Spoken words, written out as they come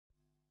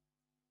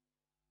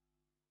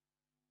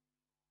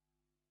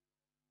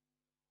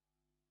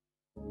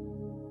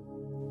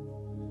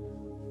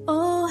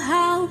Oh,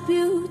 how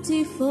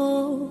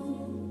beautiful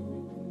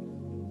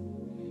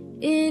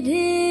it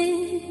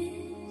is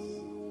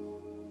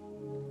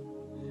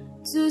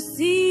to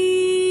see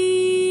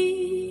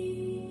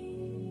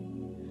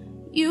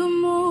you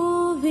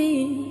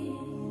moving.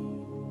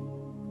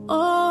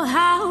 Oh,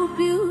 how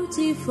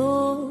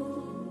beautiful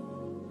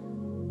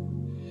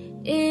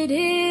it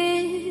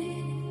is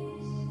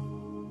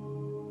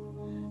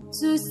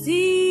to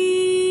see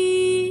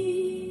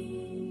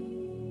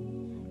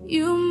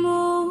you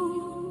move.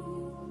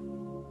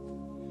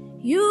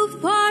 You've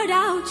poured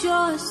out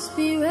your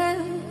spirit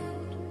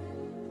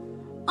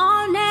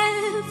on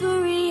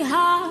every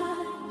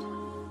heart.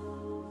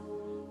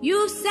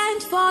 You've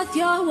sent forth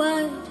your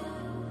word,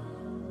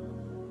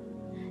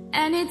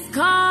 and it's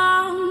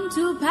come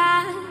to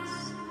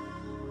pass.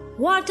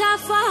 What our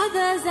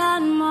fathers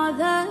and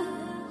mothers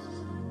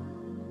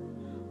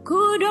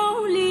could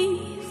only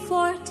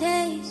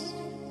foretaste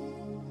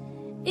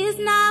is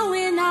now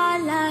in our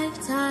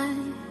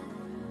lifetime.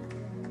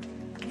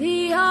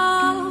 The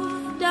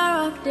order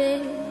of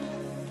day,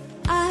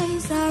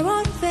 eyes are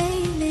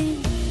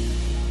unveiling,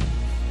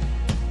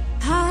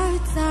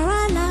 hearts are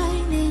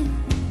aligning,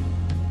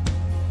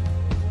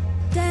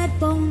 dead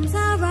bones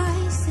are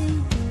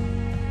rising,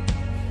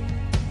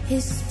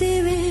 His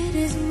spirit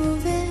is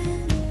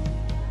moving,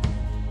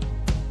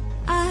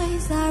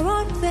 eyes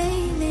are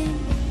unveiling,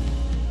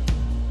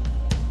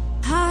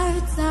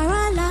 hearts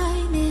are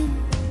aligning,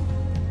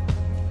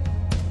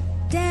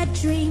 dead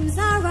dreams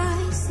are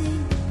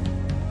rising,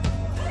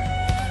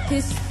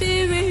 His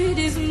spirit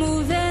is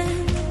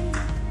moving,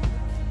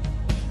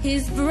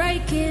 He's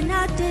breaking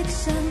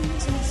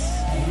addictions, yes,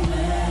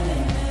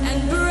 and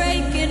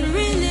breaking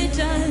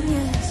religion,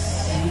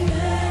 yes,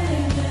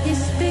 His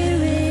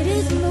spirit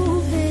is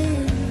moving,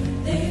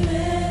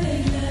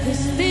 His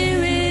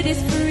spirit is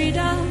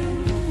freedom,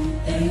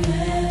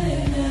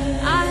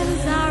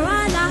 eyes are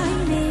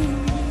aligning,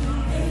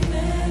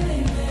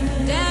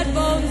 dead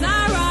bones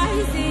are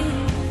rising,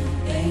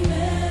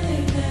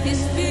 His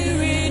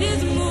spirit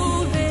is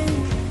moving,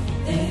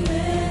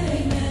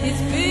 His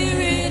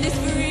spirit is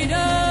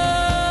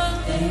freedom,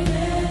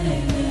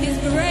 He's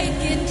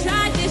breaking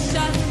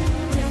tradition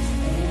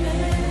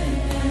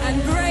and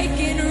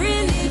breaking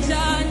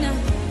religion,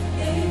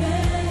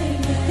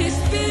 His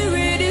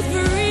spirit is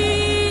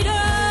freedom,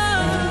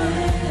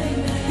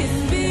 His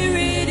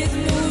spirit is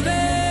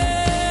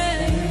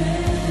moving,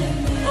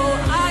 oh,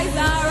 eyes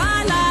are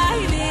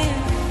aligning,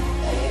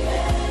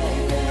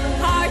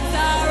 hearts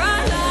are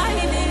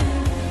aligning,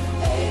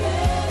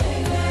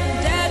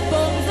 dead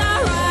bones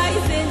are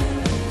rising,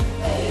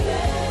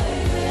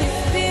 His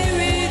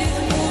spirit is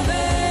moving,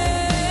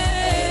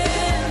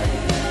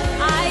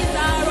 eyes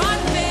are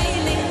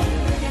unveiling,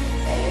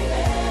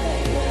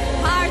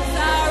 hearts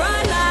are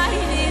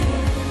aligning,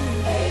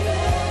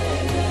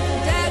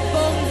 dead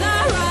bones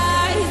are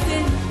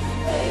rising,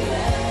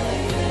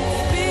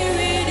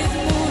 spirit is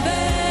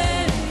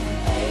moving,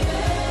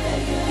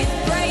 He's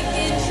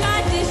breaking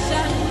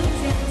traditions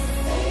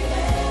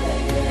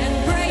and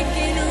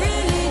breaking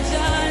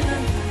religion,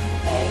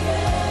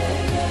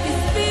 His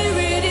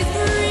spirit is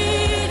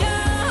freedom,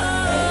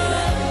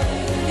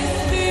 His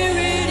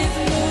spirit is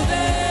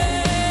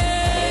moving,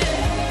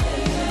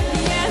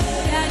 yes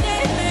and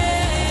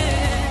amen,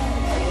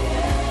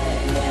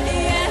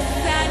 yes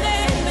and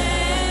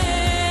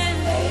amen,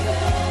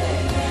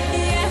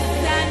 yes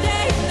and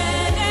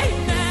amen,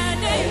 amen,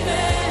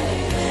 amen,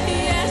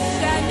 yes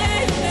and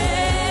amen,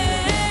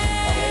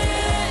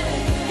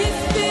 His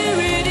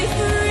spirit is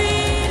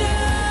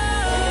freedom,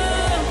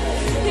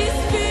 His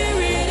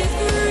spirit is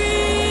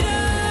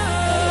freedom,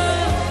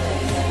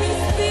 His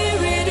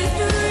spirit is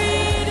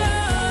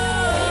freedom,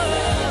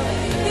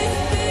 His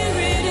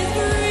spirit is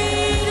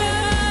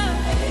freedom,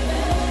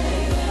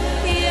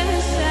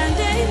 yes and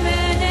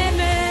amen,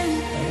 amen,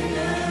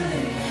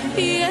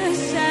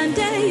 yes and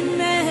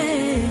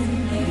amen,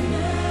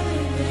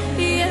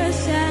 yes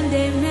and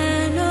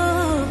amen,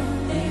 oh,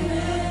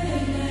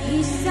 He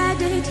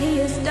said it, He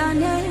has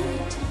done it,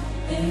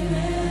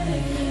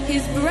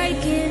 He's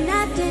breaking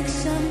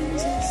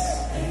addictions, yes,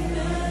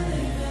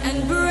 and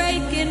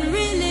breaking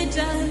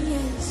religion,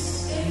 yes,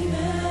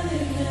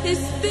 His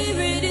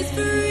spirit is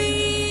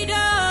freedom,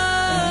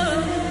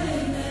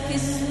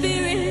 His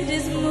spirit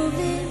is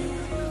moving,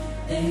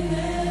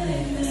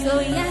 so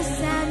yes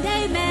and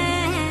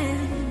amen,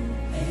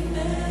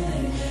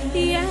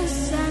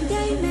 yes and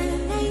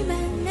amen,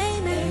 amen,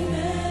 amen,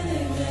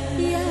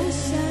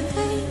 yes and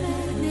amen,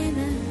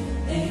 amen,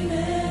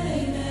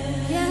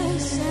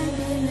 yes and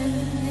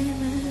amen.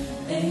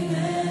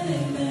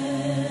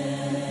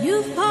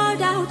 You've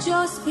poured out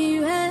your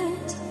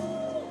spirit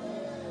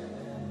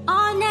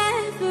on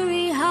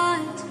every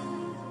heart.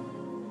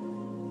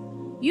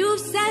 You've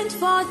sent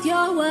forth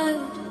your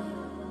word,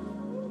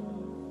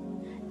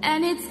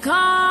 and it's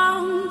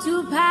come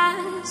to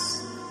pass.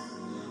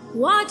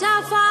 What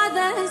our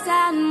fathers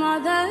and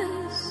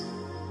mothers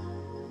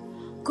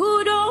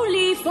could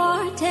only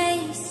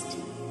foretaste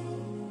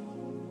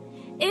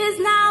is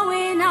now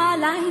in our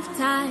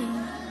lifetime,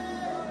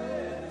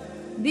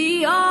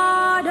 the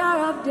order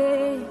of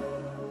day.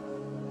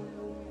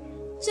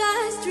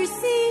 Just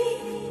receive.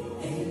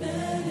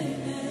 Amen,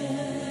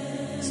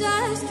 amen.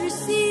 Just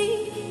receive.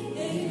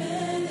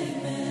 Amen,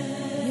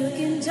 amen. You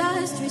can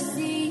just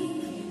receive.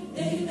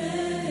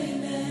 Amen,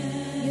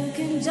 amen. You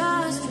can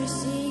just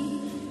receive.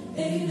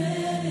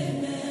 Amen,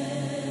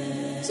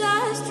 amen.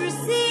 Just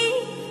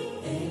receive.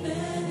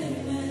 Amen,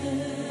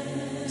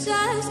 amen.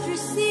 Just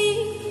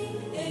receive.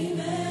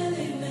 Amen,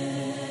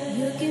 amen.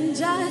 You can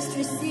just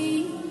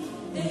receive.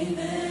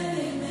 Amen,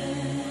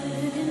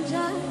 amen. You can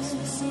just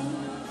receive.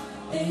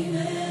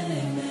 Amen,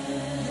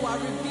 amen. You are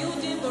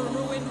rebuilding the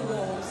ruined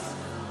walls.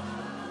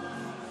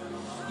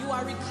 You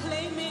are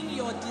reclaiming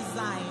your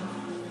design.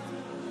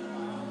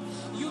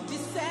 You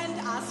descend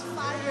as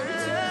fire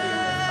to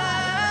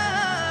purify.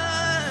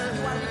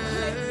 You are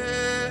reclaiming.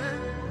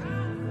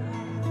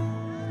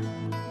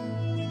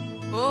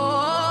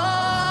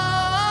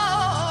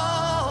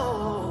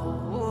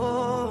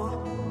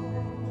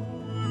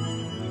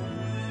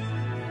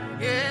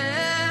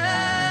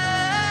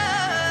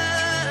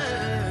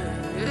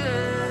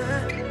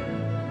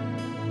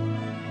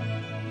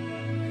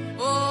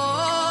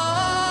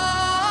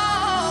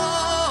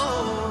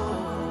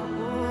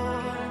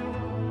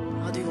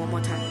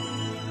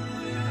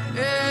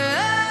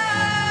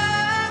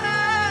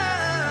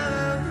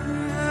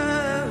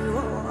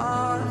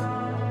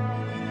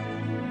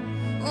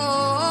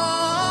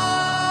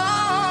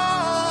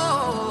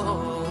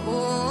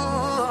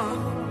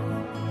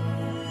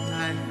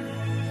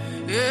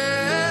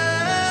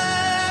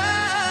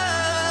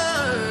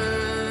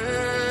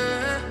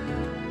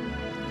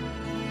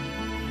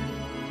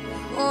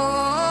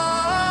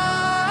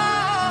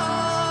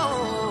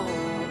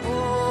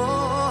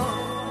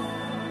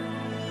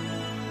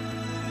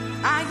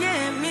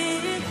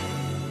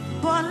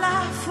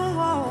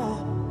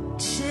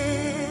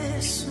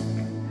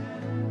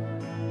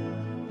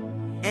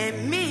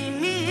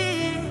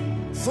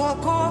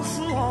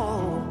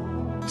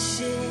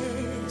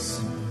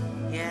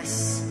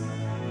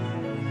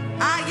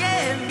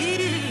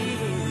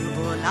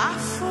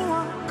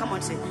 Come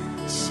on, say,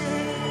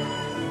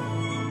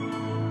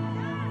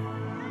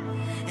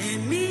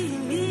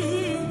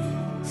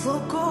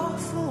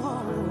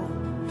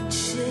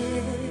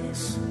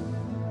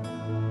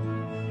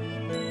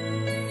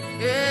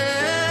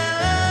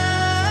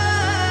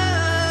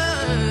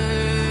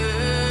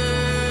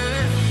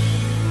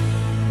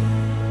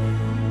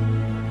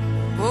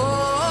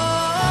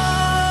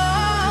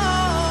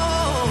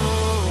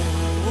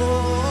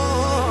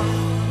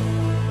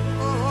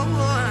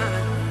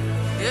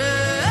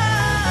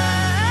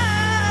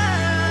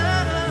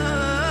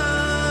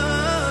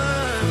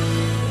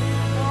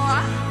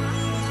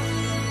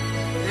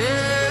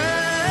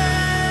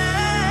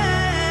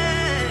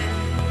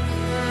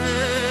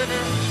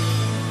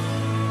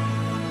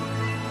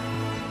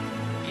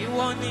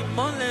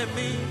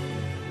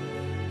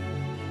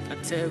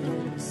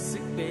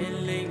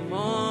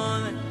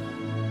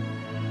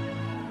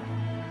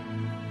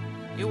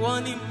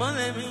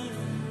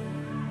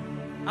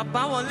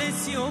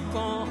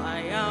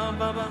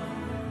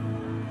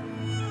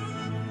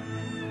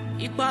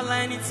 Ìgbàlà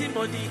ẹni tí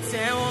mo di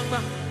tẹ́wọ́ gbà,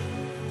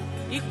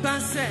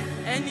 ìgbàsẹ̀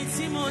ẹni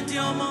tí mo di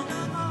ọmọ,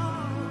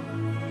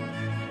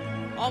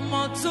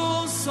 ọmọ tó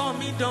sọ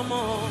mí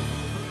dọmọ,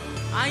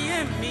 ayé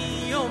mi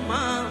yóò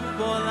máa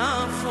bọlá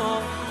fún ọ.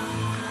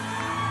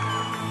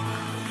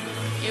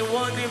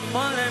 Ìwọ ni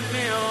ìmọ́lẹ̀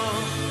mi o,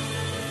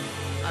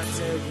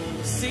 àtẹ̀gùn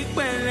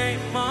sípẹ̀lẹ̀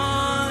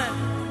ìmọ́lẹ̀,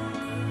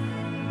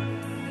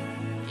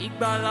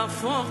 ìgbàlà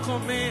fún ọkàn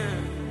mi.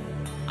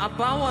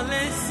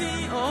 Àbáwọlé sí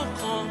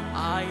ọkàn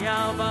àyà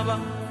bàbá.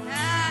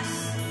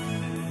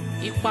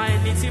 Ipa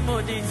ẹni tí mo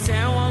di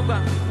tẹ́wọ́ gbà,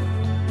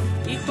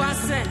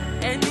 ipasẹ̀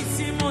ẹni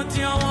tí mo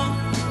di ọwọ́,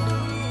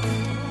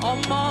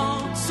 ọmọ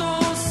tó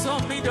sọ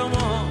mí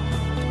dọmọ,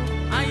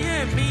 ayé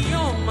mi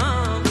yóò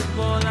máa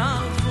bọlá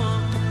fún ọ.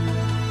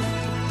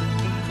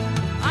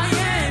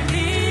 Ayé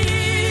mi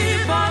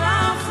bọlá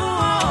fún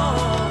ọ,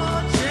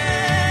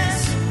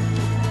 Jésù.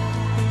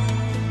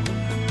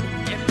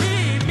 Ẹ̀mí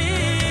mi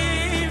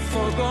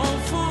fògo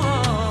fún ọ,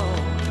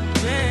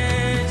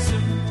 Jésù.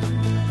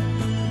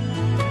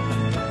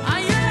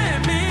 Ayé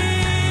mi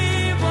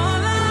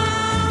bọlá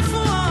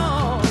fún ọ,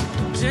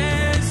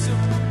 Jésù.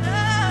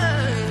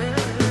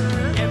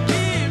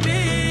 Ẹ̀mí mi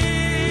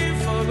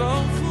fògo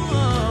fún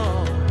ọ,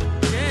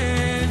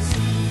 Jésù.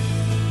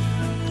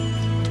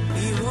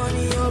 Ìwọ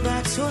ni ọba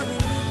tó ní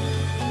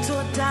tó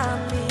dá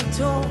mi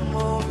tó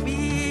mọ̀ mí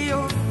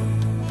o.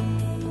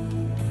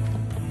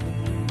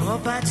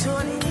 Ọba tó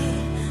ní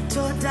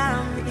tó dá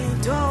mi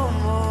tó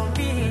mọ̀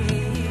mí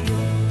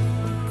o.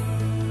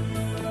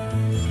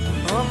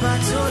 Ọba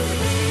tó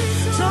ní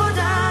tó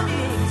dá mi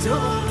tó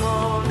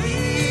mọ̀ mí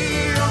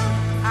o.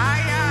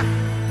 Aya.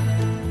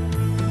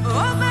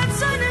 Ọba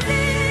tó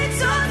ní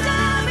tó dá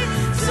mi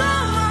tó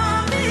mọ̀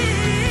mí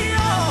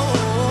o.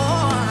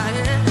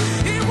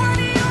 Ìwọ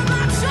ni ọba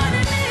tó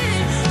ní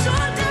tó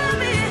dá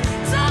mi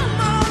tó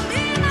mọ̀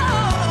mí o.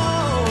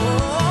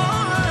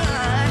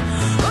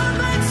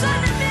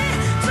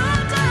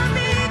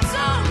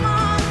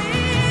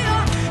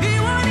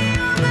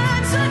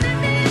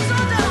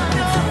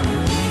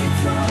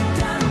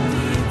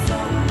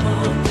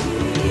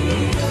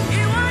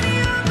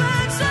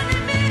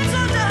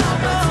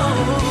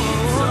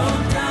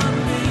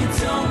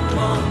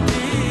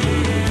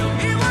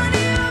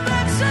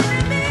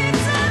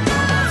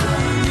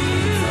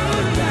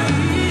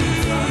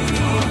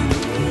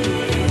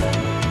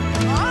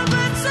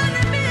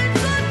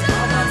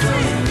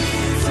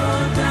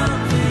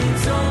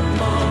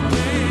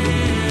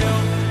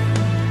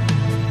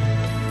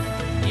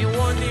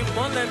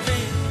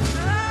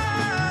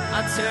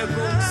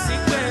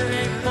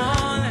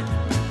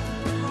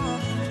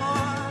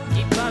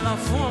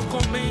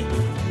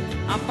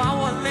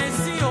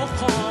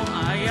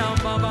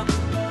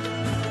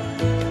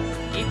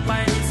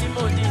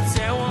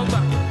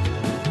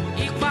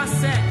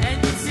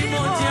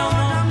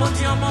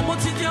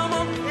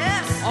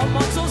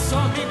 sọ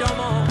mí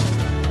dọmọ.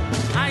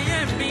 Ayé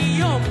mi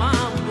yóò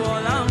máa bọ̀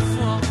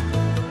láǹfọ̀.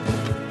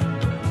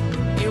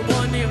 Ìwọ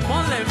ni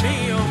ìmọ́lẹ̀ mi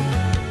o.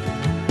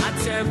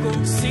 Atẹ́gùn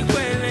sí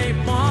pẹ̀lẹ́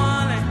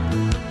ìmọ́lẹ̀.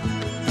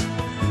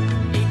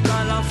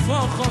 Ìgbàlà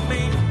fọ́kàn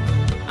mi.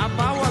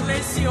 Àbáwọlé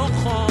sí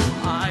ọkàn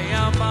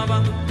àyà bàbá.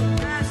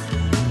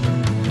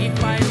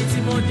 Ipa ẹni tí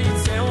mo di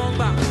tẹ́wọ́n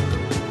gbà.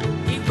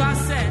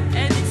 Ìpasẹ̀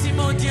ẹni tí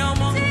mo di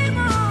ọmọ.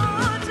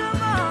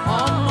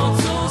 Ọmọ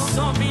tó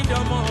sọ mí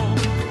dọmọ.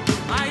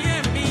 Ayé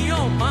mi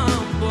yóò máa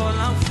bọ̀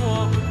láǹfọ̀.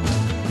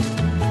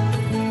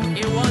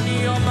 Ìwọ ni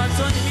ọba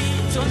tó ní mi,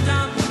 tó dá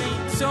mi,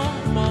 tó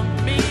mọ̀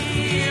mí.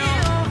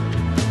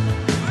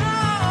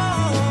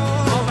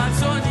 Ọba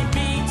tó ní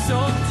mi, tó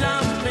dá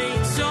mi,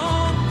 tó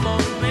mọ̀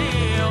mí.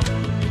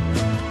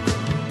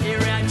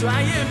 Ìrìn àjò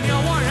ayé mi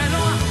ọwọ́ rẹ ló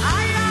wà.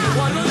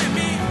 Ìwọ ló lè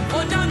mí, ó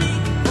dá mi,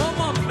 ó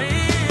mọ̀ mí.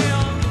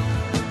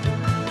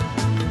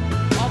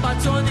 Ọba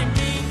tó ní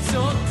mi,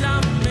 tó dá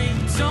mi,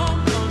 tó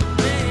mọ̀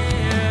mí.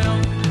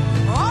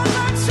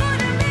 Ọba tó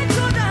ní mi,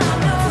 tó dá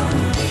mi,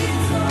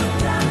 tó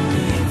dá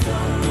mi, tó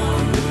mọ̀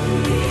mí.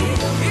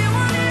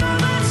 Ìwọ ni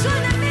ọba tó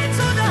ní mi,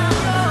 tó dá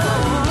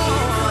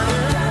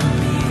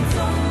mi,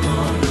 tó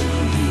mọ̀ mí.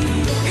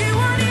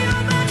 Ìwọ ni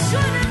ọba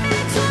tó ní mi,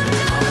 tó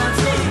dá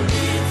mi,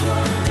 tó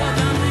dá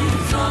mi,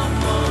 tó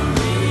mọ̀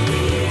mí.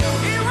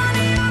 Ìwọ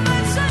ni ọba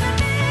tó ní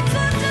mi,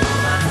 tó dá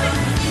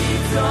mi,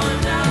 tó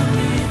dá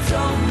mi,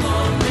 tó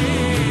mọ̀ mí.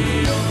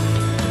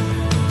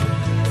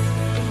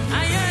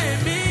 Ayé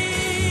mi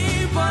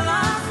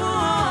bọ́lá fún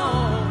ọ,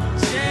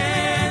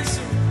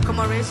 Jésù. Come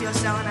on, raise your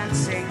sound and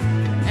sing.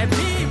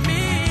 Ẹ̀mí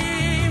mi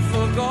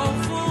fògo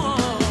fún ọ,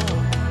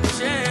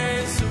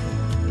 Jésù.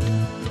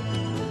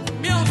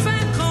 Mi ò fẹ́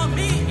nǹkan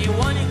mi,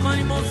 ìwọ nìkan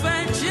ni mo fẹ́,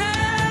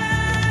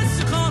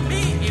 Jésù. Kan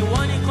mi, ìwọ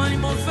nìkan ni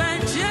mo fẹ́,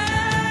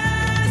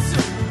 Jésù.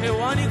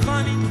 Ìwọ nìkan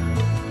ni.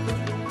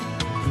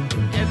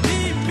 Ẹ̀mí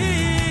mi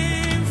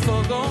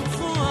fògo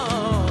fún ọ,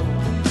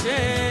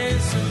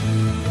 Jésù.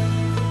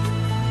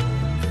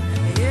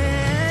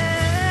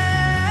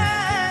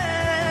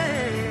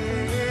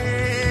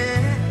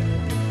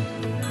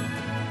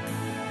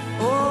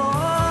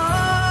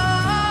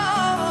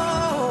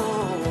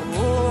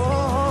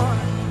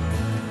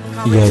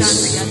 Can we Yes. chant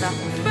together?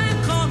 Fẹ́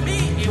nǹkan mi,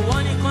 ìwọ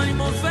nìkan ni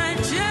mo fẹ́,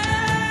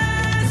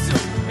 Jésù.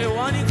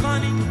 Ìwọ nìkan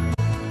ni.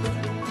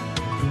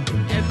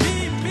 Ẹ̀mí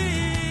mi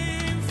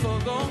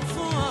fògo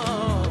fún ọ,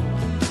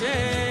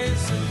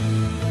 Jésù.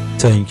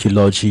 Thank you,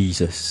 Lord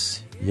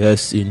Jesus.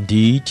 Yes,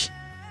 indeed.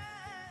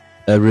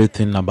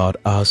 Everything about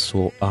us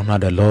will honor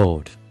the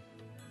Lord.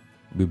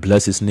 We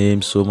bless His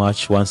name so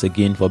much once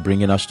again for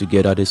bringing us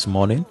together this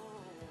morning.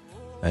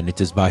 And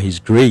it is by His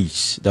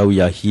grace that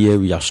we are here,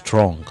 we are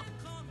strong.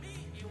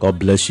 God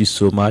bless you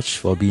so much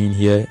for being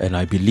here. And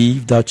I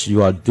believe that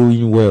you are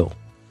doing well.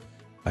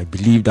 I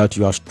believe that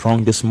you are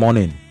strong this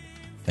morning.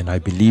 And I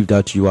believe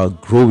that you are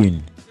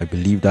growing. I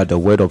believe that the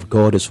word of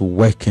God is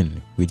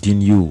working within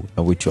you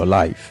and with your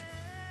life.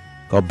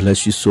 God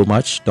bless you so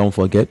much. Don't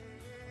forget,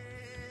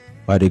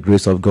 by the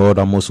grace of God,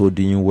 I'm also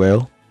doing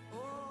well.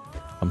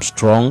 I'm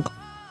strong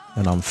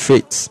and I'm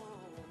fit.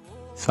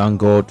 Thank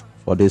God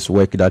for this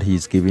work that He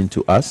is giving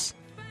to us.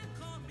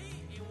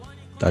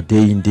 That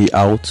day in, day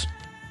out,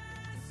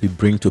 we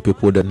bring to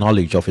people the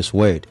knowledge of His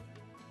word.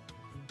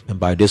 And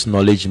by this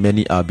knowledge,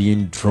 many are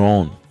being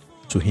drawn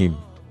to Him.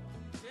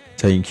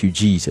 Thank you,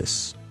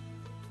 Jesus.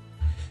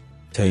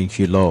 Thank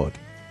you, Lord.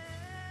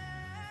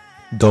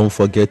 Don't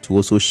forget to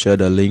also share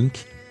the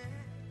link.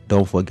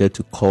 Don't forget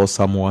to call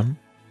someone.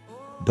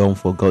 Don't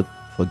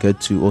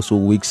forget to also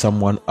wake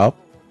someone up,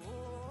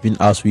 even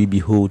as we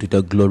behold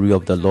the glory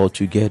of the Lord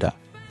together.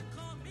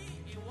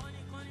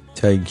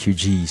 Thank you,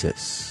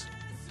 Jesus.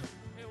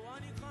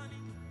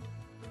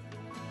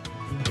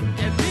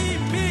 Ẹ̀mí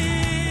mi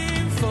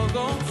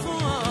fògo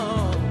fún ọ,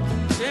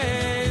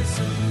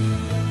 Jésù.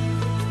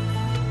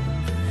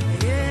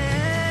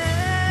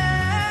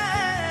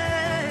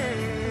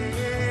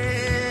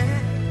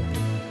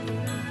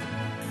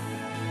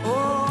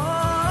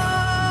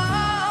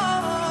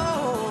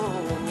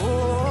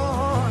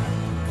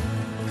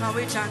 Can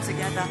we chant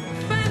together?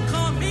 Fẹ́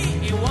nǹkan mi,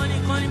 ìwọ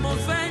nìkan ni mo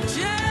fẹ́,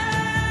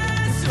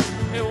 Jésù.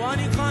 Ìwọ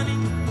nìkan ni.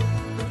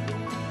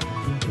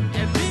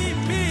 Ẹ̀mí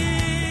mi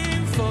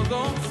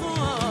fògo fún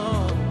ọ,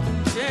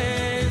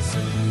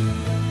 Jésù.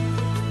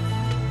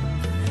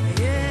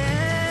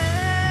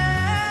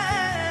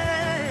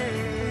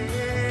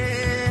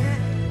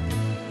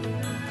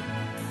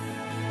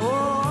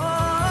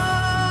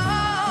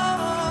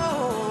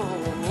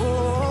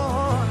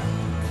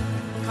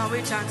 Can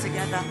we chant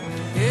together?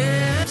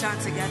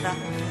 Chant together.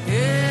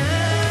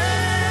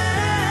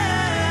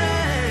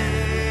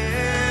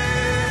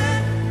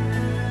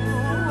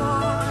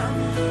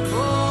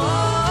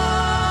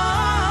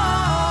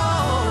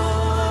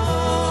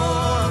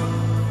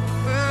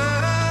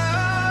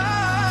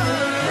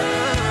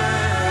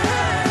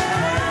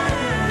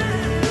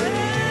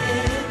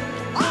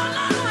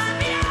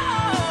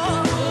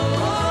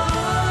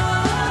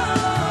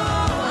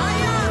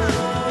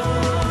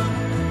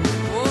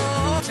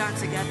 Chant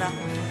together.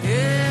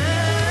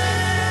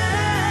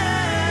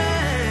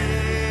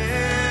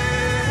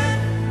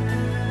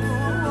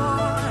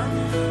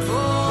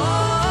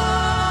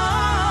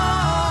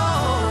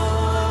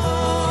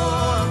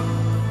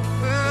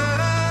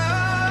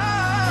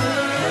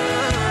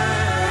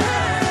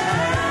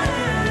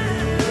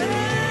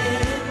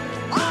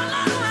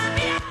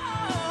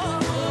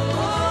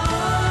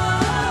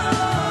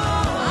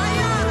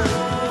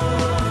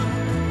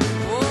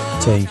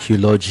 Thank you,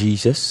 Lord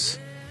Jesus.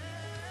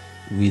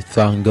 We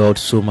thank God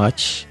so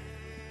much.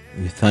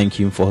 We thank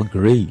Him for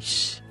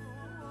grace.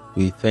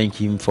 We thank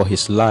Him for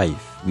His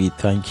life. We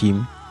thank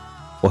Him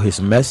for His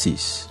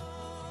mercies.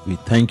 We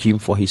thank Him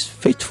for His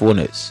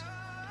faithfulness.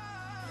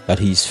 That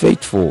He is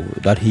faithful,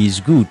 that He is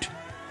good,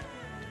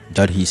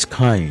 that He is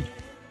kind.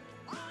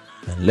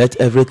 And let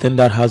everything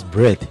that has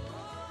breath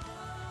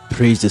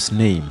praise His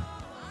name.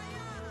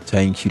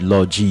 Thank you,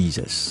 Lord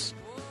Jesus.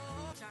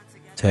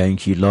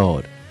 Thank you,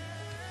 Lord.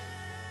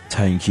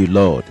 Thank you,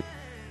 Lord.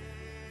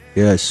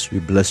 Yes, we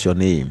bless your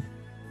name.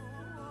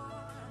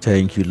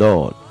 Thank you,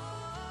 Lord.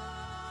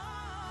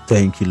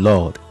 Thank you,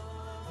 Lord.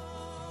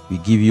 We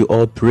give you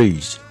all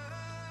praise.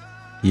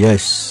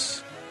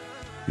 Yes,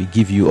 we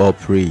give you all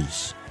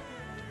praise.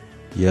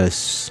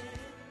 Yes,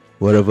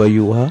 wherever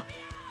you are,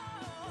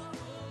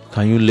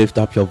 can you lift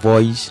up your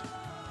voice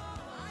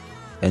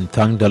and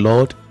thank the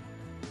Lord?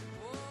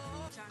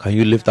 Can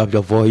you lift up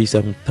your voice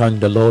and thank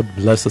the Lord?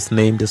 Bless His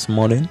name this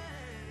morning.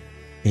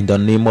 In the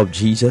name of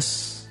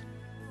Jesus.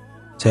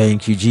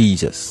 Thank you,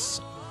 Jesus.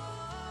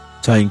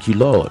 Thank you,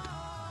 Lord.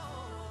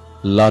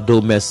 Lado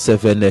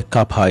mesevene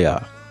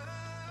kapaya.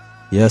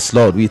 Yes,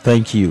 Lord, we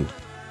thank you.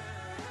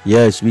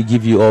 Yes, we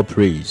give you all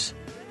praise.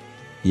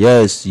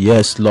 Yes,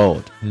 yes,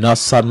 Lord.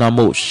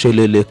 Nasanamo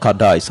shelele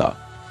kadaisa.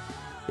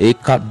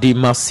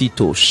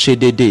 Ekadimasito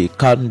shedede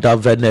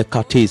kandavene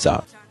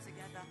kateza.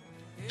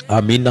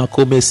 Amina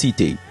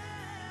komesite.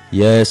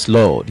 Yes,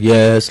 Lord.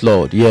 Yes,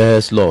 Lord.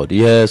 Yes, Lord.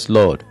 Yes,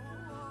 Lord.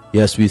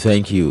 Yes, we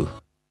thank you.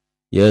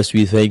 Yes,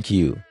 we thank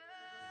you.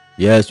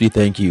 Yes, we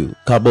thank you.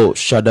 Kabo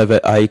shadave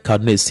ai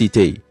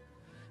kanesite.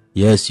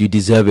 Yes, you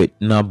deserve it.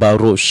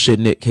 Nabaro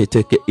shene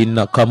keteke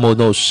inna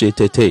kamono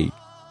shetete.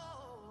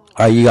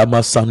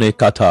 Ayamasane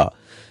kata.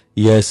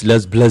 Yes,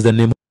 let's bless the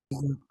name.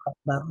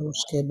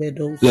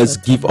 Let's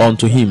give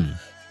unto Him.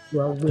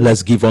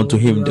 Let's give unto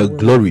Him the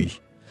glory.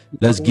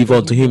 Let's give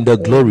unto Him the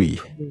glory.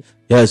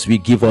 Yes, we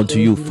give unto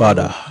you,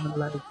 Father.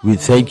 We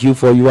thank you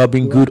for you have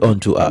been good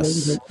unto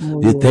us.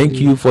 We thank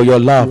you for your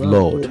love,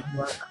 Lord.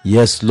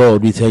 Yes,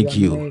 Lord, we thank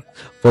you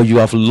for you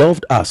have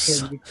loved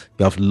us. You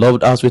have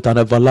loved us with an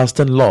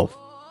everlasting love.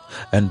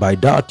 And by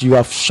that you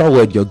have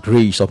showered your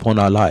grace upon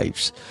our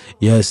lives.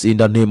 Yes, in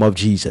the name of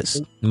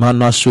Jesus.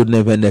 Mana should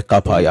never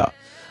nekapaya.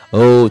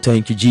 Oh,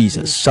 thank you,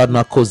 Jesus.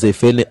 Shana koze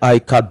fene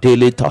aika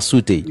dele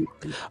tasute.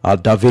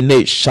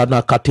 Adavene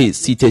shana kate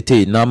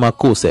sitete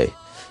namakose.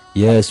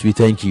 Yes, we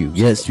thank you.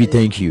 Yes, we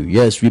thank you.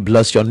 Yes, we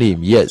bless your name.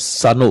 Yes,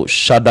 Sano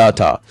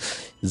Shadata.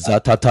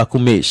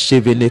 Zatatakume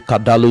Shevene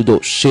Kadaludo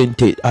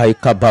Shente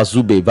Aika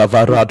Bazube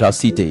Vavarada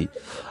Site.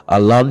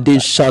 Alande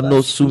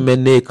Shano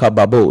Sumene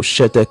Kababo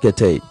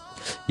Shetekete.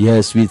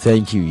 Yes, we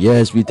thank you.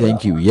 Yes, we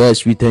thank you.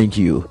 Yes, we thank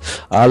you.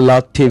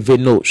 Allah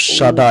Teveno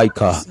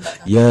Shadaika.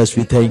 Yes,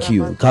 we thank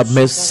you.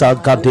 Kamesa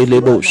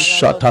Gadelebo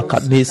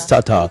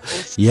Shatakanisata.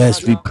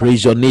 Yes, we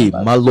praise your name.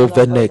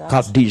 Malovene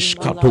Kadish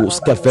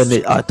Katos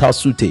Kafene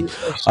Atasute.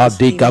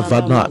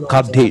 Adegavana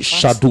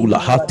Kadesh Shadula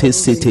Hate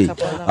City.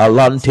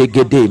 Alante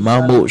Gede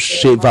Mamo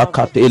Sheva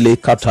Katele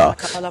Kata.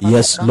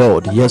 Yes,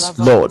 Lord. Yes,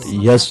 Lord.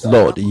 Yes,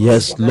 Lord.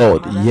 Yes,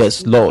 Lord.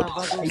 Yes, Lord.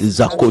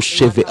 Zako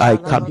Sheve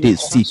Aikade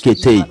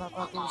Sikete.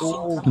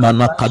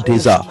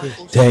 Manakadeza.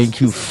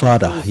 Thank you,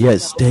 Father.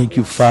 Yes, thank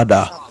you,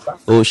 Father.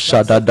 O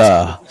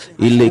Shadada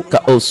Ileka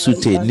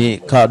Osute Ne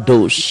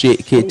Kado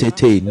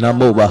Sheketete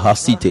Namo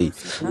Bahasite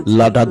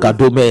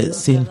Ladagadome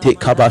Sinte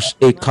Kabash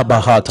E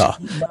Kabahata.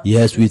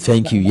 Yes, we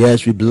thank you.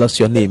 Yes, we bless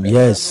your name.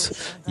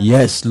 Yes,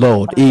 yes,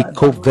 Lord.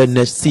 Eko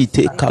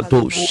Venesite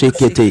Kado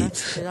Shekete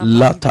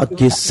Lata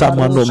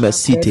Gesamano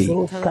Mesite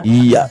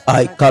Ya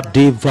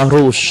Aikade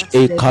Varosh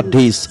E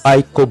Kades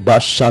Aiko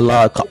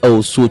Bashalaka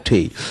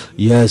Osute.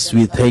 Yes,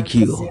 we thank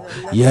you.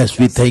 Yes,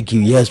 we thank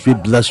you. Yes, we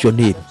bless your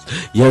name.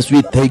 Yes,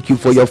 we thank you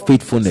for your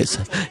faithfulness.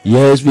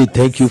 Yes, we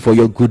thank you for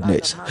your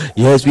goodness.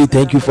 Yes, we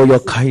thank you for your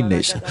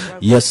kindness.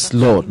 Yes,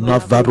 Lord.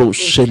 Navaro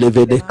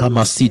Shelevede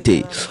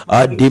Kamasite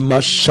Adima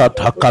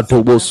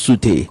Shatakatobo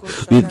Sute.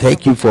 We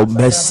thank you for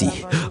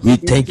mercy. We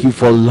thank you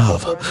for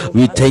love.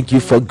 We thank you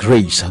for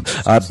grace.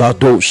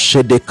 Abado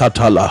Shede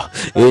Katala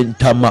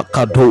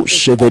Entamakado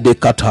Shevede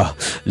Kata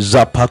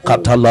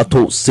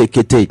Zapakatalato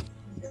Sekete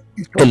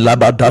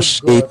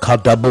Elabadash e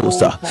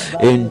kadabosa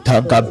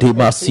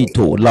entagadema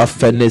sito la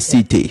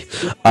fenesite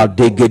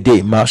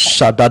adegede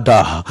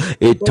mashadada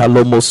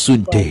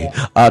etalomosunte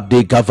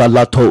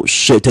adegavalato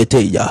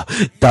sheteteya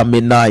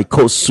daminai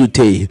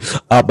kosute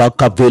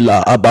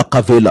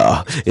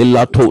abakavela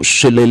elato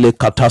shelele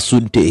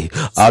katasunte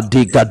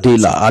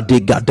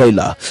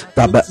adigadela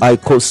tabe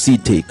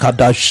aikosite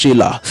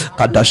kadashila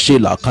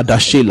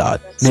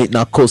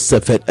Nina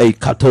Kosefet A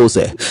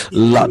Katose,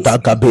 Lada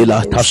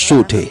Gabela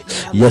Tashute.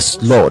 Yes,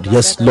 Lord,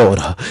 yes, Lord,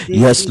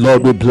 yes,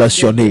 Lord, we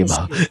bless your name.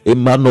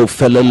 Emmanuel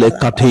Felele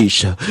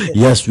Katish.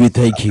 Yes, we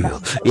thank you.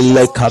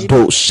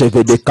 Ilekado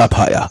Shevede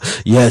Kapaya.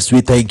 Yes,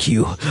 we thank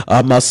you.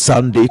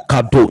 Amasande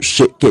Kado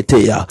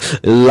Sheketea.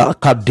 La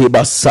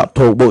Kadeba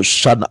Sato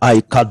Boshan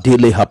I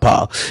Kadile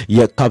Hapa.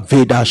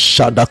 Yekaveda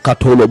Shada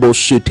Katolobo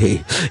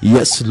Shite.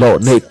 Yes,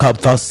 Lord,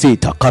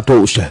 Nekavasita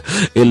Katoshe.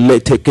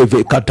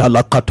 Eletekeve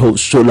Katala Kato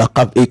Sola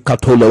Kav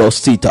Ekatolo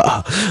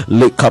Sita.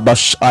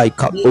 Lekabash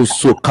Aika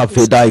Oso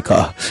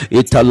Kavedaika.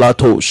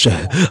 Italatoshe.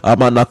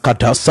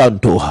 Amanakata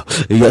Santo.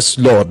 Yes,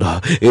 Lord.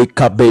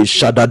 Ekabe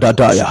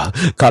Shadadadaya.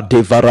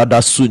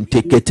 Kadevarada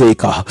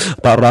Sunteketeka.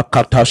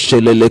 Parakata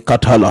Shelele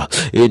Katala.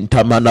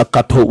 Intamana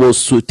Katowo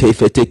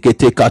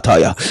Sutefetekete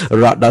Kataya.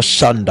 Rada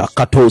Shanda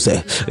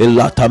Katose.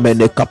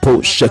 Elatamene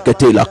Kapo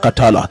Sheketela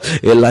Katala.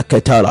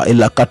 Elaketala.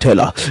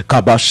 Elakatela.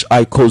 Kabash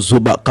Aiko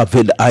Zuba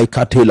Kavid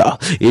Aikatela.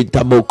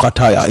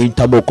 Intamokataya.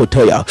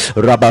 Intamokotea.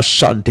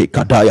 Rabashante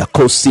Kadaya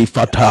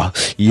Kosifata.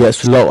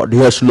 Yes, Lord.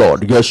 Yes,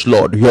 Lord. Yes,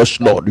 Lord. Yes,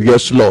 Lord.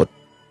 Yes, Lord.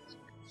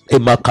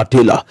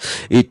 Emakatela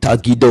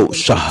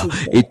itagidosha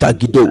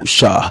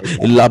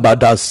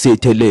labada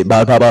setele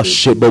baba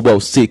shebobo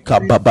sika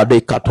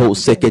babade kato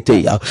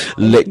seketea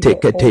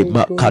letekete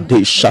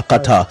makade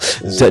shakata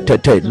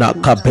zetete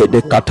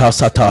nakabede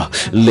katasata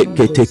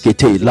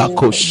leketekete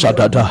lako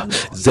shadada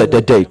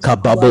zedede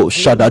kababo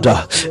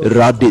shadada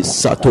radi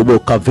satobo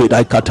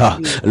kaveda kata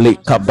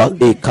lekaba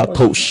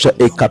ekato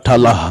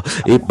ekatala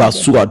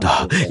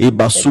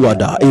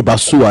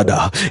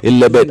ibasuada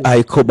elebed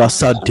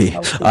aikobasante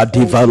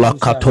adiva la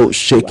kato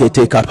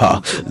shekete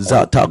kapa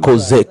zatako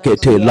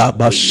zekete la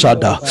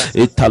bashada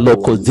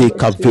italoko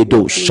zeka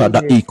vedo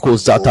shada iko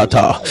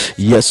zatata.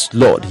 Yes,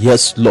 Lord,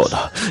 yes, Lord,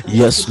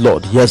 yes,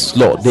 Lord, yes,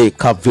 Lord. De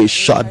kave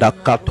shada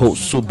kato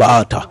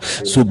subata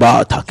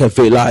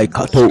kevelai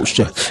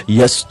katoshe.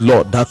 Yes,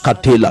 Lord,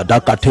 dakatela.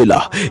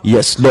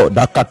 Yes, Lord,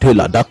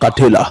 dakatela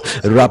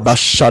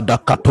rabashada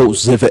kato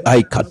zeve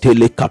ai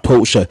katele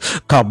katoshe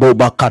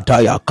kaboba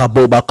kataya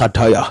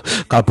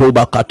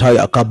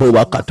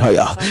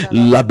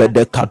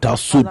labede kata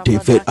sute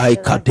ve ai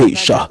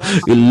kadesha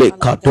ile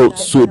kato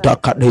suda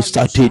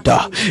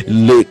kadesatita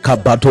le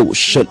kabato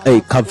shel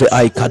ai kave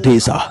ai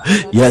kadesa.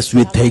 Yes,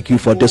 we thank you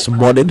for this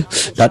morning,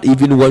 that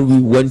even when we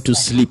went to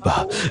sleep,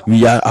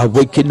 we are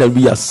awakened and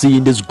we are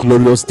seeing this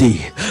glorious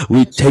day.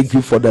 We thank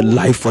you for the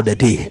life for the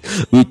day.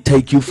 We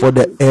thank you for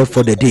the air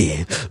for the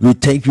day. We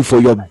thank you for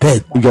your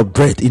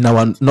breath in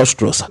our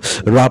nostrils.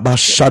 Rabba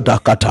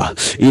Shadakata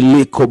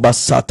Ileko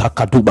Basata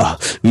Kaduba.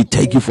 We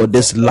thank you for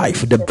this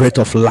life, the breath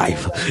of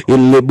life.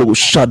 Ilebo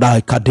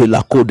Shada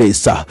Kadela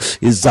Kodesa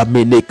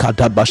Izamene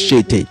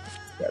Kadabashete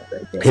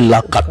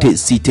Ilakate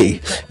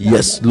Site.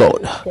 Yes,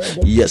 Lord.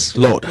 Yes,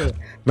 Lord.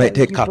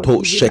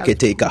 Metekato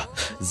sheketeka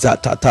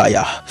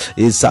zatataya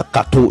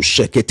izakato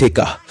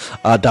sheketeka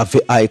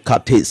adave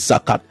aikate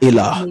sakat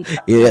ila.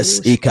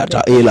 Yes,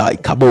 ikata ila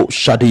kabo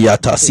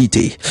shadiata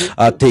city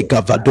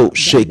ateka vado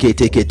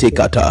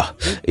sheketeketa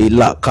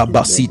ila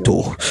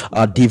kabasito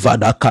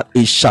adivada kat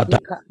ishada.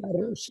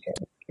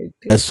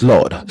 Yes,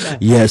 Lord.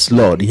 Yes,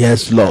 Lord.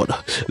 Yes, Lord.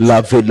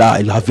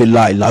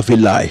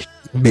 Lavilai.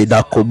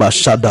 Medakoba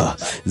shada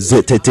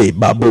zetete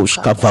babosh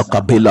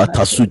kavakabela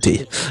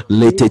tasute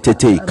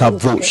letetete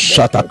kavo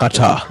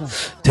shatakata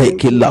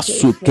tekila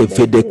suke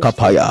vede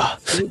kapaya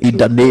in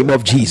the name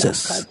of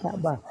Jesus.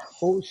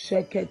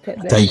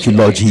 Thank you,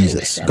 Lord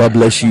Jesus. God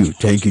bless you.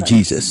 Thank you,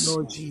 Jesus.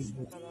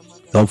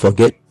 Don't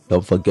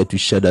forget to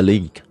share the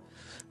link.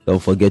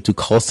 Don't forget to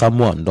call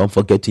someone. Don't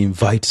forget to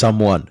invite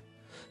someone,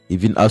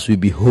 even as we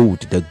behold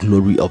the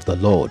glory of the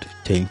Lord.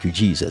 Thank you,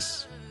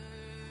 Jesus.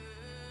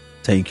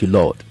 Thank you,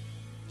 Lord.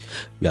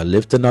 We are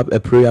lifting up a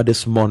prayer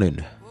this morning.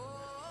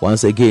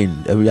 Once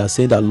again, and we are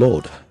saying that,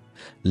 Lord,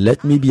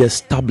 let me be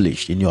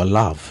established in your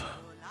love.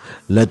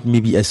 Let me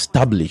be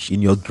established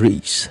in your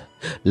grace.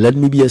 Let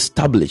me be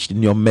established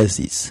in your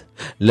mercies.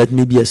 Let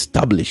me be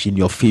established in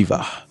your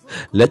favor.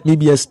 Let me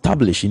be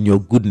established in your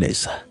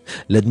goodness.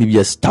 Let me be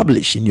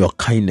established in your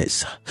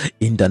kindness.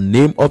 In the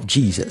name of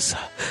Jesus,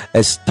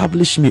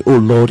 establish me, O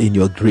Lord, in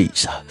your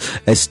grace.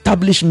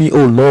 Establish me,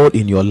 O Lord,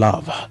 in your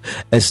love.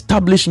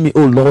 Establish me,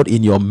 O Lord,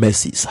 in your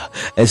mercies.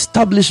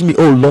 Establish me,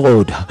 O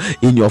Lord,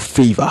 in your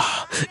favor.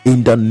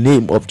 In the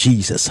name of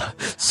Jesus.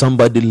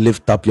 Somebody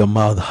lift up your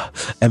mouth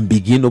and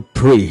begin to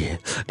pray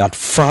that,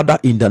 Father,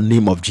 in the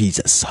name of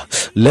Jesus,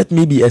 let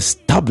me be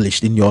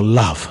established in your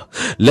love.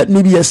 Let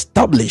me be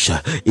established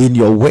in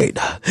your word.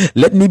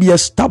 Let me be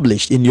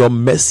established in your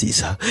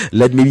mercies.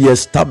 Let me be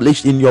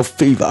established in your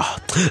favor.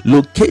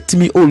 Locate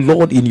me, O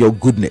Lord, in your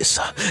goodness.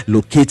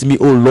 Locate me,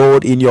 O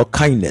Lord, in your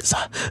kindness.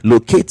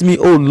 Locate me,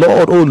 O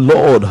Lord,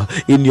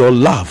 in your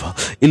love.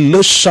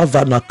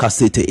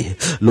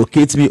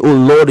 Locate me, O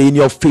Lord, in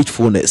your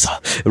faithfulness.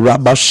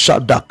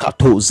 Rabashada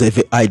kato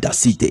zeve aida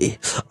site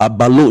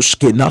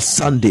abaloshke na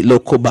sande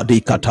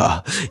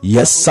lokobadikata.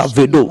 Yes,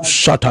 savedo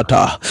shatata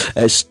Shata.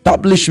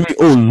 Establish me,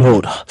 O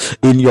Lord,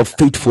 in your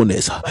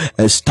faithfulness.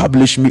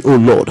 Establish me, O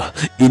Lord,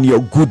 in your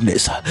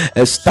goodness.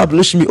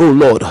 Establish me, O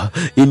Lord,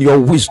 in your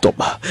wisdom.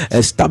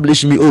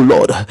 Establish me, O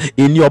Lord,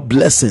 in your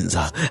blessings.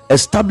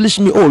 Establish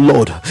me, O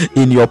Lord,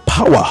 in your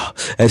power.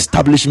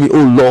 Establish me,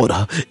 O Lord,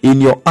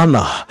 in your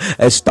honor.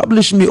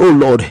 Establish me, O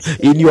Lord,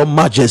 in your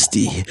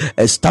majesty.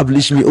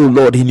 Establish me, O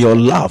Lord, in your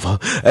love.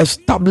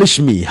 Establish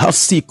me.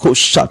 Hasiko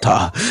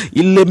Shata.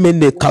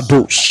 Ilemene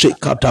kado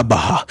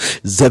shekatabaha.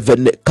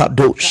 Zevene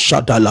kado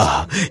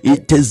shadala.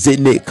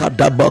 Itezene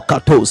kadaba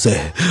katose.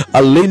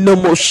 Aleno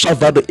mo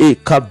shavade e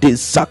kade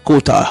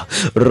sakota.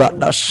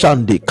 Rada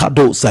shandi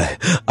kadose.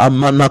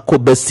 Amana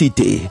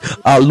kobesite.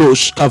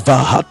 Alosh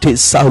kavahate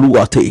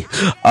saruate.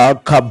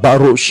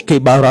 Akabarosh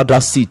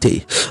kebarada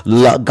site.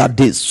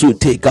 Lagade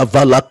sute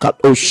gavala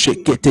kato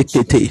shekete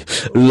kete.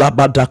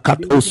 Labada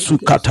kato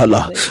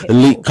sukatala.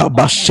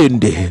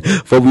 Likabashende.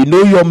 For we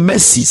know your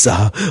mercies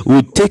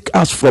will take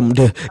us from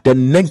the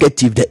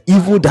negative, the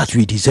evil that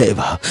we deserve.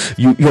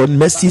 Your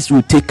mercies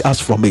will take us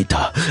from it.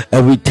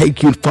 And we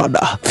thank you, Father,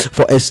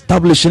 for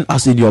establishing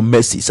us in your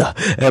mercies.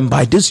 And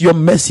by this your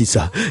mercies,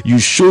 you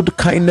showed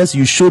kindness,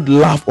 you showed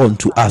love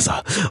unto us.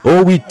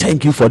 Oh, we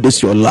thank you for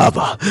this your love.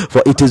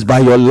 For it is by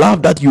your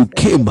love that you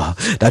came,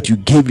 that you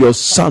gave your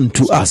son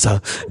to us,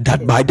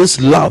 that by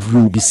this love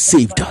we will be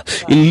saved.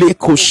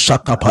 Ileko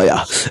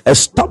Shakapaya.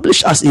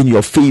 Establish us in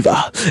your favor.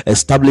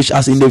 Establish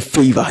us in the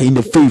favor, in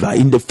the favor,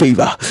 in the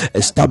favor.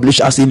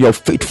 Establish us in your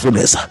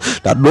faithfulness.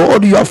 That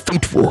Lord, you are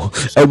faithful,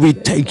 and we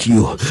thank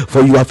you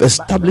for you have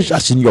established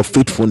us in your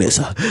faithfulness.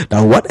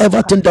 That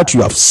whatever thing that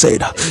you have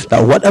said,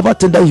 that whatever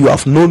thing that you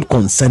have known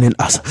concerning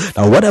us,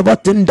 that whatever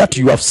thing that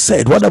you have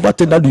said, whatever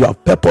thing that you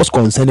have purposed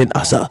concerning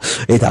us,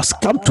 it has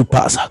come to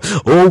pass.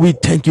 Oh, we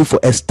thank you for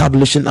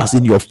establishing us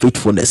in your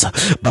faithfulness.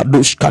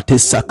 Badushkate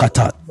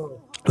Sakata.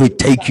 We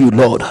thank you,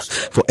 Lord,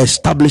 for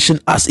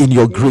establishing us in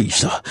your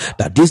grace.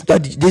 That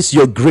this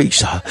your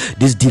grace,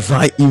 this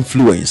divine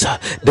influence,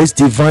 this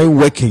divine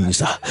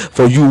workings,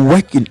 for you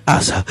work in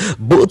us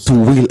both to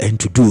will and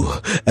to do.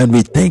 And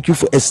we thank you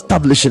for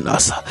establishing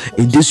us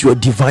in this your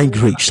divine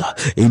grace,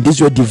 in this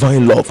your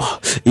divine love,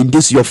 in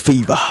this your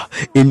favor,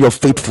 in your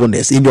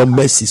faithfulness, in your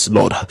mercies,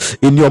 Lord,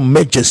 in your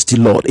majesty,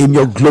 Lord, in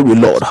your glory,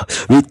 Lord.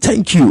 We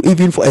thank you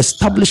even for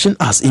establishing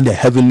us in the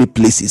heavenly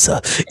places.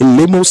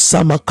 Ilemo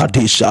Sama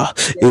Kadesha.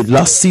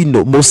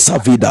 Elasino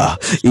Mosavida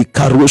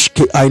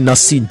Ikaroshke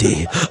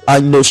Ainasinde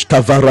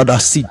Ainoshka Varada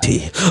City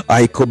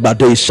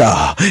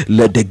Aikobadesha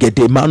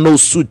Ledegedemano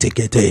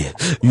Sutekete.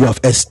 You have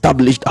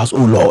established us,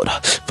 O Lord,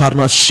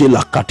 Farna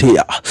Shila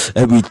Katea,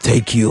 and we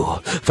thank you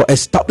for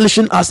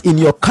establishing us in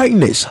your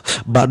kindness.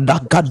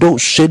 Badagado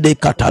Shede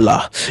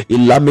Katala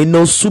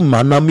Ilamino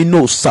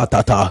Sumanamino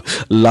Satata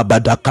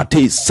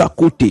Labadakate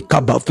Sakuti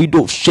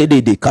Kabafido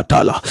Shede de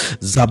Katala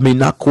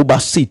Zamina Kuba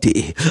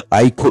City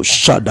Aiko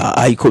Shada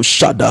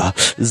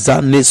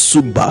Zane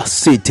Suba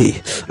City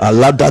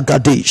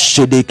Aladagade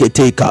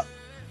Shedeketeka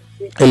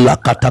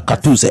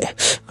Elakatakatuze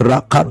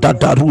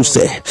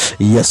Rakadadaruse.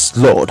 Yes,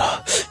 Lord.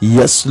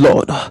 Yes,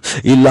 Lord.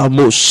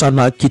 Ilamo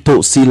Shana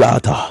Kito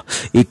Silata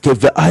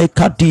Ikeve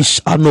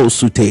Aikadish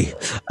Anosute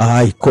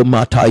Ai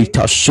Komata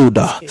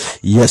Itashuda.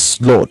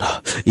 Yes, Lord.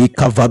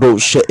 Ikavado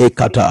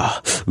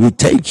Ekata. We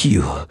thank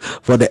you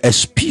for the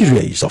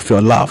experience of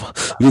your love.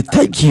 We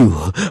thank you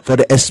for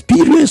the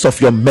experience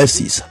of your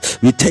mercies.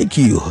 We thank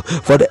you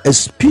for the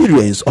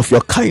experience of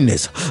your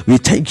kindness. We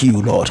thank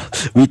you, Lord.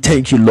 We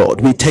thank you,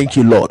 Lord. We thank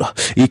you, Lord.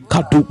 We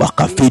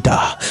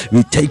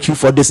thank you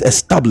for this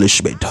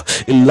establishment.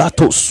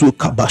 Ilato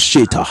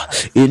sukabasheta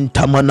in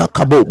Tamana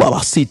Kabo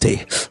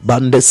Babasite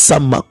Bande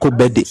Sama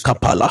Kobedi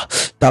Kapala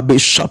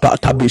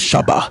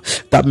Tabishaba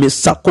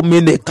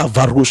Tamisakumene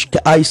Kavarushke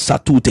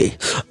Aisatute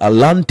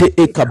Alante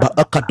Ekaba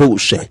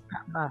Akadoshe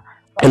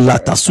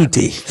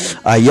Elatasute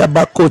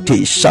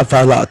Ayabakote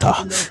Shavalata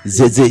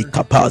Zeze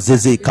Kapa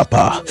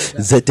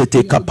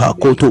Zetete Kapa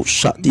Koto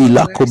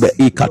Shatila Kobe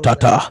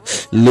Ikatata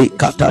Le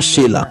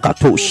Katashela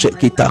Kato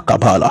Shekita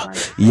Kabala.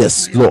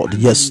 Yes, Lord,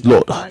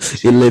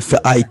 Elefe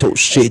Aito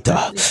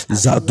Sheta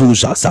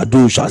Zaduja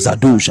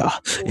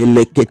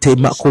Elekete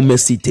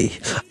Makomesite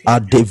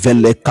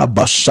Adevele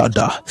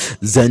Kabashada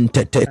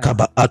Zentete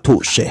Kaba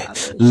Atoshe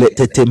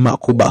Letete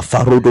Makuba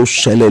Farodo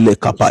Shelele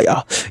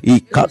Kapaya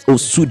Ikato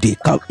Sudi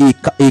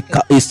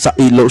Ika Isa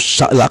Ilo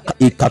Shalaka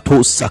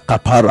Ikato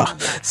Sakapara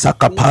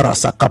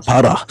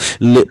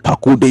Le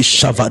Pakude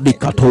Shavadi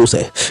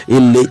Katose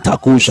Ele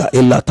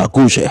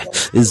Takuje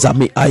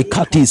Zami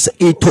Aikatis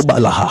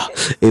Itobalaha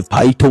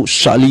Epaito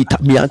Shalita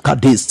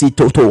Miankade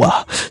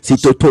Sitotoa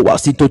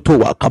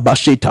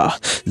Kabasheta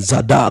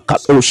Zada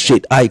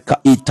Katoshet Aika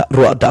Ita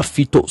Rada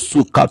Fito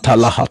Sukata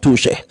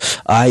Lahatushe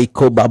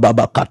Aiko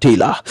Baba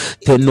Katila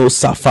Teno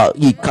Safa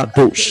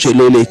Ikato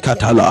Shelele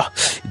Katala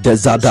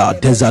Dezada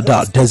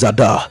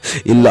gada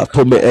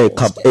ilatome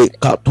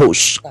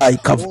ekatosh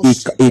aikav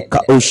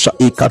ika osha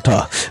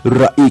ikata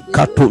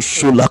raikato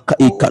sulaka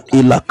ikat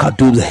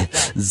ilakaduze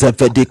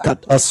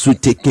zevedikat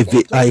asute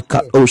keve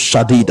aika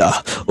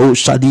oshadida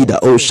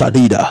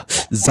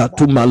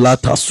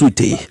zatumalata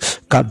sute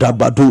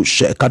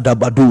kadabadushe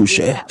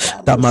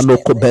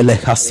tamanoko bele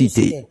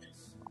hasite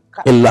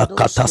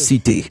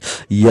Elakatasite.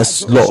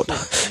 Yes, Lord.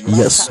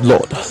 Yes,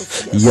 Lord.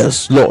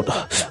 Yes, Lord.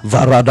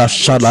 Varada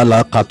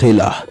shalala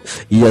katela.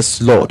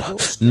 Yes, Lord.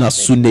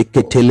 Nasune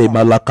ketele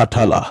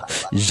malakatala.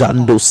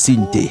 Jando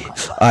sinte.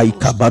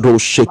 Aikabado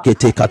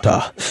shekete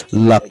kata.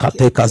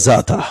 Lakate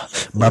kazata.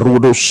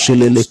 Barudo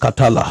shelele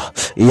katala.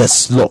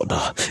 Yes, Lord.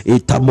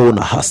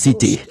 Itamona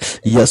hasite.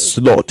 Yes,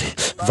 Lord.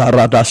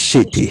 Varada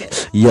shete.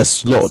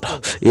 Yes, Lord.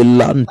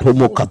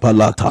 Elantomo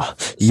kapalata.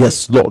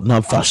 Yes, Lord.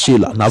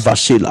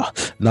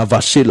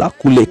 Navashela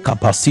kule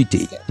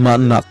capacity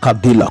mana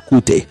kadila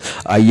kute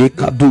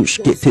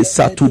ayekadush kete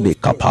satune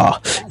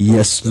kapa.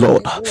 Yes,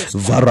 Lord.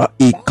 Vara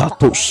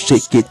ikato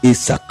sheke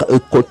isaka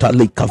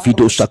ekotale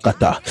kavido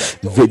shakata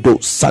vedo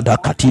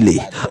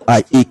sadakatile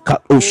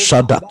aikato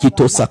shada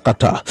kito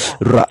sakata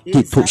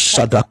rakito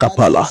shada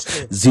kapala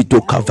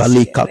zido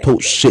kavale kato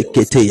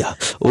sheketea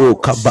o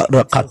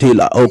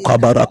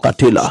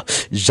kabarakatela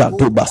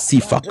jado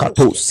basifa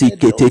kato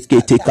sikete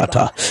kete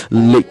kata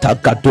leta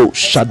gado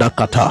shada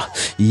kata.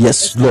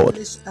 Yes, Lord.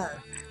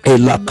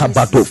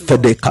 Elakabado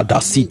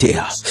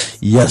fedekadasitea.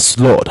 Yes,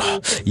 Lord.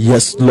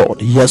 Yes,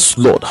 Lord. Yes,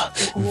 Lord.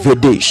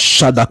 Vede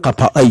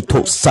shadakapa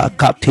aito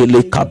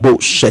sakatele kabo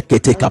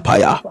shekete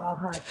kapaya.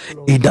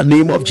 In the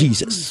name of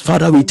Jesus,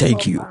 Father, we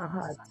thank you.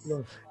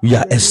 We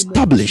are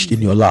established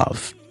in your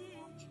love.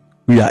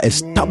 We are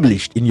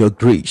established in your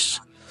grace.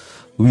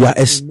 We are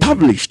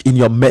established in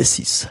your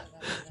mercies.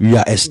 We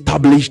are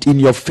established in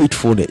your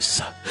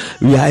faithfulness.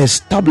 We are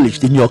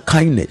established in your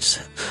kindness.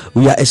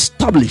 We are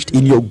established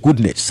in your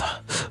goodness.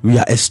 We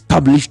are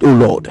established, oh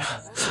Lord.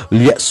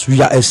 Yes,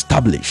 we are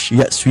established.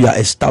 Yes, we are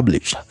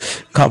established.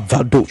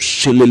 Kavado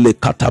shelele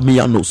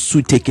katamiano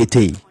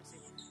sutekete.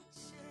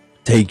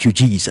 Thank you,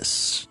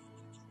 Jesus.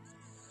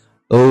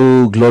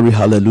 Oh, glory,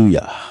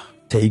 hallelujah.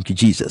 Thank you,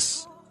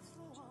 Jesus.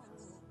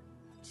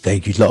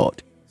 Thank you,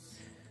 Lord.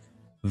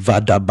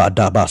 Vada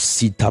badaba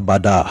sita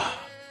bada.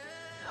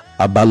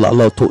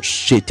 Abalaloto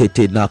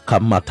shetete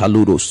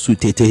nakamataluro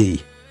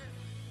sutete.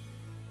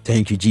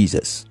 Thank you,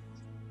 Jesus.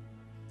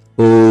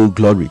 Oh,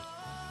 glory.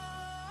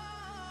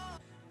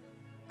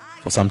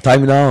 For some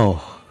time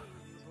now,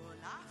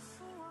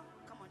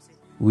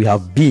 we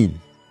have been,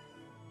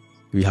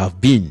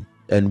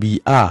 and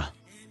we are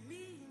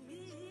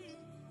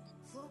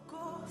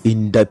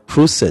in the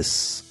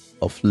process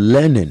of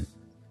learning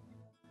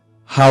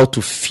how to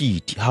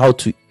feed, how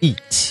to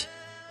eat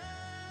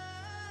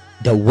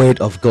the word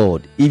of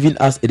God, even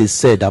as it is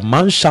said that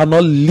man shall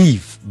not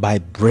live by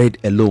bread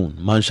alone.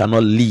 Man shall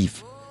not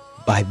live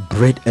by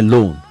bread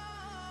alone,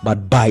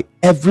 but by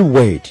every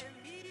word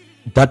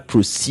that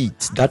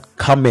proceeds, that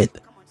cometh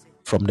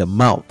from the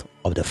mouth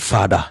of the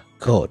Father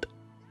God.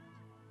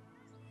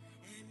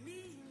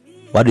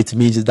 What it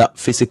means is that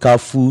physical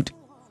food,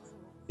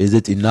 is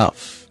it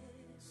enough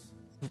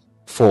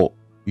for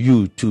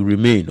you to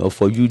remain or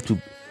for you to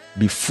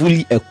be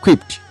fully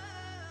equipped?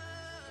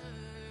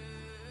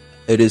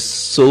 It is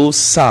so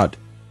sad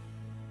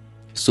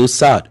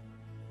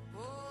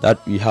that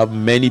we have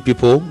many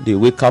people, they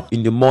wake up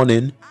in the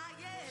morning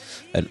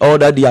and all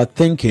that they are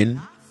thinking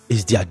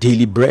is their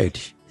daily bread.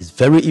 It's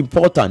very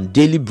important.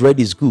 Daily bread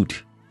is good.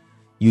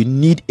 You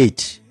need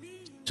it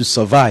to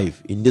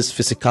survive in this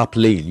physical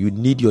plane. You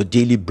need your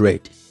daily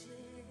bread.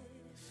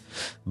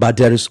 But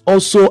there is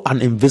also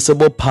an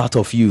invisible part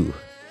of you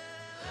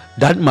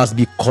that must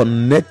be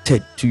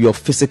connected to your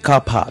physical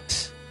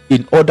part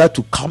in order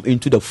to come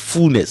into the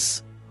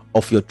fullness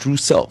of your true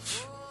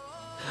self.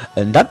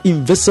 And that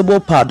invisible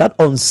part, that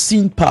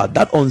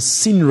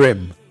unseen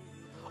realm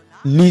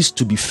needs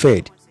to be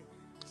fed.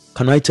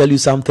 Can I tell you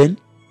something?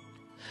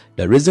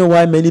 The reason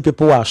why many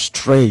people are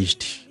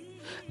stressed,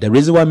 the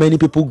reason why many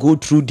people go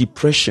through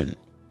depression,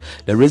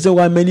 the reason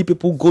why many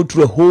people go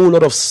through a whole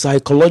lot of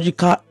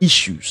psychological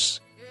issues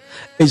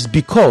is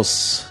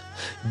because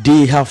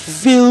they have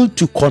failed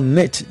to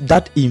connect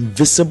that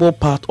invisible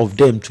part of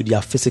them to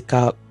their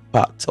physical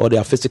part or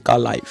their physical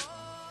life.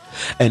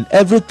 And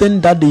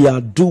everything that they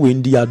are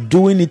doing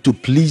it to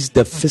please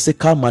the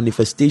physical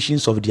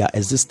manifestations of their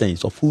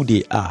existence, of who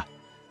they are.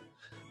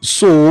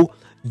 So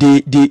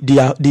they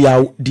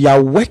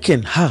are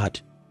working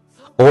hard,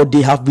 or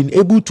they have been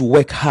able to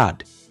work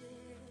hard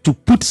to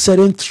put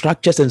certain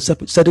structures and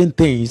certain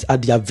things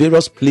at their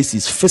various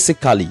places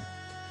physically.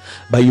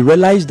 But you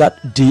realize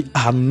that they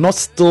are not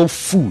still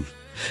full.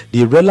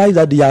 They realize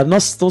that they are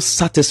not still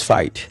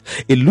satisfied.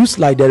 It looks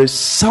like there is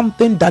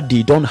something that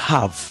they don't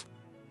have.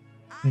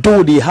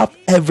 Though they have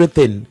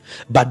everything,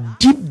 but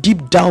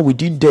deep down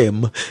within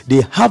them,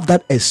 they have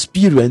that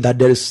experience that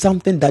there is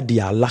something that they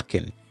are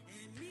lacking.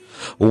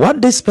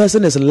 What this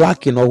person is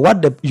lacking, or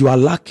what you are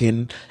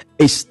lacking,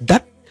 is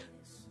that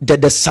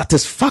the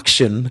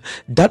satisfaction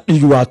that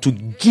you are to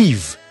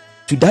give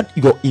to that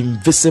your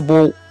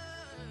invisible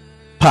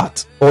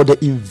part or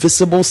the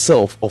invisible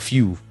self of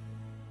you.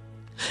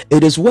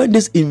 It is when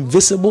this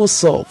invisible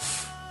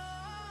self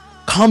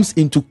comes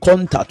into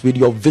contact with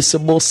your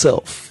visible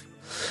self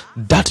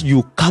that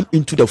you come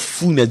into the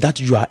fullness, that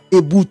you are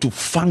able to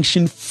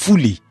function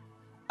fully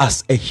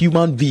as a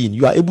human being.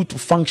 You are able to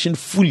function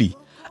fully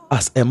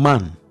as a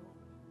man.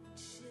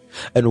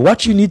 And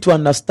what you need to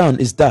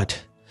understand is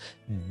that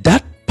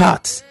that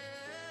part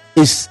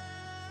is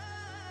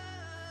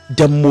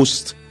the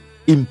most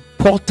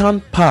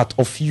important part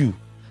of you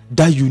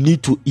that you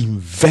need to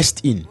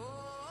invest in.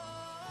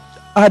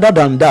 Other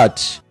than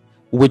that,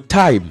 with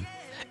time,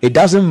 it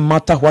doesn't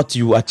matter what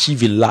you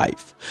achieve in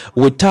life.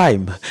 With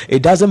time,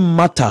 it doesn't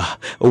matter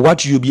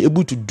what you'll be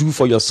able to do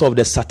for yourself,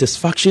 the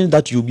satisfaction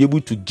that you'll be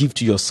able to give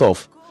to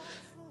yourself.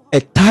 A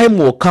time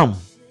will come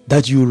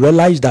that you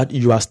realize that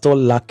you are still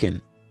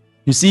lacking.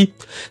 You see,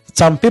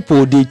 some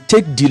people, they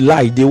take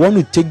delight, they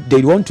want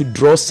to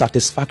draw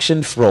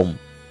satisfaction from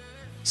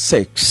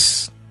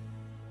sex.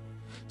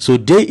 So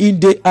day in,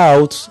 day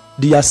out,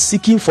 they are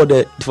seeking for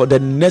the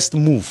next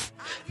move.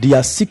 They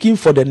are seeking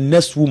for the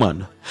next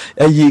woman.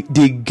 And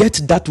they get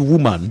that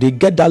woman, they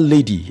get that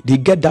lady, they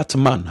get that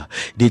man.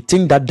 They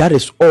think that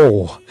is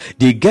all.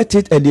 They get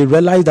it and they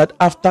realize that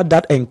after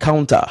that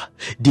encounter,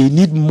 they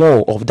need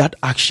more of that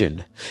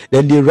action.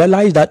 Then they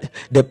realize that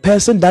the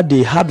person that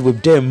they had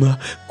with them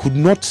could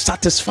not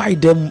satisfy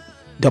them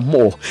the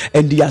more,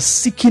 and they are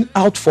seeking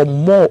out for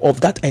more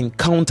of that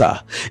encounter.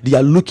 They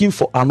are looking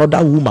for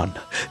another woman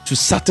to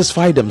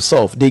satisfy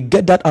themselves. They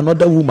get that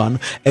another woman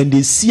and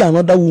they see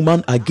another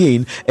woman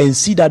again and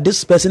see that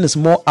this person is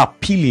more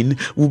appealing,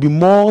 will be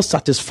more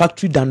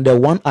satisfactory than the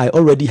one I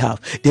already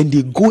have. Then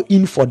they go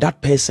in for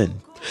that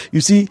person.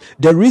 You see,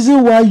 the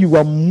reason why you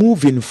are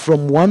moving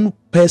from one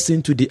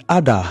person to the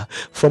other,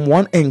 from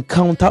one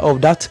encounter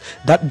of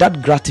that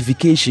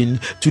gratification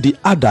to the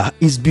other,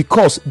 is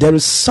because there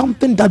is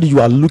something that you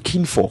are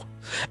looking for.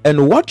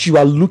 And what you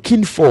are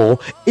looking for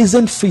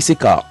isn't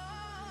physical.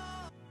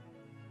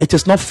 It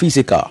is not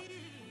physical.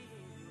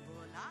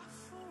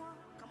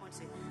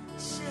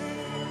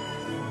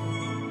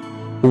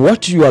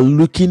 What you are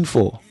looking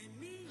for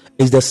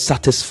is the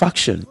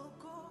satisfaction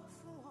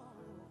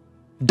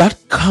that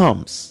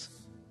comes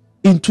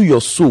into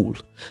your soul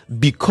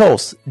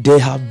because there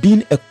have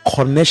been a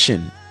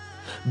connection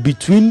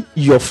between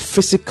your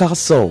physical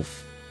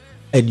self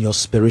and your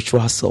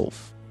spiritual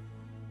self.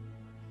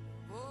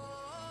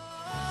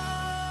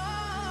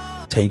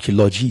 Thank you,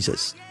 Lord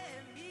Jesus.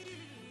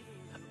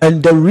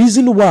 And the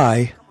reason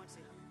why,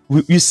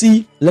 you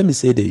see, let me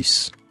say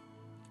this: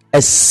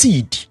 a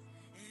seed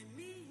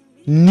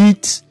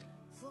needs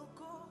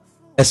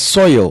a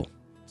soil,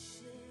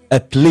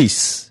 a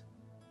place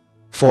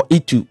for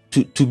it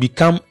to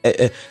become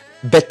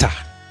better.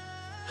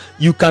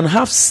 You can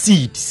have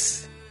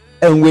seeds,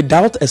 and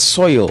without a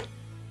soil,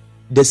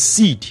 the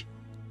seed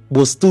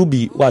will still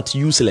be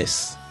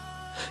useless.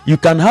 You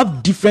can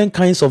have different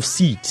kinds of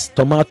seeds: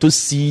 tomato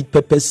seed,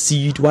 pepper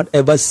seed,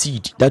 whatever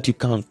seed that you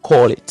can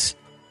call it.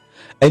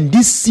 And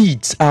these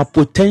seeds are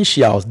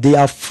potentials. They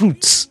are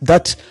fruits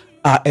that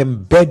are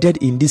embedded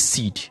in this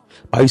seed.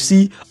 But you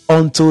see,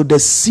 until the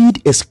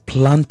seed is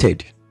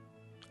planted,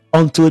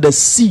 until the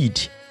seed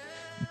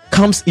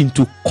comes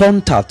into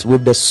contact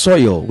with the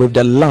soil, with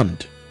the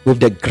land, with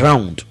the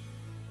ground,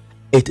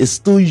 it is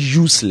still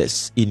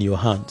useless in your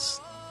hands.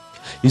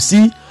 You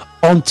see,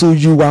 until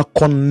you are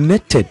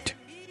connected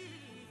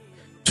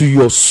to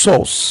your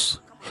source,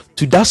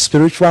 to that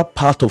spiritual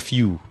part of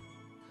you,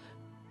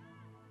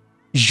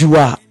 you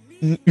are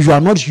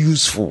not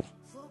useful.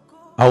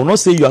 I will not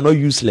say you are not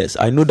useless.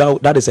 I know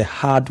that is a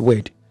hard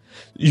word.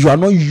 You are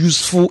not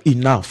useful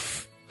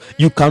enough.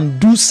 You can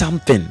do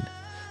something,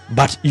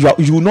 but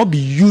you will not be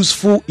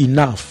useful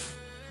enough.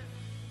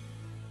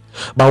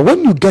 But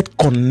when you get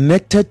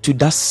connected to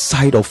that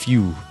side of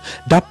you,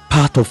 that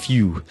part of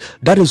you,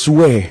 that is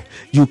where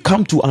you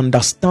come to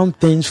understand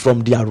things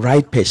from their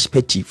right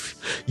perspective.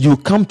 You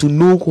come to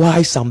know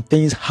why some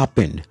things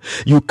happen.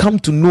 You come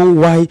to know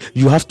why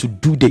you have to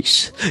do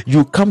this.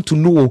 You come to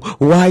know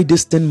why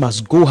this thing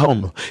must go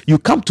on. You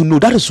come to know,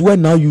 that is where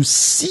now you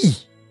see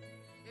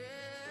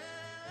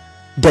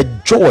the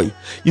joy.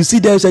 You see,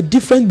 there is a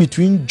difference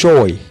between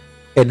joy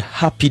and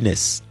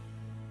happiness.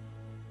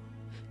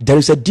 There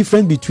is a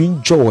difference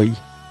between joy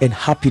and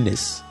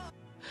happiness.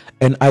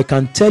 And I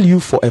can tell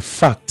you for a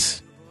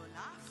fact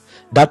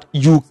that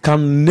you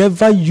can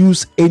never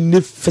use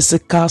any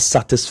physical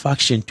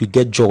satisfaction to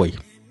get joy.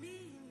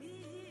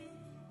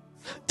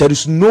 There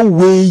is no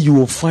way you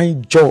will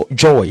find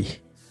joy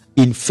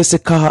in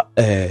physical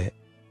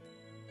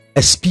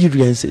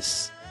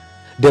experiences.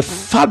 The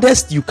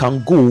farthest you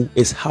can go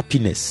is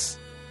happiness.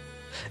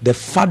 The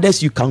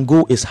farthest you can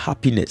go is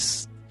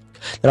happiness.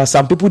 There are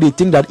some people, they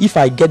think that if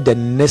I get the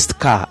next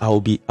car, I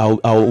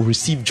will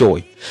receive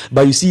joy.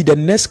 But you see, the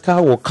next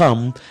car will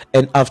come,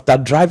 and after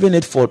driving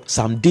it for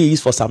some days,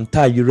 for some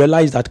time, you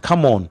realize that,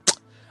 come on,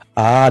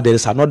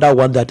 There's another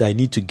one that I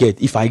need to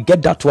get. If I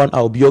get that one,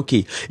 I'll be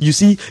okay. You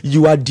see,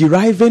 you are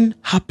deriving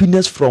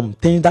happiness from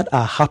things that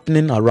are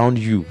happening around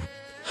you.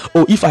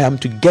 Oh, if I am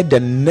to get the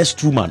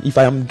next woman, if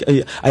I am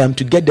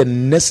to get the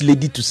next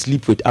lady to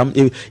sleep with,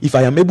 if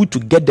I am able to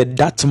get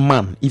that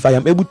man, if I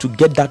am able to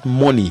get that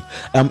money,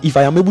 if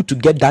I am able to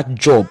get that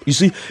job, you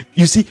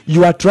see,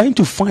 you are trying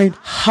to find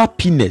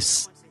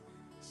happiness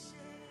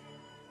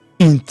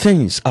in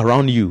things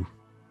around you.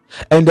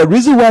 And the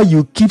reason why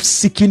you keep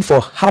seeking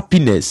for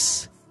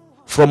happiness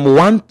from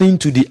one thing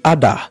to the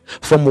other,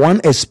 from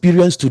one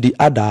experience to the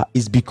other,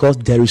 is because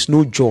there is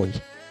no joy.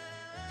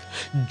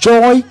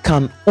 Joy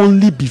can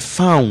only be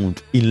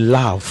found in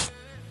love.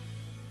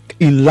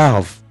 In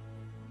love.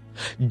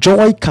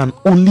 Joy can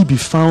only be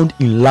found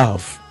in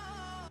love.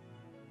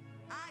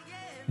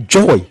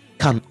 Joy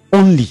can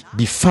only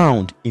be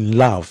found in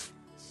love.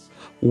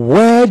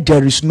 Where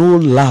there is no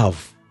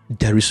love,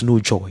 there is no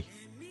joy.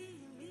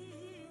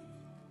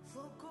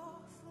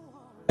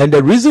 And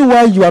the reason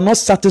why you are not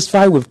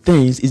satisfied with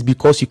things is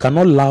because you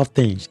cannot love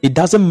things. It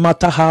doesn't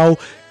matter how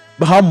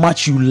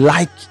much you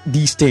like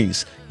these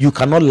things, you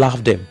cannot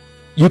love them.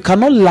 You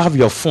cannot love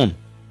your phone.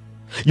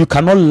 You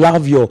cannot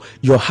love your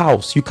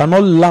house. You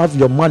cannot love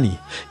your money.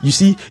 You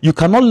see, you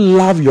cannot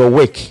love your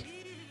work.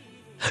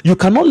 You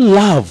cannot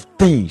love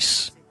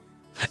things.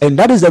 And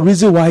that is the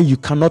reason why you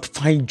cannot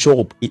find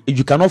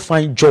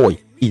joy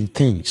in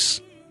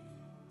things.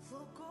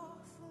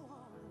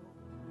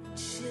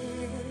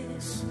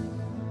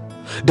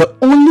 The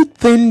only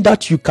thing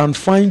that you can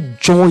find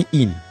joy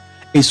in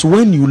is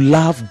when you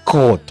love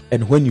God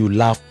and when you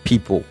love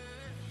people.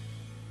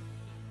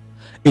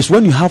 It's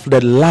when you have the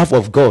love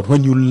of God,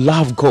 when you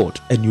love God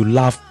and you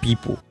love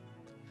people.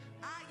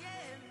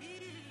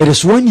 It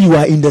is when you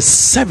are in the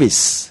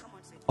service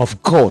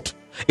of God.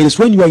 It is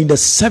when you are in the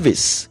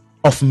service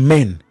of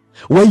men,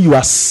 where you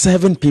are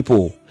serving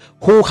people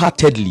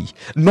wholeheartedly,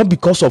 not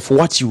because of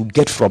what you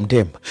get from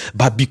them,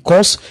 but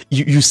because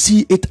you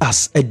see it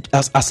as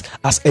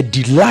a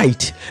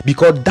delight,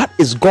 because that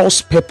is God's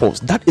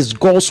purpose, that is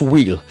God's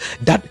will,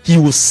 that He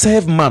will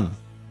serve man.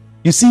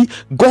 You see,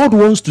 God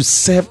wants to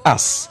serve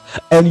us,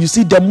 and you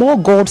see, the more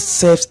God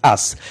serves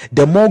us,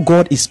 the more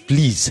God is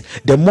pleased,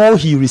 the more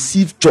He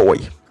receives joy.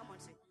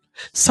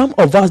 Some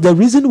of us, the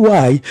reason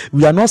why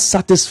we are not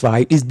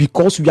satisfied is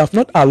because we have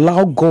not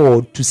allowed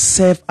God to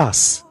serve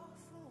us.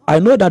 I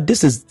know that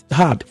this is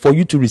hard for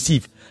you to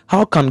receive.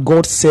 How can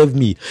God serve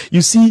me?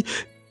 You see,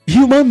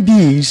 human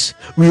beings,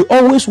 we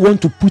always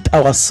want to put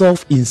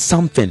ourselves in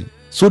something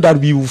so that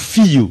we will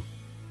feel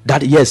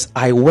that, yes,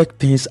 I work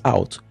things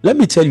out. Let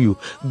me tell you,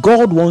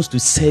 God wants to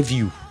serve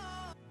you.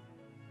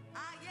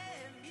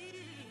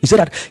 He said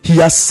that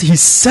He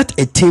set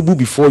a table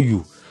before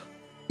you.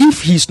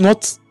 If He's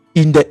not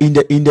in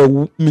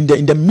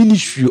the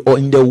ministry or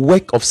in the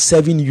work of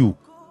serving you,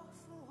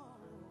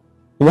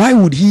 why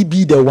would He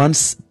be the one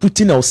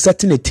putting or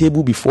setting a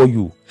table before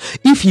you?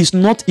 If He's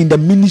not in the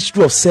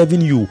ministry of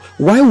serving you,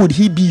 why would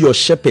He be your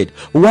shepherd?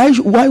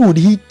 Why would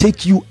He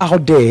take you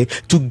out there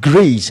to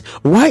graze?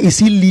 Why is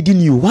He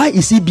leading you? Why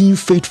is He being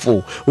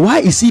faithful? Why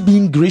is He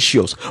being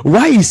gracious?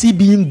 Why is He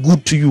being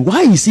good to you?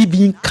 Why is He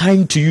being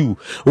kind to you?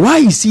 Why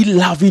is He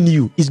loving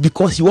you? It's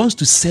because He wants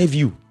to serve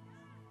you.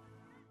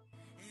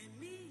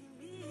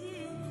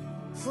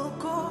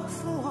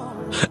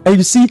 And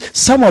you see,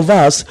 some of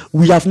us,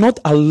 we have not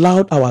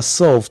allowed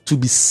ourselves to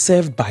be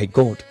served by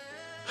God.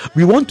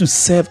 We want to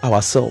serve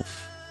ourselves.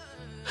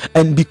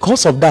 And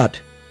because of that,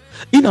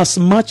 in as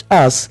much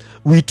as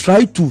we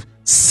try to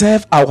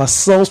serve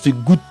ourselves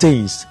with good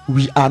things,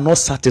 we are not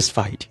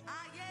satisfied.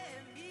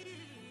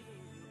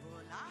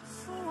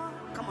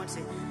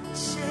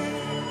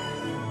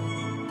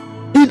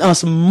 In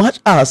as much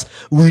as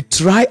we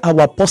try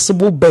our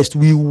possible best,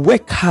 we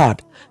work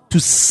hard to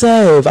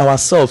serve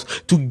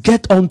ourselves, to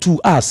get unto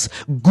us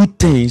good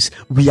things,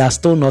 we are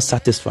still not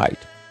satisfied.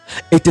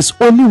 It is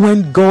only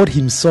when God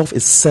Himself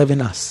is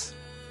serving us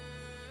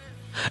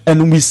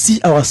and we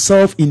see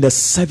ourselves in the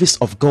service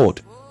of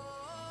God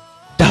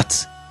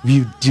that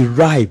we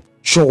derive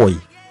joy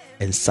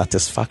and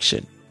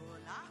satisfaction.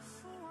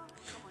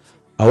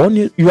 I want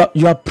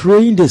you are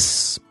praying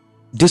this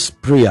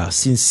prayer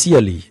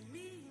sincerely,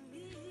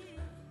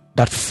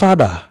 that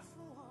Father,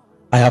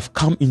 I have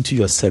come into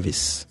your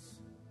service.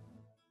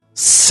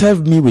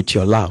 Serve me with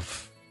your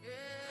love.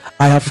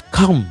 I have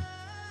come.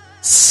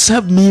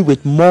 Serve me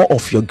with more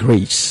of your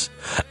grace.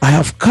 I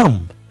have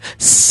come.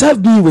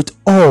 Serve me with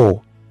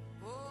all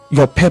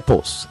your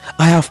purpose.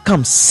 I have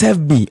come. Serve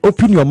me.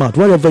 Open your mouth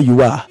wherever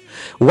you are.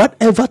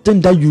 Whatever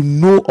thing that you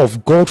know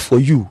of God for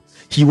you,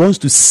 He wants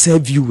to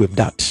serve you with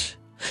that.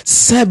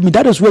 Serve me.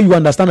 That is where you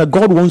understand that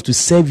God wants to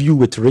serve you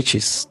with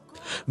riches.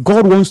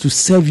 God wants to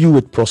serve you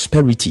with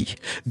prosperity.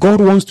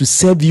 God wants to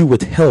serve you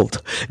with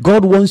health.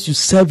 God wants to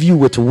serve you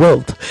with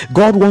wealth.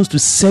 God wants to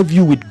serve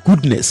you with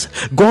goodness.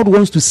 God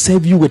wants to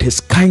serve you with his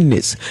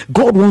kindness.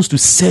 God wants to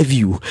serve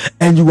you.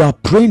 And you are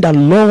praying that,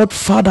 Lord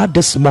Father,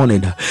 this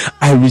morning,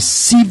 I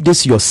receive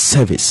this your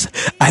service.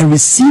 I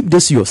receive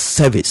this your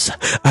service.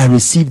 I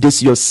receive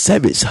this your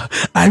service.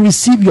 I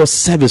receive your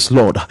service,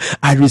 Lord.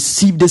 I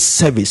receive this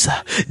service.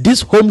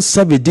 This home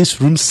service, this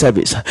room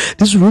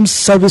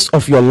service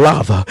of your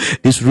love,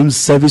 this room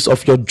service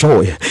of your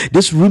joy,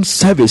 this room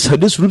service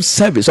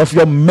of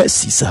your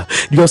mercies,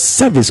 your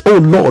service, oh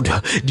Lord,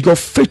 your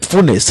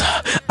faithfulness.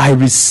 I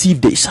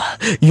receive this.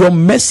 Your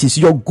mercies,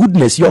 your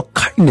goodness, your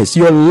kindness,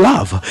 your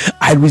love,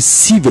 I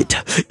receive it.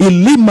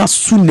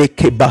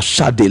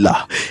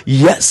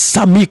 Yes,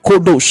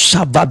 Samikodo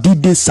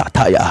Shavadide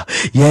Sataya.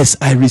 Yes,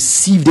 I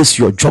receive this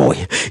your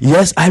joy.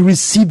 Yes, I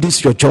receive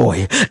this your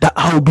joy, that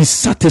I will be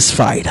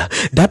satisfied.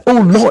 That,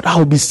 oh Lord, I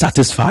will be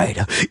satisfied.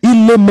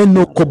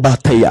 Ilemeno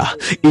kobateya,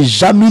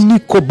 ijamini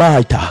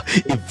kobaita,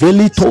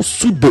 ivelito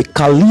sube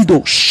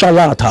kalido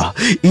shalata,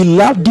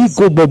 iladi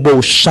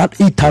gobobo shat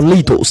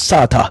italito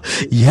sata.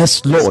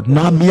 Yes, Lord,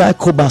 namia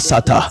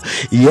kobasata.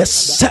 Yes,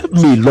 serve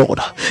me, Lord.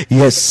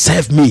 Yes,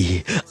 serve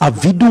me.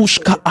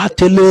 Avidushka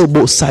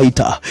atelebo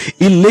saita,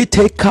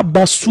 ilete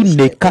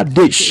kabasune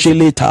kade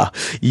sheleta.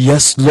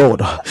 Yes,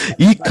 Lord.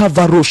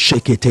 Ikavaro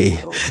shekete.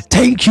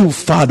 Thank you,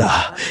 Father.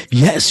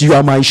 Yes, you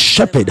are my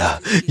shepherd.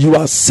 You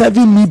are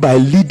serving me by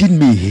leading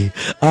me.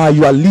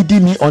 You are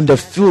leading me on the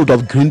field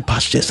of green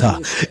pastures.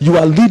 You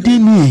are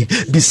leading me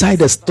beside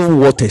the still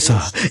waters.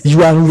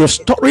 You are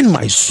restoring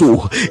my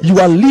soul. You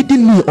are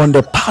leading me on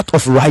the path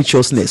of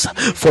righteousness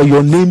for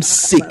your name's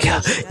sake.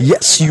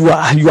 Yes, you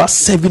are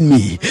serving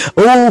me.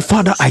 Oh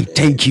Father, I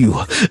thank you.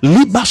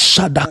 Liba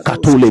shada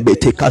katole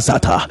bete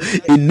kazata.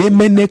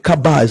 Inemene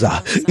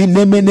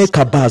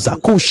kabaza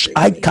kush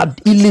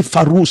aikad ili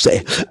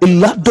faruse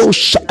ilado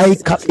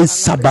shaika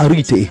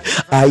isabarite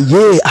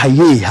aye.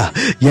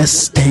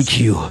 Yes, thank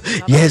you.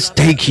 Yes,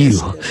 thank you.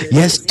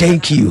 Yes,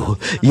 thank you.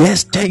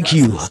 Yes, thank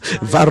you.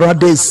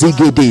 Varade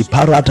zigede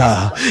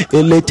parada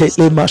elete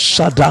ema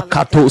shada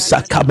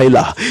katosa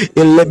kamela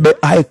elebe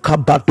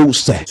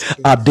aikabaduse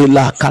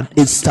adela kan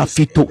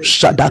istafito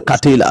shada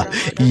katela.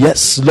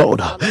 Yes,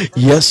 Lord.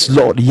 Yes,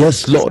 Lord.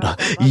 Yes, Lord.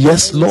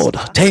 Yes, Lord.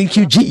 Thank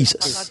you,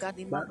 Jesus.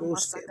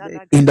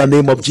 In the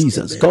name of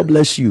Jesus. God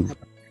bless you.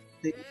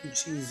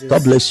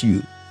 God bless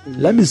you.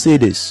 Let me say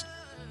this.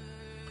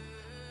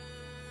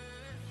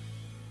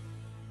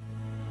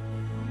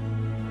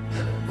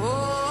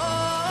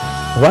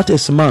 What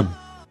is man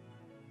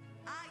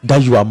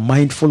that you are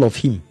mindful of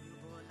him?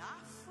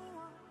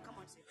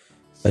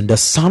 And the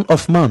Son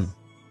of Man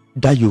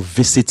that you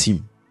visit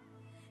him.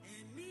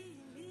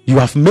 You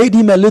have made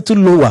him a little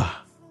lower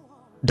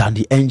than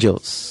the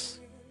angels,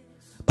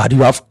 but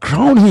you have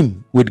crowned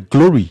him with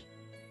glory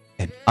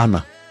and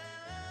honor.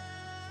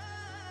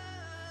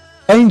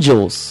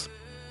 Angels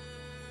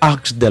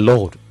asked the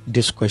Lord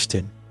this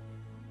question.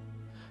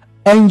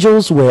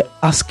 Angels were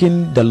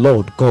asking the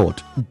Lord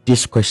God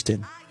this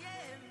question.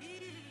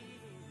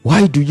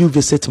 Why do you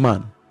visit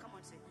man?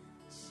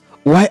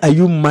 Why are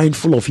you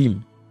mindful of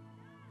him?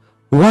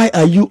 Why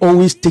are you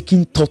always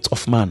taking thought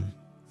of man?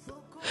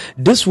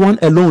 This one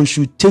alone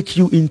should take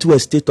you into a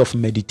state of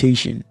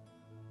meditation.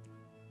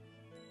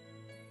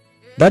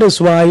 That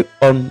is why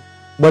on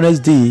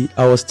Wednesday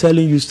I was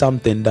telling you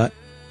something, that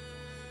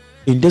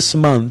in this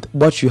month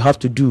what you have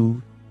to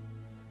do,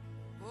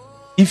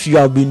 if you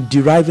have been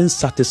deriving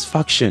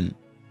satisfaction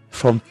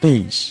from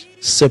things,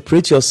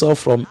 separate yourself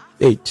from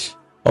it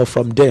or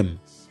from them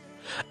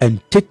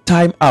and take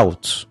time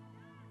out.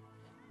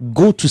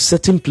 Go to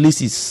certain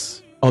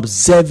places,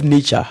 observe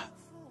nature,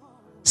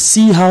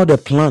 see how the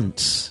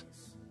plants,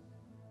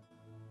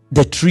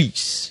 the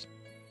trees,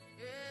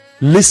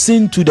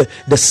 listen to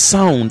the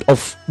sound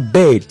of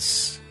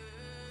birds,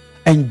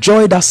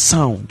 enjoy that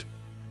sound.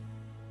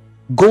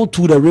 Go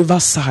to the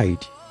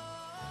riverside,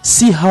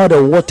 see how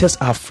the waters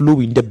are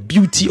flowing, the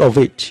beauty of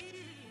it,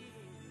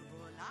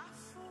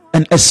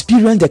 and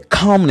experience the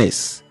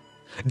calmness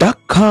that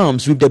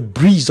comes with the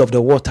breeze of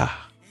the water.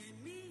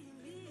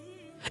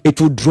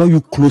 It will draw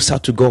you closer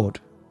to God.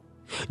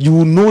 You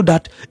will know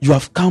that you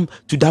have come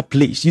to that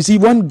place. You see,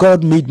 when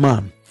God made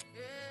man,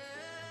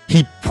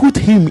 he put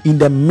him in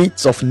the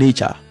midst of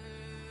nature.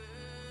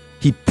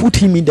 He put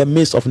him in the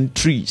midst of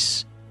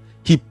trees.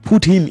 He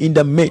put him in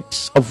the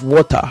midst of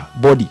water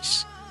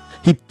bodies.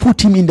 He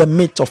put him in the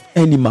midst of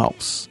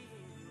animals.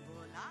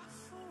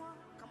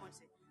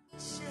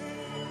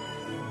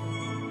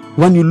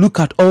 When you look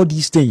at all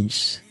these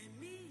things,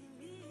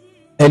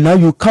 and now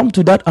you come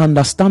to that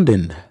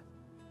understanding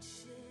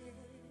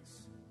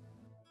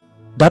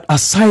that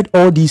aside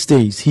all these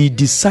things, he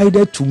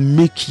decided to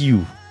make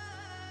you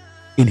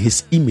in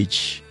his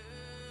image.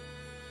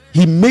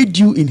 He made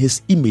you in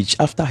his image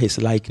after his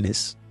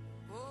likeness.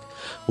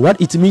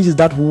 What it means is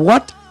that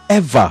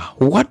whatever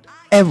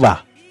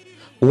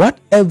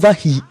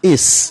he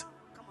is,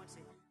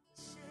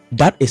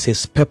 that is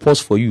his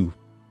purpose for you.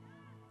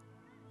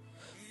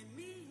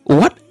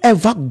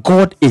 whoever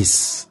God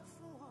is,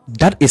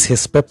 that is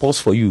his purpose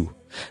for you.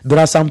 There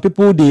are some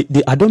people, they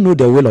I don't know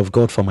the will of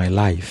God for my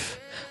life.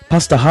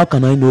 Pastor, how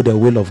can I know the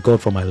will of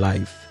God for my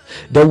life?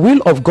 The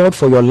will of God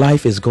for your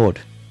life is God.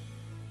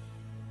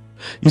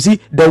 You see,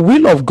 the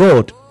will of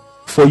God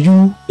for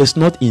you is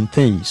not in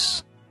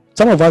things.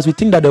 Some of us, we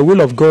think that the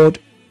will of God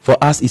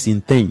for us is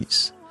in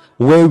things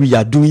where we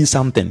are doing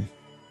something.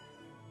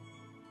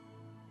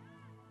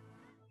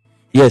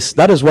 Yes,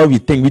 that is what we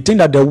think. We think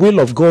that the will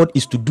of God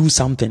is to do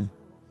something.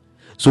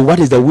 So what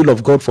is the will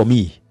of God for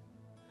me?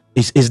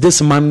 Is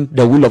this man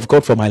the will of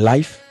God for my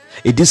life?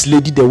 Is this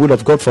lady the will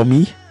of God for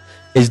me?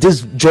 Is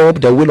this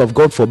job the will of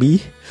God for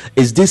me?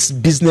 Is this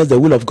business the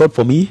will of God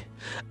for me?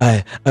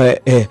 Am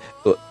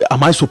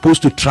I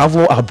supposed to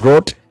travel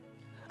abroad?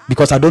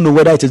 Because I don't know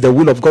whether it is the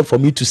will of God for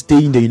me to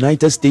stay in the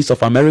United States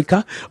of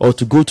America, or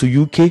to go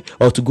to UK,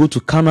 or to go to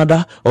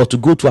Canada, or to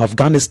go to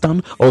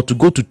Afghanistan, or to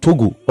go to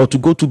Togo, or to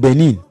go to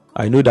Benin.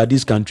 I know that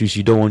these countries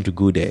you don't want to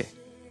go there.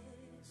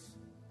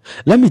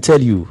 Let me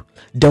tell you,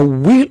 the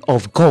will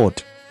of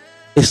God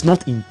is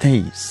not in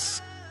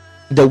things.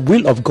 The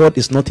will of God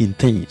is not in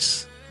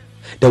things.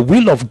 The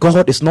will of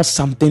God is not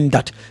something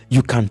that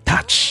you can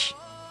touch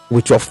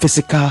with your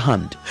physical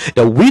hand.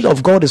 The will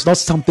of God is not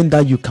something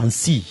that you can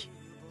see,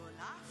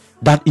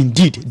 that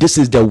indeed this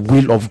is the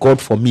will of God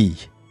for me.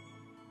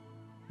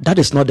 That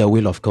is not the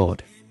will of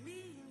God.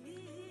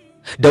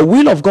 The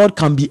will of God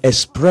can be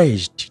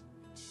expressed.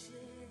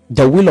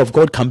 The will of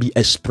God can be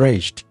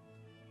expressed,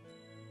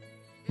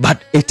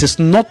 but it is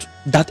not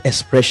that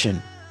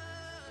expression.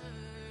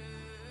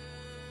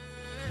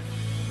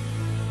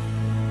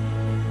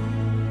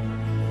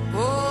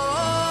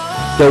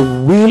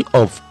 The will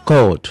of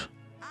God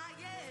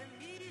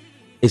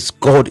is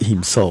God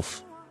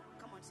himself.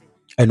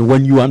 And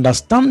when you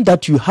understand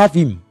that you have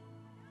him,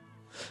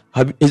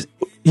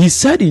 he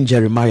said in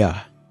Jeremiah,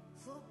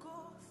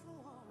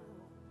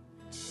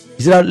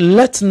 he said,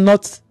 let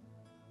not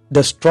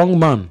the strong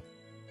man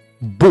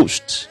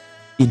boast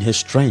in his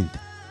strength.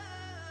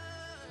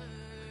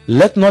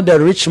 Let not the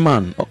rich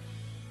man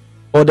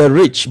or the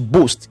rich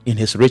boast in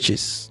his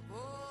riches.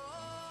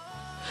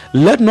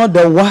 Let not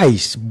the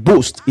wise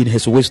boast in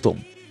his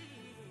wisdom.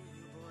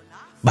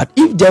 But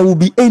if there will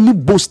be any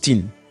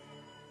boasting,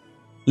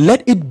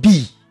 let it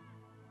be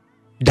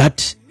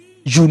that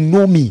you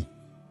know me.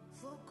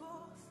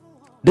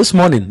 This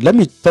morning, let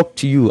me talk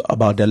to you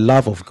about the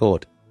love of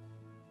God.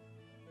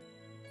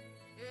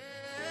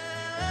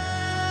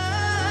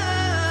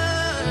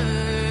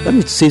 Let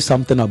me say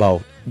something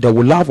about the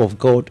love of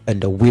God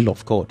and the will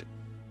of God.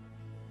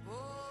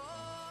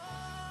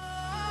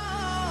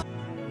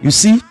 You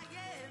see,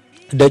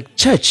 the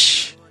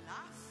church,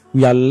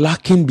 we are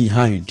lacking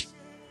behind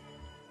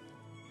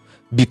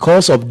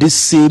because of this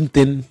same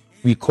thing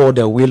we call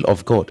the will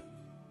of God.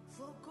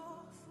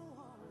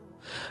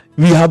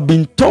 We have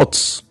been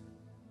taught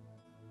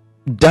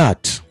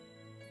that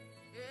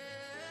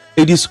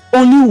it is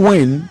only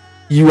when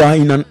you are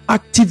in an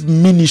active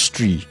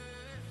ministry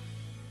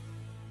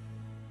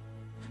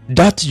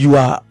that you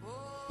are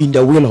in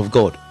the will of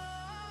God.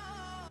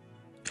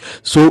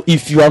 So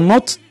if you are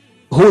not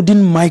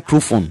holding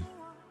microphone,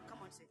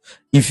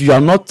 if you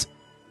are not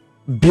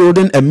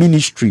building a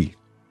ministry,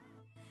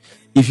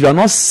 if you are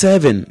not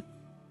serving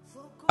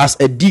as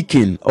a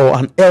deacon or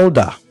an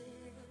elder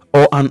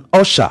or an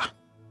usher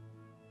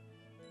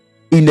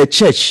in the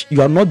church,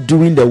 you are not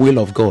doing the will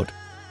of God.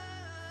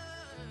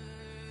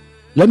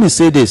 Let me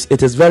say this,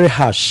 it is very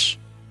harsh,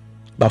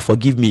 but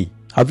forgive me.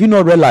 Have you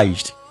not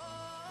realized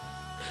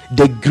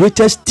the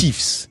greatest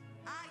thieves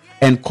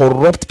and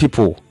corrupt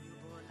people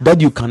that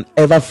you can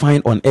ever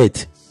find on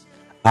earth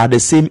are the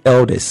same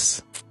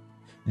elders,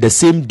 the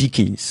same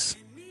deacons,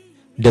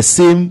 the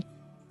same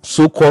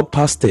so-called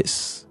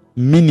pastors,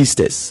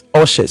 ministers,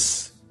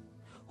 ushers,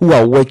 who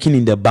are working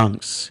in the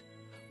banks,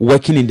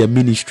 working in the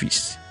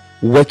ministries,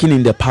 working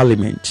in the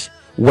parliament,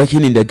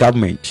 working in the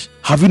government.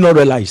 Have you not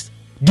realized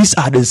these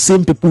are the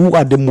same people who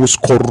are the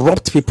most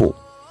corrupt people?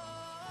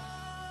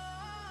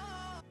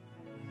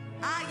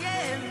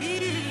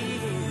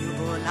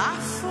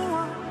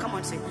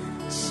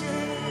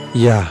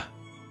 Yeah.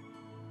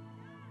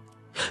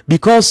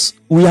 Because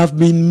we have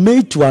been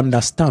made to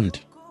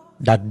understand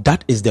that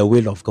that is the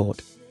will of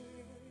God.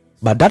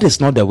 But that is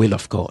not the will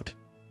of God.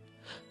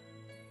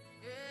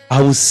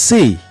 I will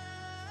say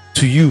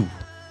to you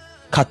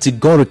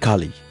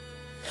categorically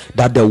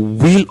that the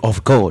will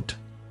of God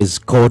is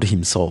God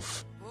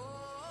himself.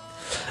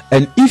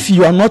 And if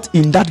you are not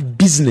in that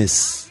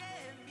business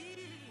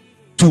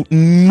to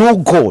know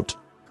God,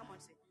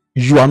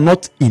 you are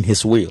not in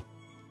his will.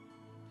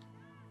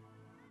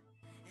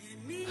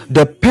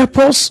 The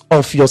purpose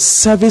of your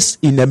service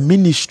in a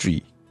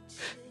ministry,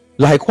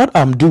 like what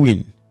I'm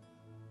doing,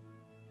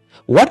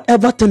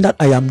 whatever thing that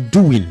I am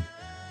doing,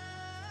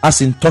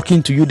 as in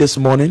talking to you this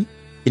morning,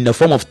 in the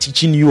form of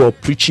teaching you or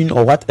preaching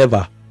or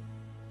whatever,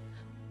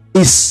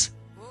 is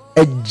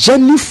a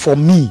journey for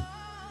me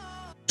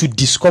to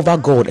discover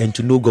God and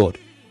to know God.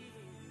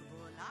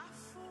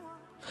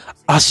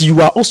 As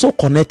you are also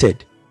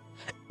connected,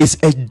 is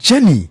a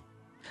journey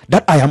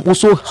that I am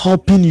also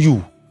helping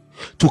you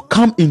to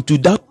come into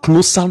that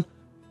closeness,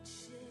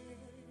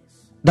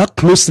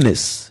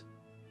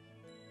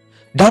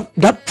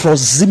 that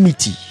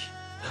proximity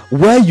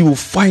where you will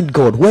find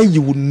God, where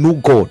you will know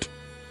God.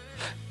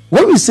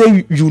 When we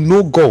say you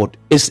know God,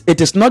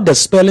 it is not the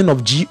spelling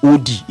of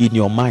God in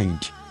your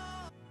mind.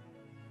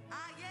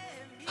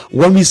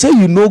 When we say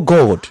you know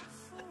God,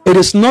 it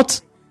is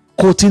not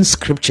quoting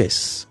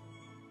scriptures.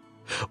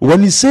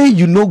 When we say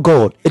you know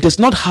God, it is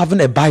not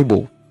having a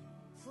Bible.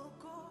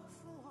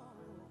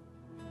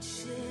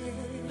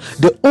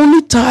 The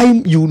only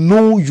time you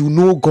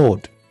know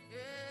God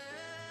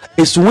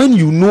is when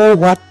you know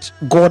what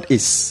God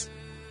is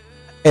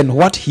and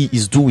what He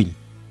is doing.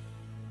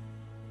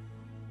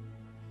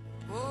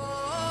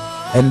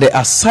 And the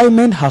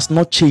assignment has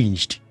not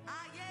changed.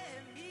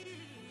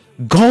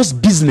 God's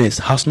business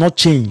has not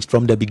changed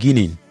from the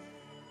beginning.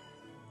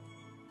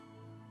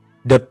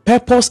 The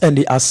purpose and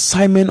the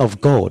assignment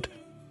of God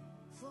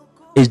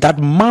is that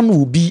man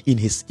will be in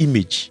His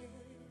image,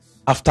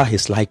 after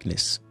His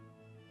likeness.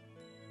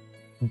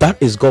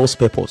 That is God's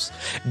purpose.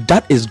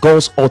 That is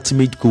God's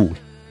ultimate goal.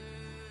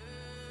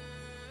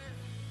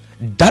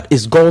 That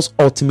is God's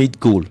ultimate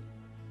goal.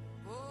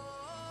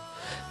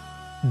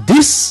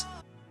 This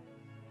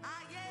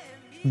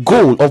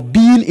goal of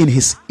being in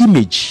His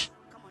image,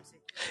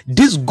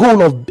 this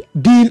goal of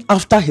being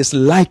after His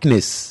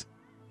likeness,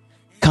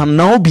 can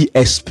now be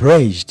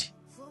expressed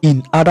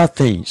in other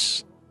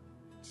things.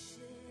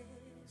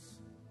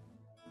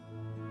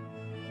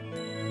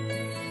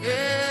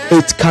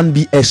 It can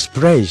be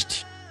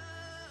expressed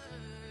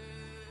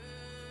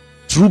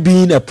through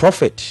being a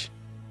prophet.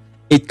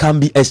 It can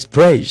be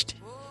expressed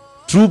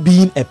through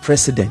being a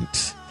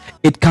president.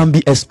 It can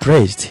be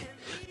expressed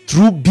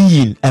through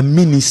being a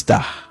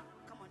minister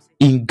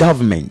in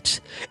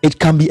government. It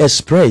can be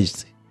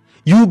expressed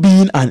you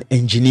being an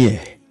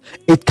engineer.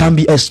 It can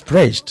be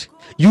expressed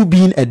you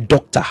being a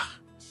doctor.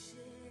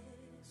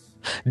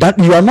 That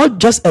you are not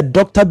just a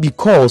doctor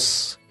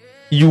because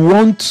you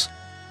want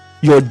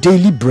your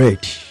daily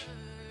bread.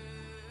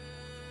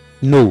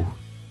 No.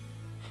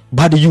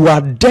 But you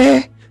are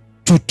there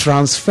to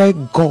transfer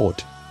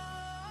God.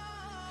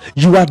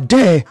 You are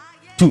there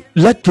to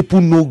let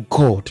people know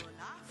God.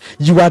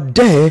 You are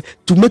there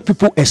to make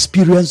people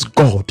experience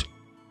God.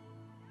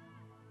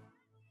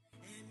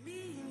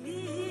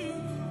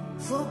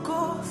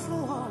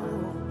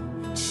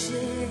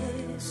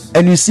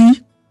 And you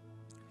see,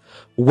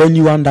 when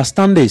you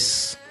understand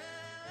this,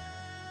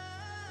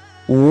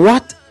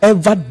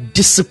 whatever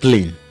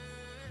discipline,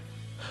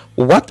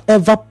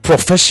 whatever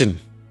profession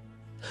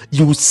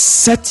you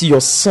set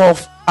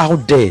yourself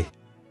out there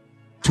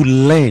to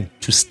learn,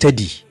 to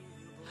study,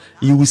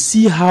 you will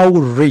see how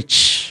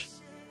rich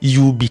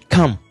you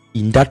become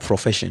in that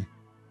profession.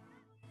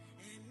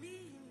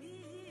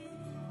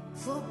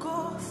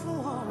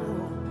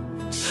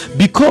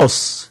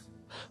 Because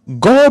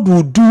God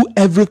will do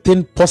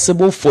everything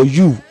possible for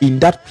you in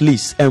that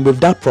place and with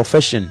that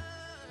profession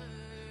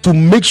to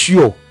make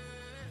sure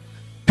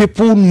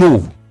people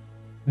know,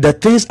 the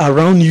things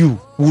around you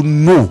will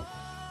know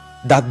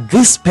that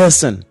this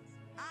person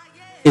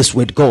is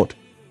with God.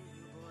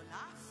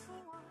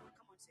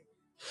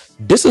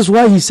 This is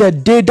why He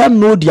said, they that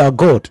know their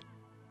God,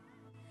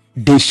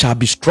 they shall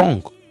be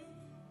strong.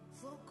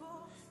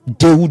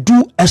 They will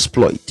do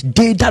exploit.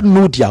 They that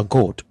know their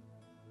God.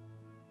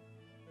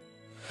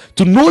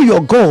 To know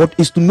your God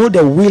is to know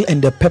the will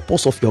and the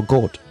purpose of your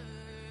God.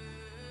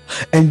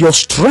 And your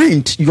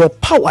strength, your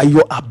power,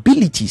 your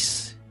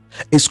abilities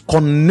is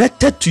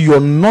connected to your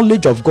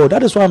knowledge of God.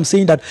 That is why I'm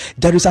saying that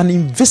there is an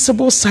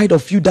invisible side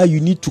of you that you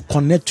need to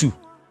connect to.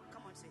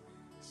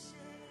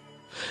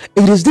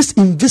 It is this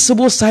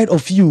invisible side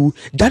of you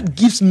that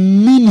gives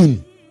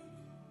meaning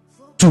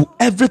to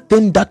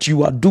everything that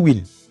you are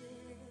doing.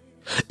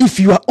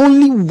 If you are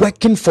only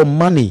working for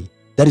money,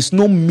 there is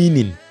no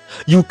meaning.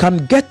 You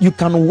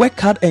can work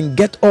hard and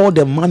get all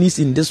the monies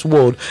in this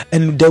world,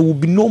 and there will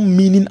be no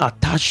meaning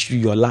attached to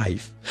your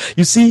life.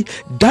 You see,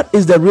 that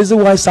is the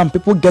reason why some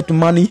people get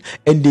money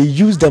and they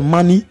use the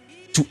money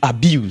to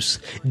abuse.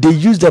 They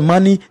use the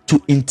money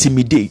to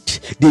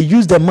intimidate. They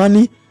use the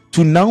money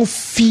to now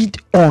feed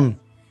on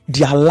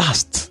their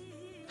lust.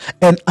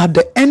 And at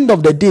the end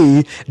of the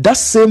day, that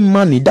same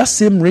money, that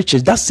same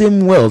riches, that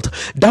same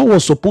wealth that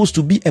was supposed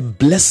to be a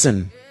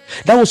blessing,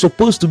 that was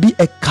supposed to be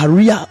a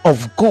career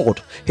of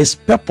God, His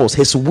purpose,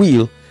 His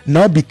will,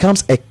 now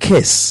becomes a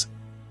curse.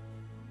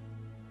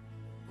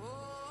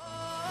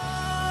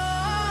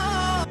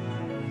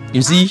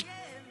 You see,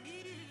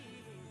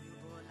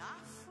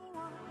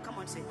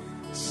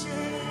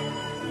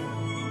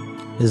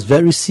 it's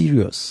very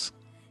serious.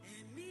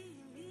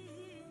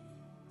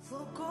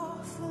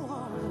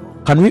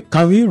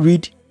 Can we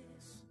read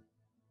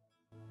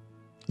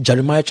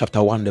Jeremiah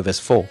chapter 1, the verse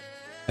 4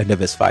 and the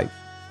verse 5?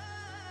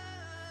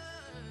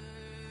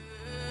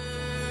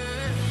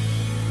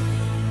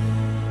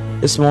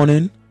 This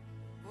morning,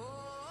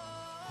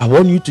 I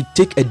want you to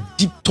take a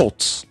deep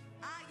thought.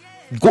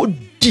 Go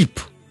deep.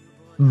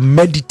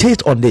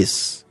 Meditate on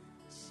this.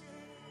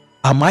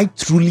 Am I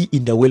truly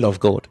in the will of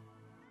God,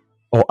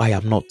 or I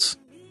am not?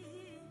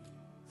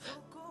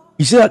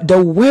 He said,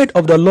 the word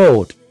of the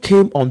Lord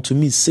came unto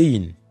me,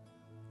 saying,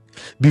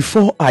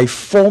 before I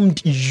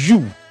formed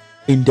you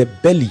in the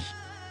belly,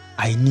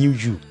 I knew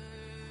you.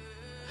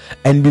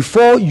 And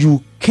before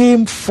you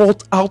came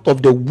forth out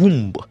of the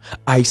womb,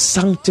 I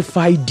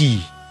sanctified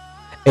thee,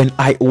 and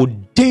I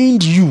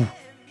ordained you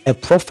a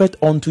prophet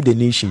unto the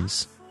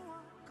nations.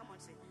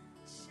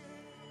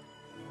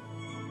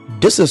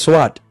 This is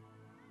what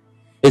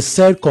is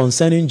said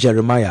concerning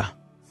Jeremiah.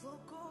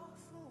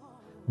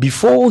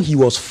 Before he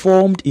was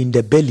formed in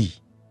the belly,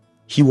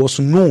 he was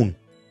known.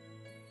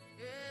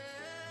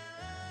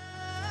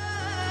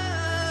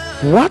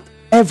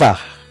 Whatever,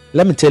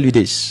 let me tell you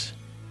this,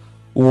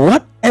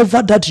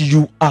 whatever that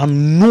you are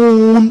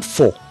known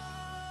for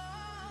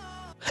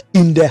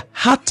in the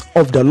heart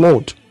of the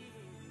Lord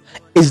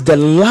is the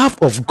love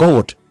of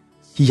God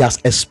he has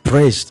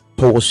expressed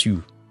towards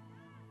you.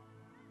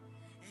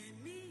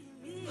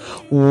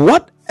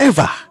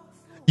 Whatever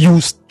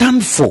you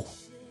stand for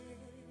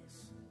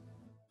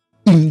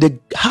in the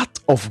heart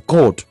of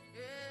God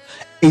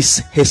is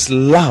his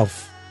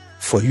love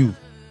for you.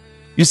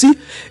 You see,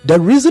 the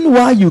reason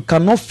why you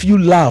cannot feel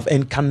love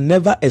and can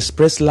never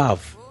express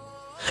love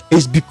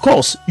is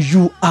because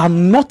you are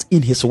not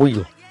in his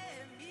will.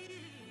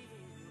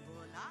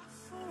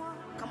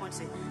 Come on,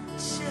 say.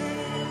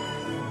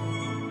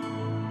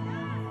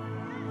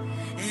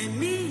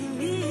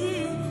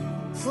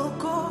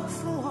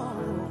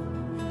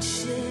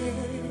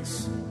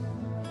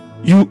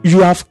 You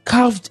have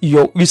carved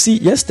your, you see,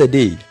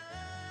 yesterday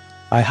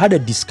I had a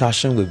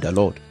discussion with the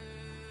Lord.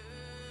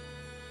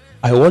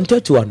 I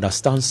wanted to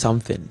understand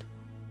something.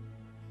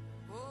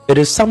 It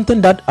is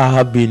something that I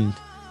have been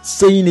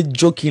saying it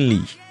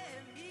jokingly,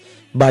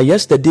 but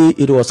yesterday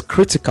it was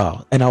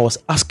critical, and I was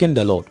asking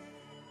the Lord.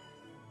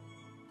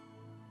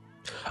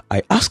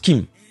 I asked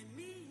him,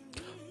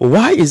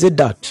 why is it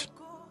that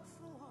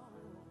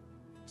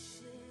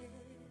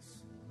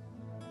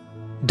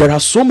there are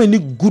so many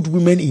good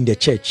women in the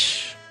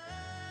church?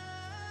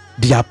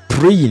 They are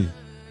praying,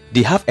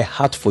 they have a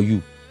heart for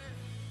you,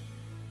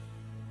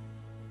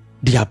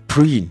 they are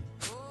praying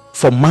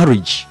for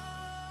marriage,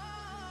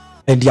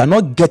 and they are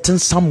not getting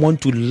someone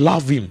to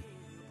love him,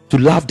 to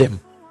love them.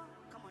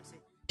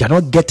 They are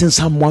not getting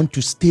someone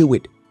to stay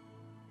with.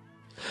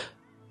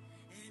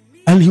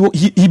 And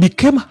he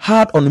became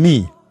hard on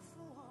me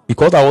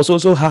because I was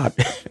also hard.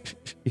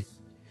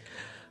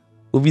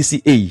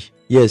 OVCA,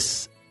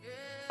 yes,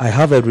 I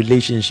have a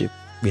relationship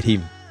with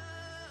him.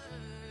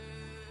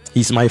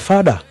 He's my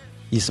father,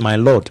 he's my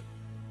Lord.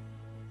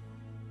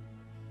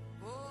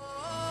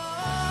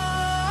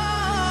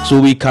 So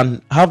we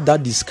can have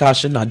that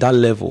discussion at that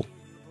level.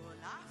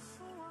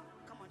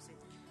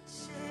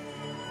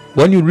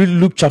 When you read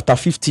Luke chapter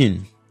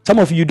 15, some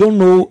of you don't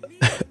know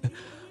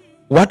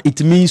what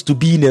it means to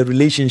be in a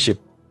relationship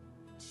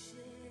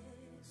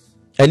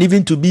and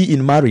even to be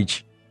in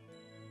marriage.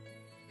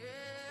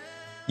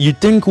 You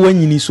think when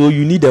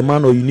you need a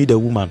man or you need a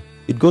woman.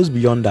 It goes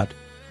beyond that.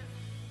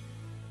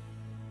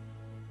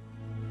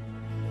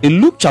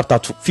 In Luke chapter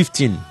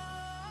 15,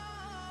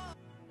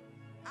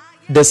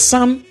 the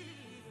son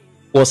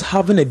was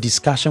having a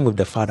discussion with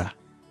the father,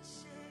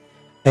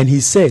 and he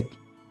said,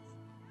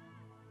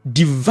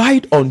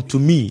 divide unto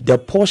me the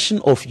portion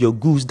of your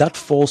goods that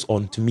falls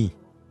unto me.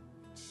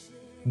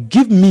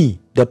 Give me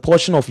the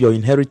portion of your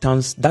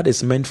inheritance that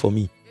is meant for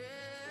me.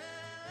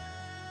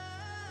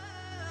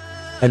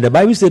 And the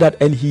Bible said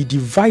that, and he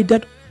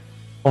divided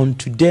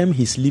unto them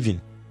his living.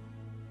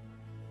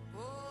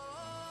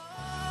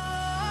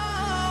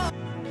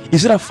 He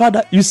said,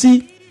 Father, you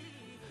see,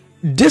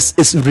 this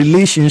is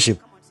relationship.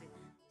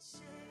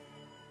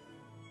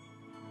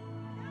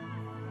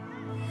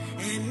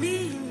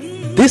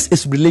 This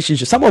is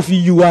relationship. Some of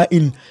you are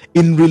in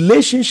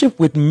relationship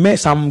with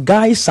some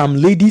guys, some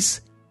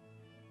ladies,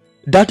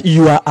 that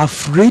you are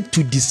afraid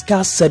to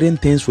discuss certain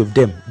things with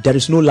them. There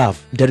is no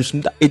love.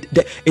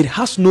 It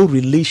has no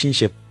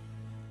relationship.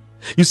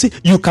 You see,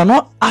 you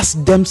cannot ask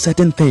them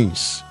certain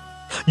things.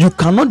 You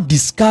cannot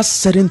discuss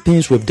certain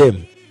things with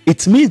them.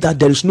 It means that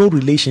there is no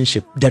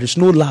relationship. There is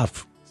no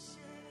love.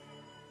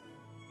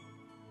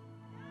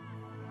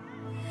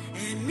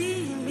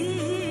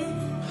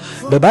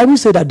 The Bible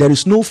says that there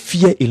is no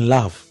fear in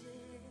love.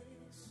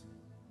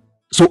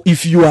 So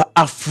if you are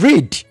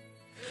afraid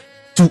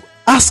to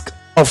ask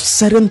of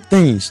certain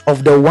things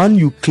of the one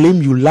you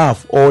claim you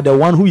love, or the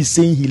one who is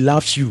saying he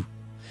loves you,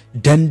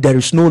 then there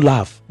is no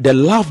love. The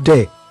love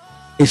there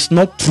is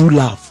not true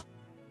love.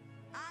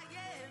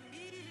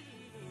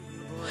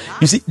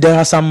 You see, there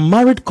are some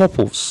married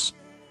couples,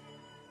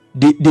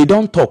 they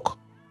don't talk.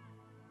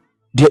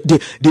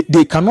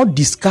 They cannot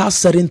discuss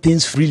certain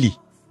things freely.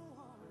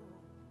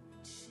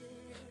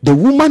 The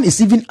woman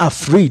is even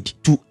afraid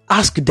to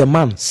ask the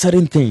man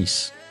certain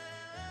things.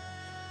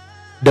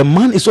 The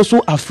man is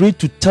also afraid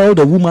to tell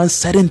the woman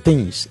certain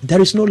things.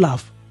 There is no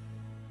love.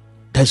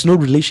 There is no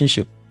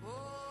relationship.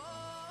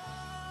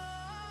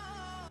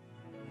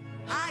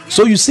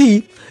 So you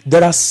see,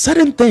 there are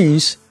certain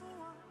things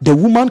the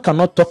woman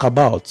cannot talk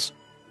about.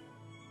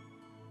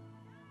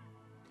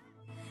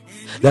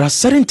 There are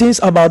certain things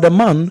about the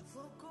man,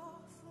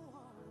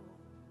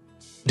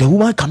 the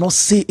woman cannot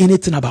say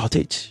anything about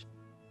it.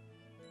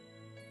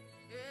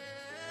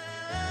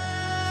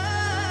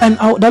 And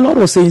the Lord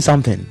was saying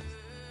something.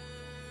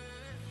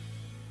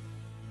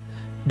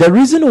 The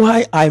reason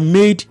why I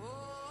made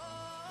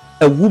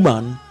a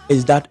woman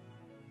is that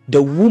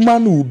the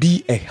woman will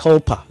be a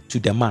helper to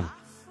the man.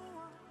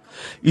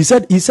 He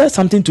said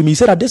something to me. He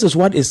said that this is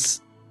what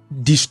is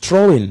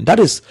destroying, that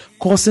is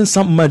causing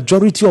some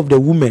majority of the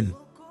women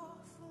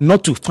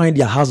not to find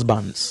their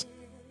husbands.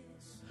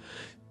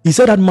 He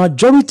said that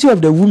majority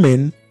of the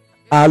women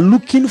are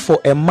looking for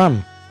a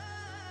man.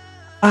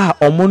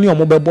 Omoni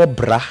omobebo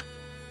bra.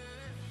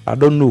 I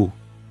don't know.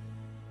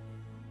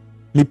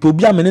 Mi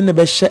pobia menene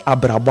be she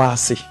abrabo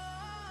ase.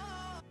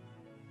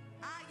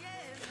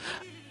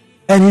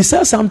 And he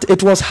said something,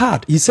 it was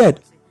hard. He said,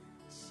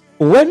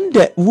 when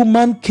the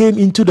woman came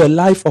into the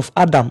life of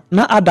Adam,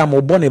 na Adam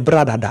obone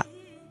brother da.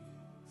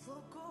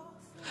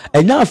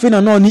 And now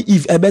fina no ni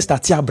Eve ebe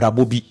stati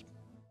abrabo bi.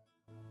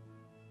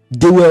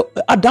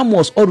 Adam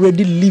was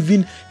already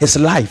living his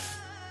life.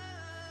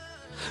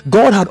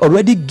 God had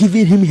already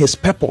given him his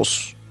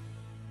purpose.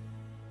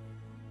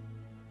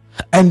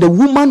 And the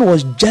woman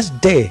was just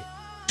there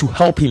to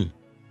help him.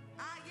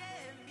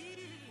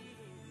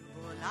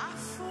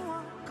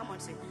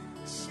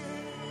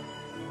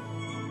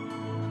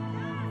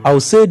 I'll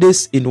say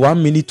this in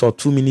 1 minute or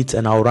 2 minutes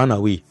and I'll run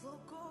away.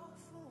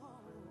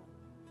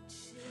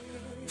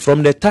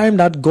 From the time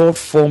that God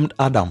formed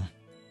Adam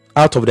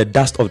out of the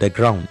dust of the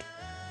ground,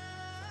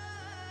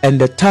 and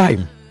the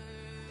time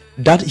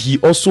that he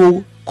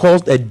also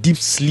caused a deep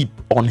sleep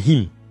on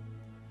him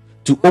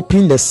to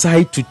open the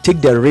side to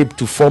take the rib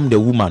to form the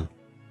woman,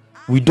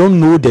 we don't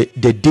know the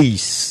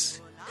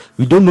days.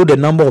 We don't know the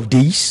number of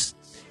days.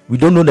 We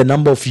don't know the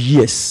number of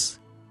years.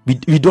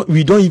 We don't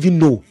even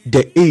know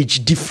the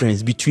age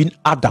difference between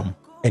Adam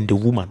and the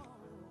woman.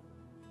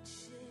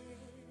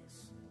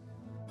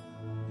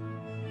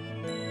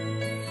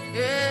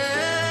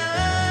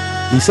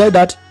 He said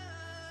that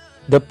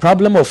the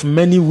problem of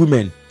many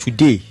women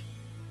today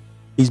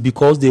is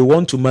because they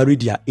want to marry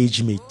their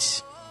age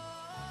mates.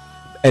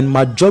 And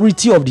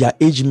majority of their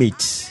age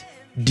mates,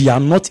 they are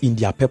not in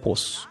their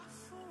purpose.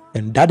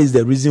 And that is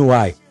the reason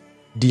why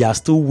they are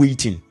still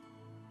waiting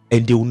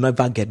and they will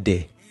never get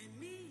there.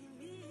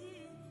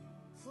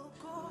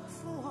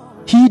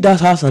 He that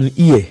has an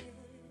ear,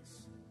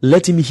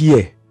 let him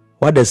hear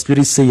what the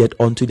Spirit saith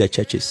unto the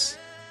churches.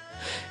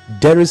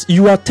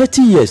 You are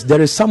 30 years.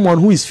 There is someone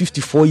who is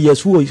 54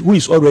 years who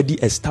is already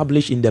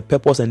established in the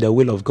purpose and the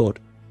will of God.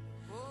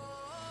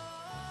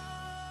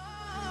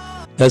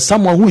 There's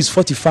someone who is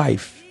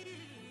 45.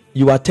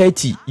 You are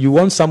 30. You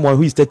want someone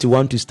who is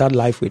 31 to start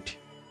life with.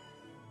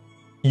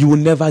 You will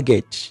never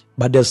get.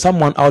 But there's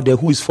someone out there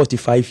who is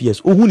 45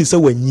 years.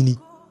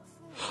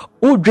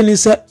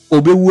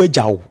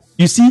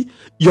 You see,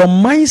 your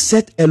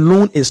mindset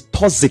alone is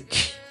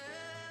toxic.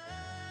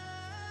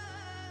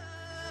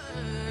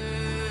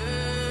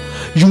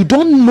 You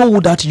don't know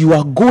that you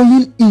are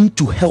going in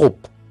to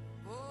help.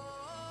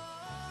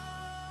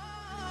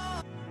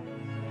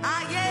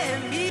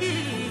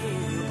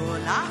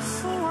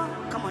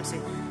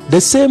 The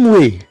same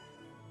way,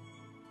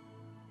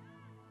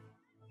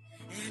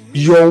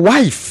 your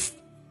wife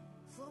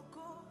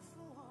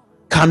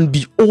can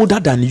be older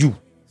than you.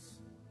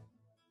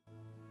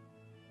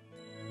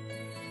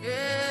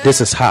 This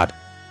is hard.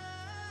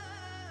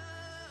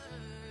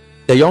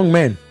 The young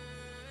man,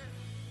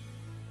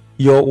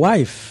 your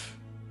wife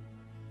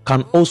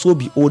can also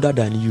be older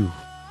than you.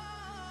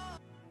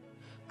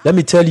 Let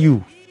me tell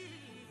you,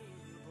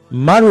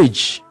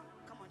 marriage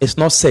is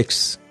not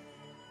sex,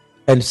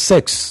 and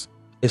sex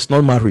is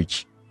not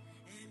marriage.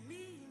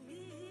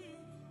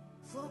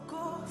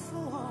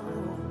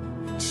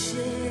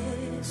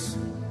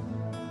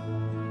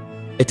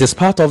 It is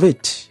part of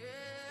it.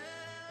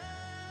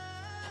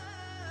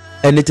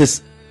 And it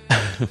is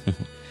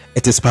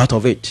it is part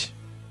of it.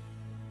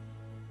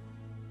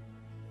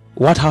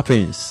 What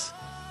happens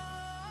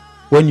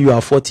when you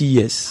are 40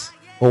 years,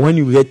 or when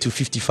you get to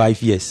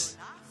 55 years,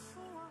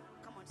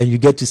 and you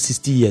get to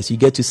 60 years, you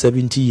get to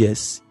 70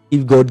 years?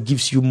 If God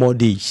gives you more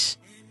days,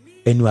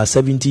 and you are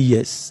 70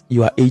 years,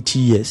 you are 80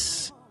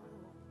 years,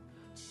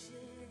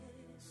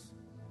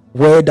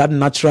 where that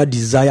natural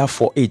desire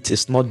for it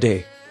is not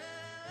there,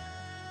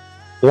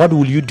 what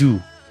will you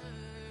do?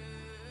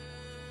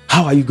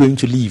 How are you going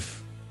to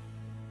live?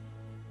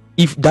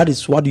 If that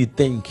is what you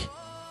think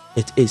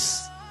it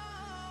is.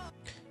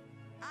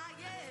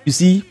 You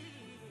see,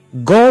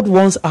 God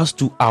wants us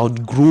to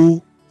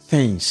outgrow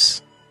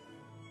things.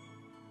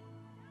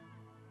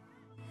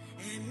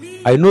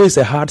 I know it's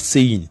a hard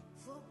saying,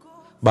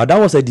 but that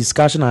was a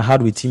discussion I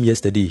had with him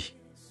yesterday,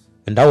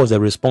 and that was the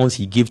response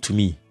he gave to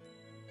me.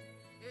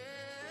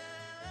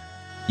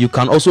 You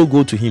can also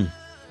go to him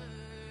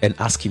and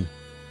ask him.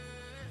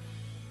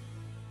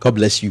 God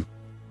bless you.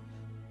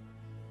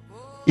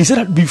 He said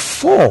that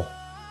before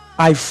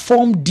I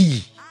formed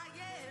thee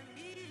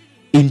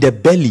in the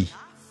belly,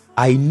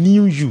 I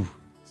knew you.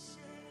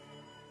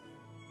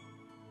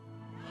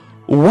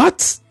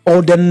 What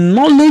or the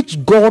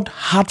knowledge God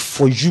had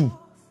for you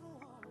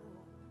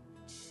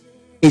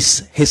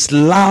is his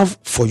love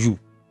for you.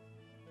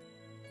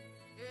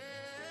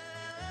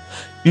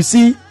 You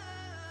see,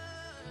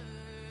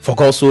 for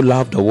God so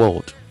loved the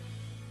world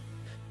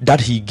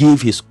that he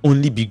gave his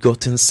only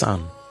begotten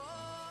Son.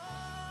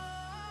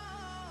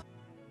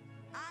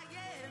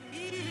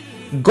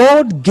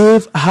 God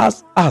gave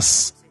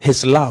us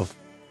his love.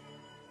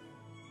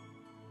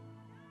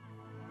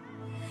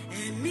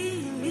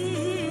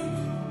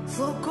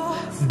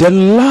 The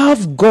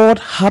love God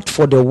had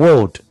for the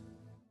world,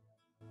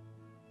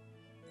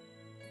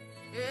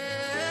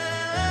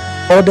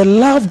 or the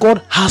love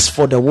God has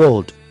for the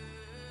world,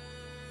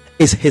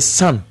 is his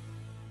Son.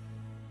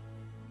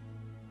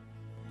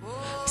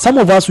 Some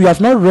of us, we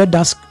have not read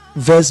that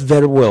verse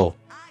very well.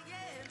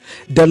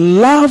 The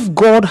love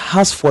God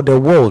has for the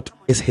world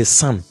is his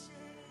Son.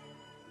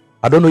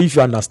 I don't know if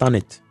you understand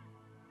it.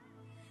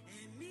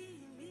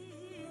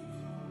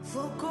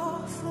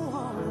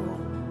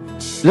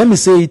 Let me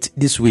say it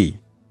this way.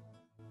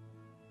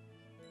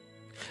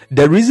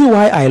 The reason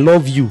why I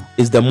love you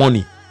is the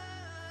money.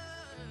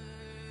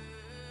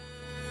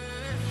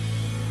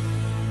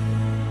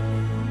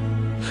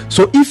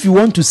 So if you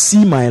want to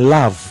see my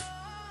love,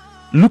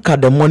 look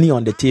at the money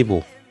on the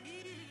table.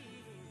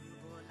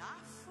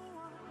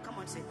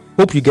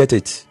 Hope you get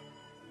it.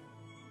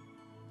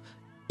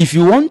 If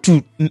you want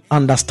to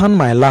understand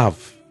my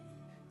love,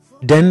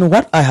 then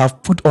what I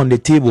have put on the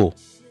table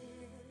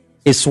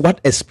is what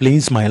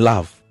explains my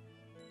love.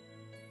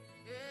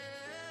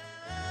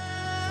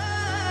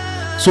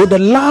 So the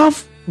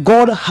love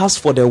God has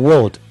for the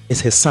world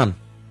is his Son.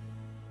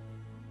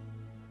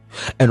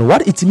 And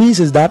what it means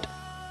is that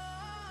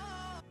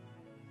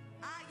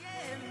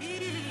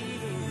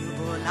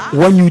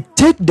when you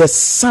take the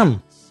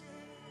Son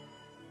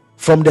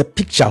from the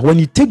picture, when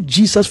you take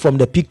Jesus from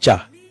the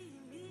picture,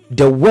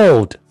 the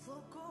world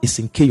is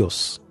in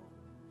chaos.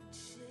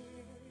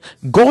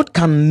 God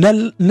can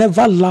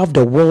never love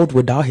the world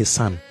without his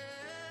Son.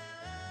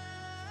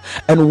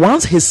 And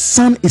once his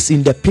Son is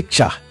in the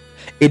picture,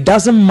 it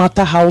doesn't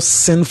matter how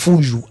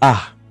sinful you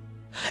are.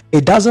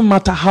 It doesn't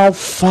matter how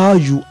far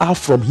you are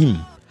from him.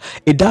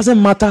 It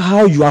doesn't matter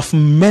how you have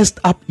messed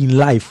up in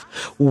life.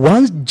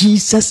 Once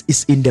Jesus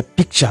is in the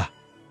picture,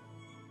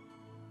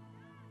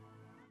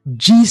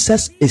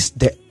 Jesus is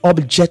the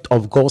object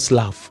of God's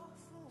love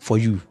for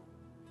you.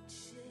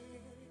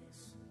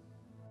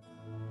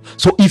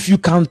 So if you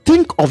can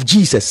think of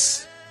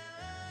Jesus,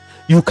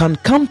 you can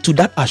come to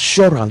that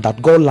assurance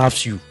that God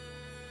loves you.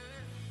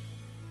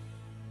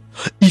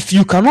 If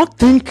you cannot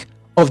think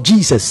of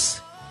Jesus,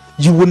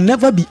 you will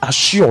never be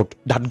assured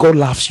that God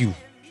loves you.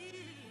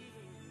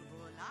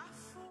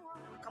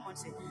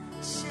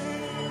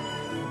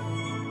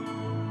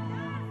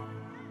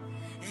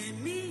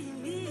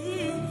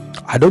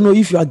 I don't know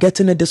if you are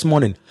getting it this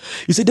morning.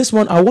 You see, this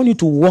morning I want you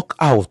to walk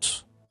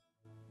out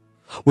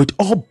with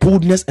all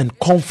boldness and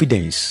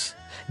confidence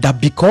that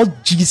because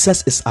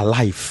Jesus is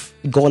alive,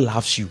 God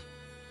loves you.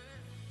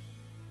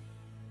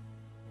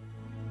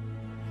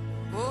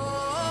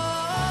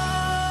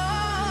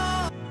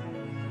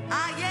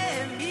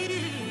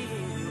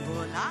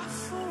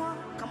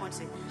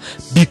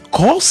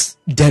 Because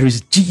there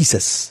is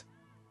Jesus,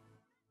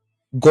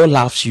 God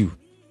loves you.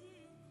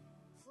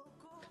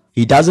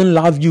 He doesn't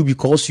love you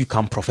because you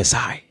can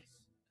prophesy.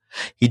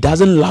 He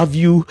doesn't love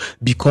you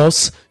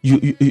because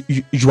you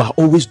are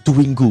always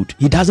doing good.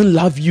 He doesn't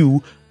love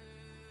you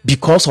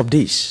because of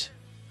this.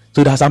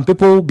 So there are some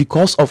people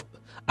because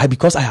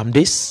I am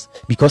this,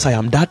 because I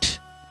am that,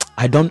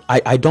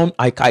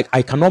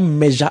 I cannot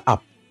measure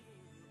up.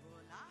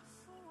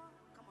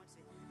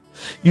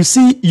 You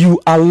see,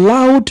 you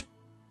allowed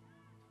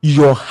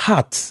your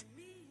heart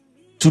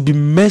to be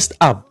messed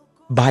up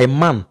by a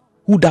man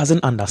who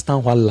doesn't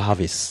understand what love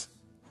is.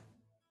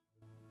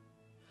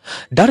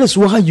 That is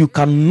why you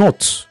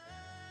cannot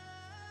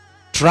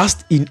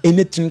trust in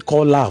anything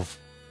called love.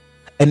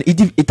 And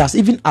it has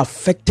even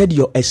affected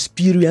your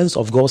experience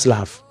of God's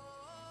love.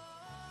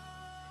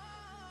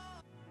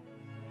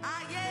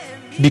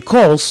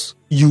 Because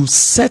you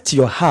set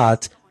your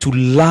heart to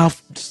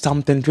love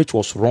something which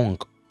was wrong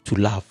to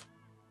love.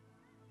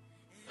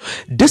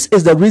 This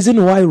is the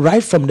reason why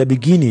right from the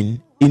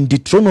beginning in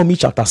Deuteronomy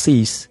chapter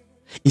 6,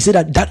 he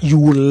said that you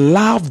will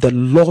love the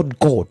Lord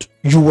God.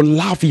 You will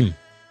love him.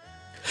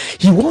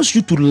 He wants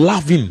you to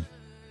love him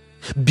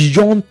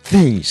beyond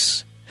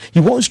things. He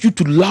wants you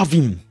to love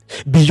him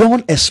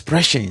beyond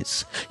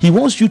expressions. He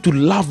wants you to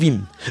love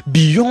him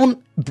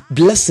beyond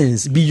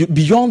blessings,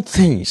 beyond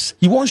things.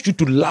 He wants you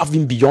to love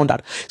him beyond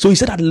that. So he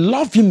said that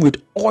love him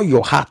with all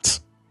your heart.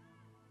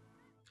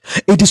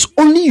 It is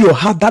only your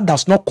heart that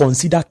does not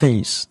consider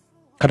things.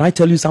 Can I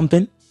tell you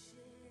something?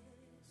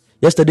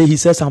 Yesterday he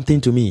said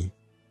something to me.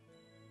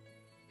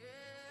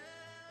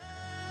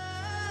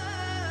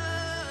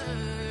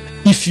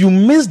 If you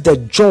miss the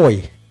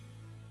joy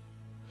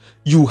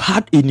you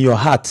had in your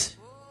heart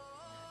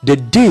the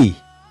day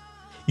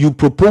you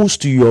propose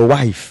to your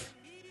wife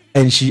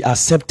and she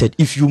accepted,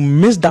 if you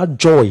miss that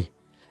joy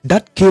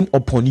that came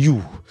upon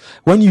you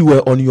when you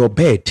were on your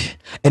bed,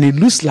 and it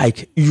looks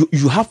like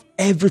you have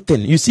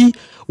everything. You see,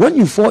 when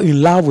you fall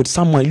in love with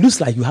someone, it looks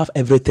like you have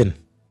everything.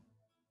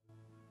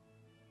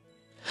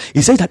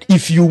 He says that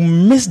if you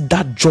miss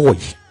that joy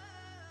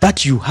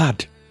that you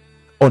had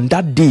on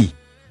that day,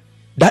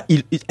 that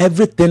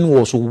everything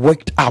was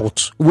worked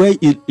out, where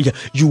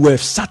you were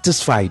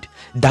satisfied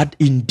that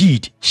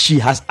indeed she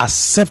has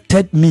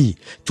accepted me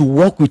to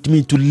walk with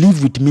me, to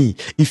live with me.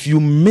 If you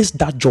miss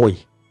that joy,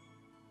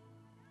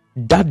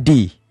 that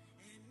day,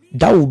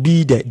 that will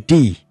be the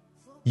day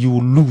you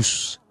will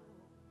lose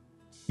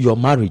your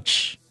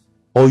marriage,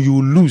 or you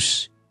will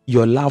lose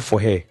your love for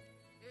her.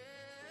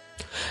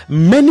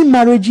 Many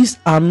marriages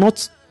are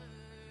not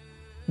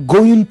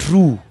going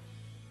through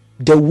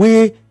the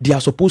way they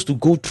are supposed to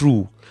go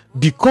through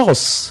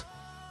because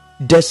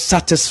the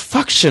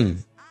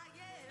satisfaction,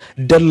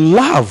 the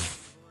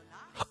love,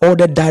 or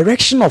the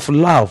direction of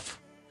love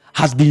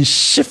has been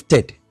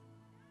shifted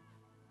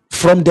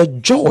from the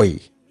joy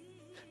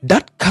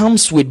that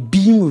comes with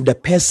being with the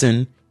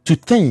person to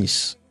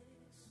things.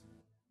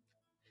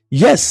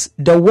 Yes,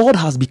 the world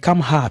has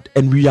become hard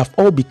and we have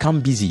all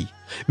become busy.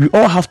 We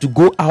all have to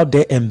go out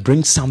there and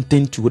bring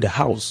something to the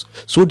house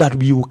so that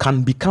we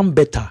can become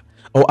better,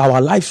 or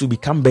our lives will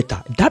become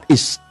better. That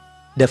is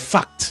the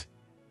fact.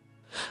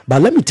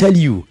 But let me tell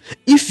you,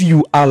 if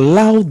you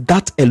allow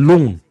that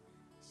alone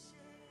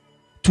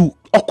to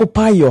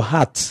occupy your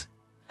heart,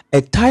 a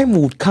time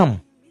will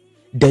come,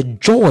 the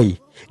joy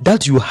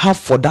that you have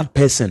for that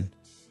person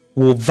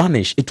will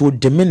vanish, it will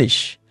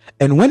diminish,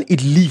 and when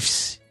it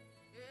leaves,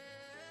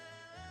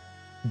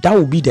 that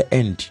will be the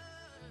end.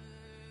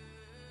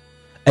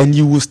 And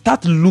you will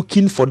start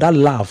looking for that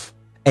love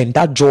and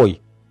that joy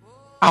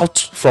out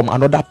from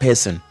another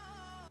person.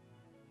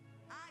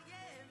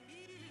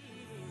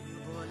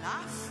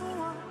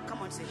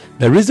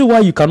 The reason why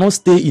you cannot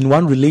stay in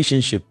one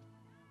relationship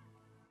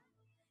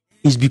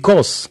is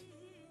because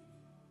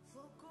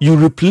you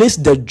replace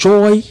the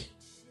joy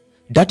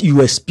that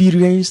you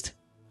experienced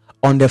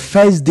on the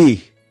first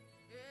day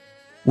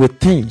with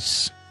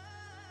things.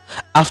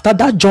 After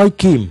that joy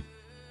came,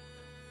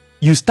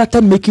 you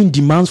started making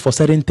demands for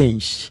certain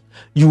things.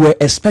 You were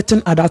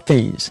expecting other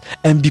things,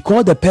 and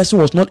because the person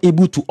was not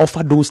able to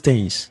offer those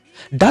things,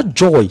 that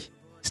joy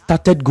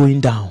started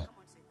going down.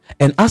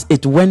 And as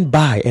it went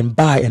by and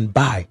by and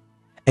by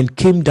and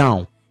came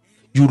down,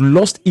 you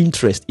lost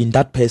interest in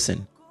that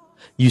person.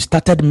 You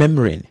started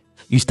murmuring.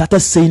 You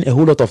started saying a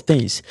whole lot of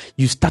things.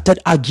 You started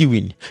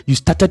arguing. You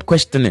started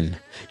questioning.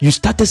 You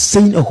started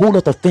saying a whole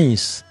lot of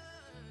things.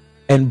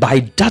 And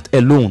by that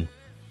alone,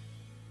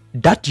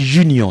 that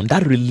union,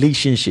 that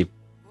relationship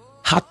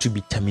had to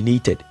be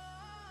terminated.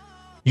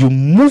 You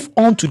move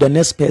on to the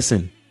next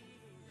person.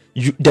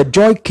 The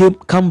joy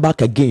come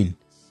back again.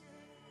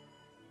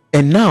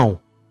 And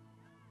now,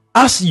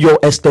 as your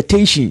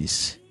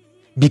expectations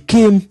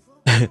became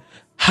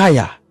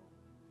higher,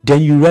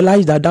 then you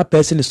realize that that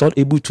person is not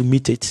able to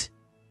meet it.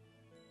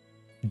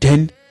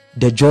 Then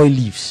the joy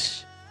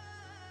leaves.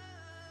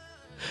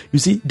 You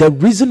see, the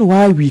reason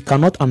why we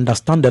cannot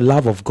understand the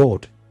love of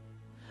God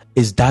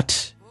is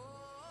that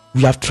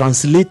we have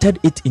translated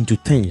it into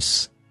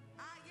things.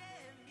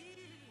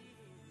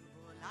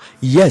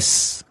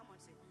 Yes,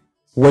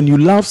 when you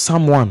love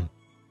someone,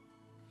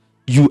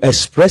 you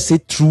express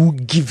it through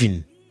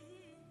giving.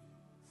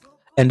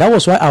 And that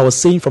was why I was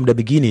saying from the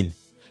beginning,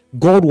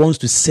 God wants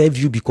to serve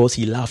you because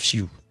he loves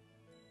you.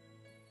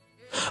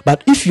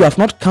 But if you have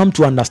not come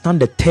to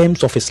understand the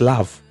terms of his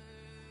love,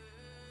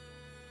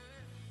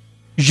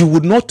 you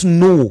would not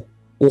know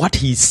what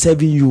he is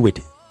serving you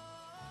with.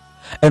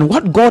 And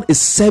what God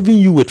is serving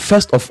you with,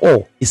 first of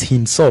all, is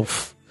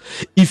himself.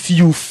 If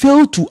you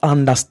fail to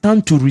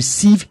understand to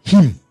receive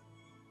him,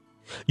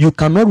 you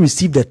cannot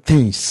receive the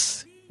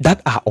things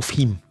that are of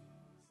him.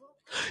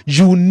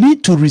 You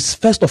need to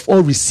first of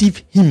all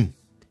receive him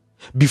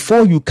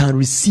before you can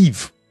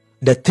receive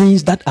the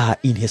things that are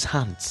in his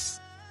hands,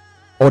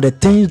 or the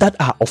things that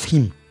are of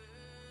him.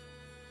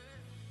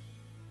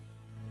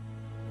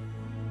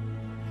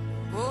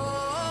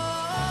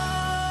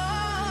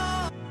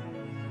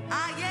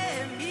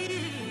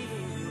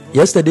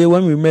 Yesterday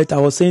when we met, I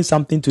was saying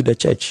something to the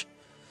church.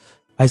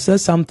 I said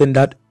something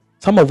that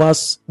some of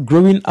us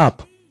growing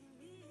up,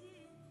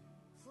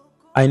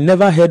 I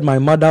never heard my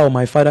mother or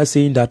my father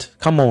saying that,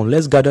 come on,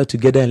 let's gather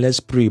together and let's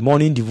pray.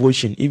 Morning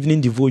devotion,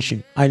 evening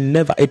devotion.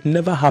 It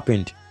never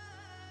happened.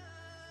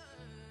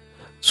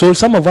 So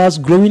some of us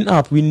growing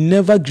up, we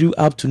never grew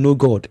up to know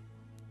God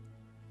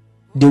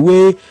the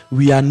way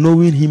we are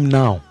knowing him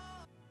now.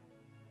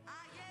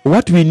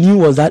 What we knew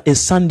was that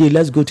it's Sunday,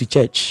 let's go to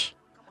church.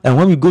 And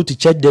when we go to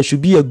church, there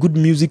should be a good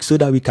music so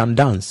that we can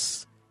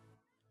dance.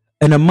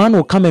 And a man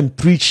will come and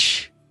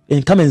preach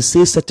and come and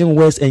say certain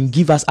words and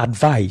give us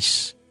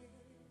advice.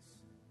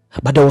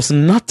 But there was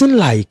nothing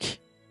like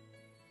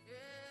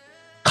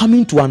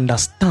coming to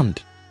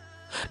understand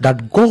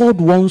that God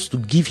wants to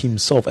give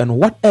himself, and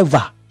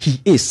whatever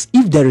he is,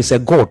 if there is a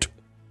God,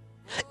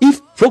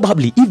 If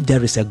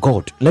there is a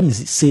God, let me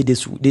say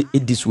this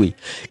way.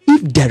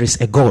 If there is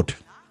a God,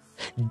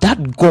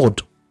 that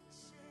God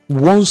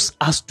wants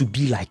us to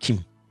be like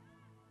him.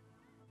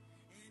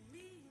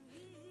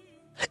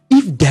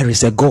 If there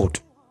is a God,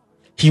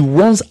 he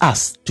wants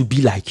us to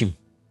be like him.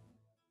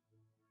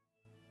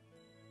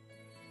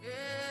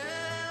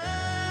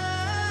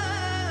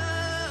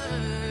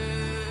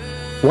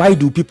 Why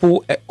do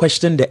people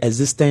question the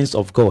existence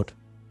of God?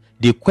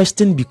 They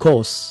question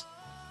because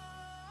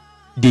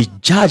they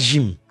judge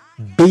him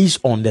based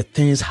on the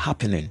things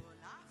happening.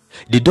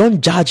 They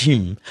don't judge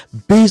him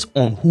based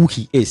on who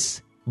he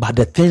is, but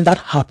the things that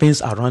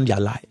happens around their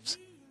lives.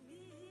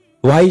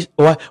 Why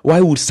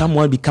would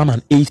someone become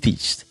an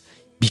atheist?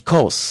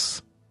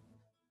 Because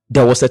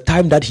there was a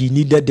time that he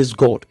needed this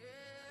God,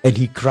 and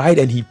he cried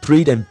and he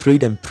prayed and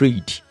prayed and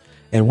prayed,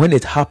 and when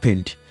it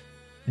happened,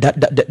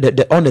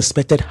 the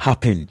unexpected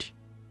happened.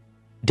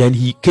 Then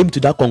he came to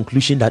that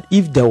conclusion that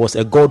if there was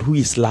a God who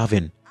is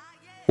loving,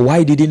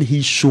 why didn't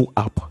he show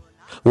up?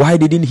 Why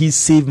didn't he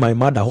save my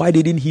mother? Why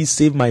didn't he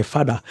save my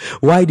father?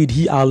 Why did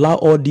he allow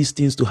all these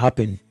things to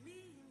happen?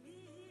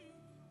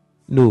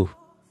 No.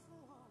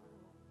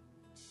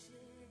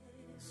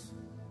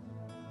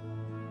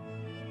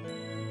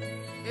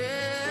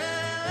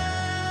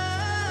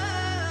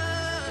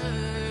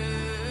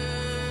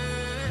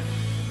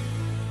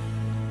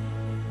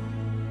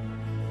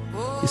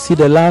 You see,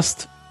 the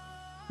last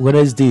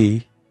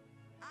Wednesday,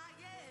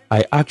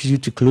 I asked you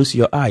to close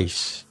your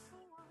eyes.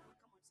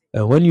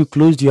 And when you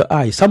closed your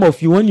eyes, some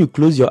of you, when you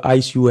closed your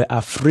eyes, you were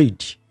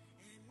afraid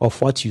of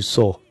what you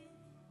saw.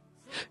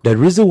 The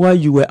reason why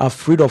you were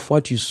afraid of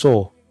what you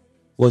saw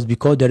was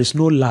because there is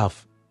no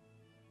love.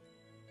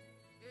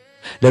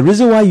 The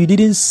reason why you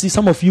didn't see,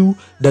 some of you,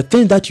 the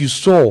thing that you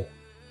saw,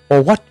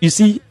 or what you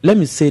see, let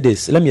me say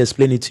this, let me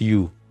explain it to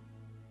you.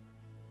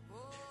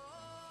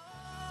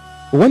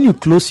 When you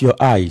close your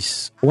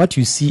eyes, what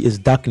you see is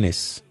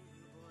darkness.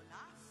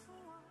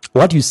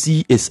 What you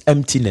see is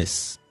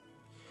emptiness.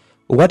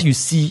 What you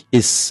see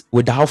is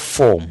without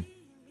form.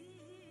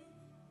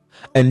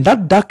 And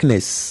that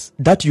darkness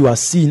that you are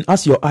seeing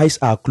as your eyes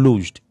are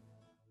closed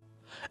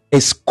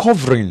is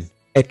covering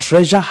a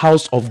treasure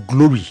house of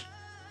glory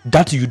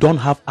that you don't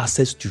have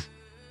access to.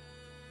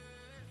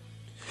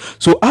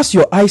 So as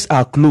your eyes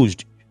are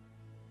closed,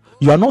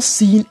 you are not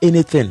seeing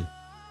anything.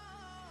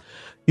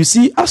 You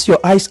see, as your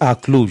eyes are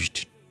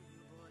closed,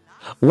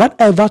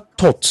 whatever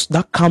thoughts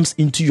that comes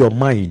into your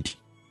mind,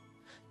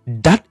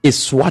 that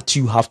is what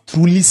you have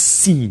truly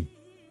seen.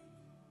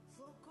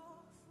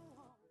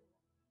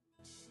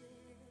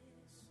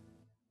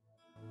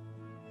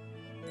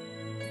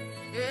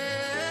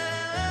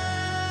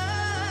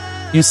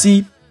 You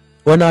see,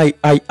 when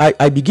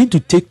I begin to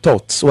take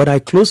thoughts, when I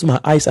close my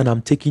eyes and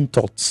I'm taking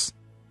thoughts,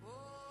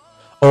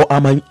 or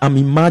I'm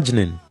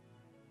imagining,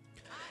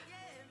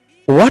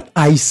 what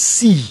I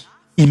see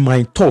in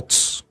my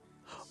thoughts,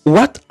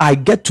 what I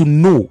get to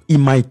know in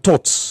my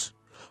thoughts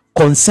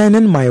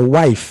concerning my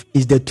wife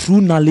is the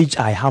true knowledge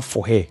I have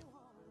for her.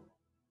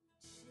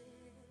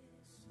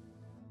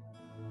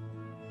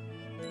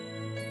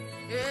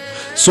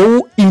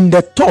 So in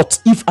the thought,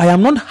 if I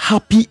am not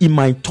happy in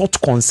my thought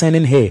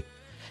concerning her,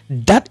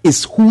 that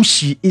is who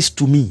she is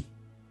to me.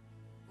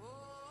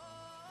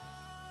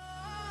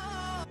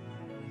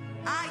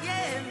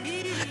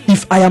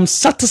 If I am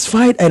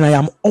satisfied and I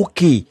am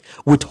okay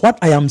with what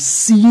I am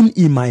seeing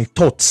in my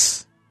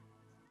thoughts,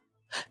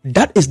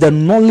 that is the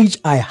knowledge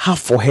I have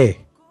for her.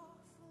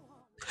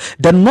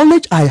 The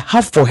knowledge I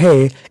have for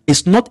her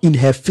is not in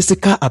her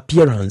physical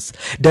appearance.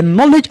 The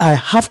knowledge I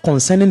have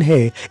concerning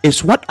her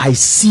is what I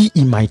see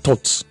in my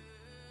thoughts.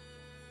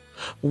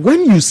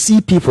 When you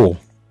see people,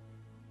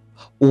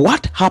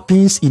 what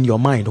happens in your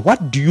mind?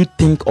 What do you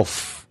think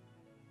of?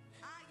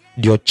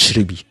 Your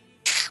chiribi,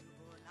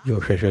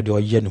 your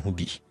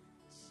yenubi.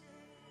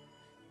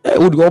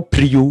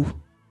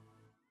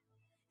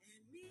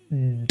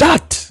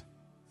 That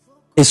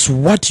is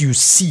what you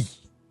see.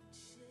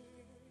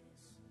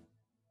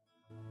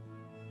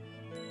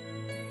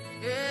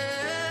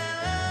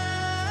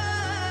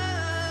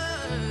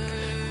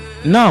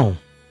 Now,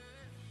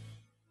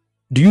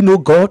 do you know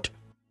God?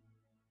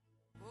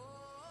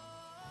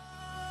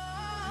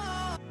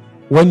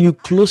 When you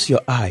close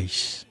your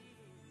eyes,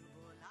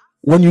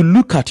 when you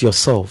look at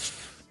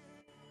yourself,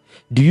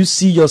 do you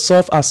see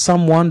yourself as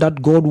someone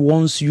that God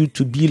wants you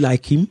to be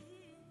like him?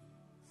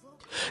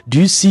 Do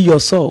you see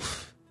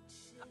yourself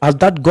as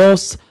that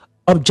God's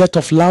object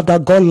of love,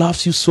 that God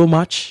loves you so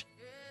much?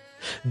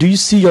 Do you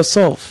see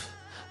yourself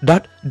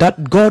that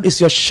God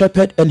is your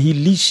shepherd and he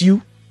leads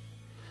you?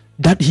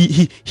 That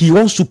he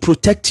wants to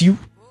protect you?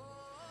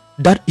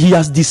 That he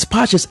has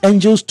dispatched his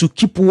angels to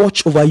keep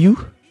watch over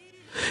you?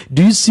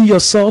 Do you see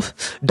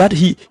yourself that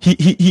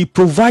he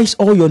provides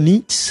all your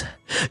needs?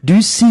 Do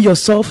you see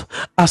yourself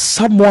as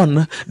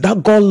someone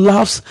that God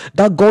loves,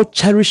 that God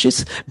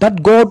cherishes,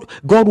 that God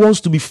wants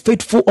to be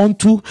faithful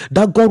unto,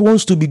 that God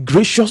wants to be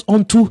gracious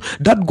unto,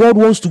 that God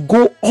wants to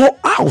go all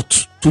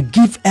out to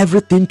give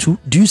everything to?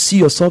 Do you see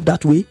yourself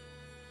that way?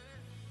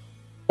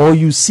 or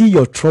you see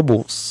your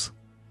troubles,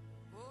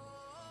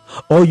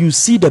 or you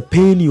see the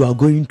pain you are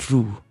going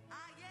through,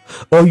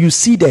 or you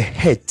see the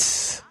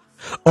hurt,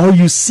 or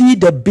you see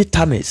the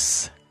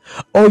bitterness,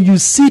 or you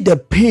see the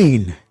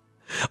pain,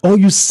 or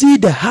you see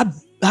the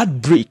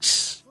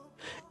heartbreaks,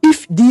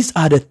 if these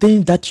are the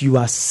things that you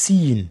are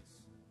seeing,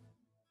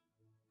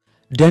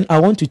 then I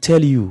want to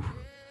tell you,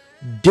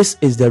 this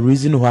is the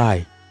reason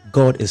why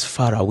God is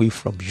far away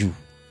from you.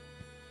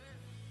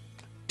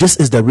 This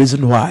is the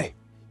reason why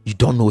you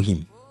don't know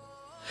him.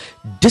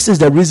 This is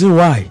the reason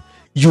why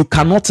you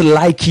cannot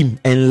like him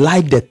and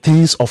like the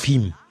things of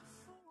him.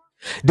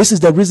 This is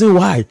the reason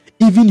why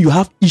even you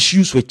have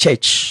issues with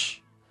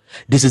church.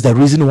 This is the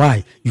reason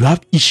why you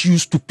have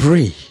issues to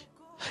pray.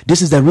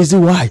 This is the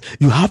reason why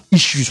you have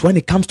issues when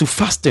it comes to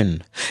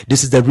fasting.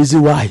 This is the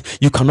reason why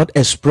you cannot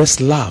express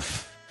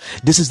love.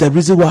 This is the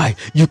reason why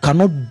you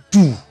cannot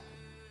do.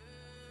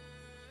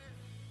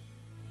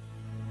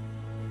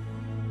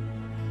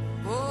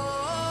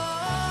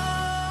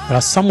 There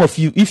are some of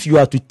you, if you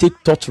are to take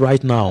thought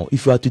right now,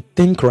 if you are to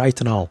think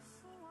right now,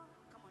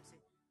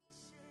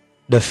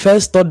 the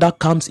first thought that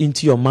comes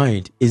into your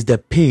mind is the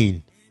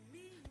pain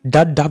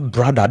that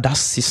brother, that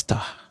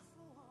sister,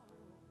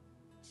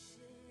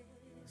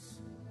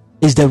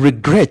 is the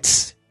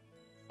regrets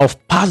of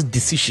past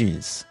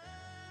decisions.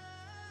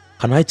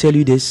 Can I tell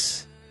you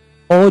this?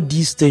 All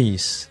these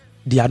things,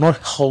 they are not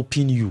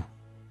helping you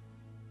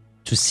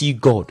to see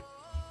God.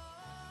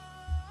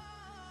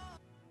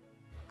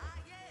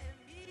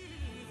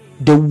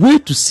 The way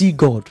to see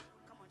God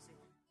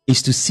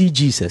is to see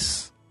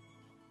Jesus.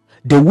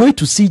 The way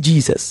to see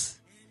Jesus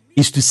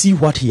is to see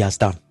what he has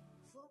done.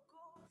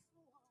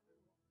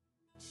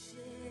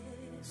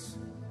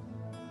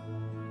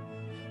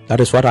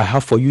 That is what I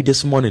have for you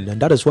this morning, and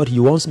that is what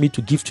he wants me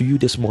to give to you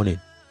this morning.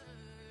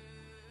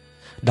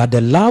 That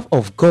the love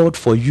of God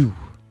for you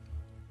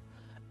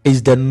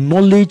is the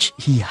knowledge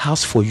he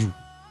has for you.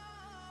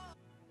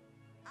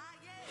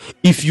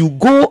 If you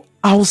go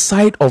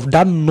outside of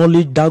that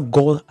knowledge that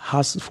God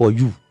has for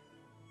you,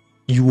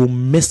 you will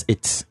miss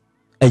it,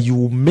 and you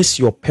will miss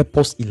your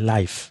purpose in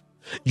life.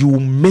 You will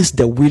miss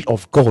the will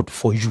of God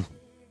for you,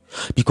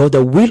 because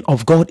the will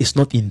of God is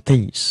not in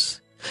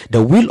things.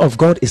 The will of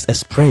God is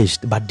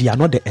expressed, but they are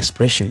not the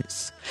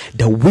expressions.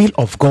 The will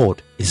of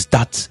God is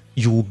that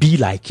you will be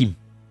like him.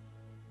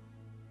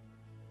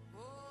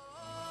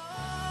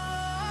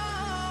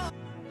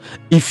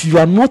 If you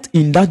are not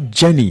in that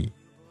journey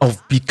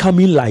of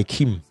becoming like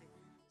him,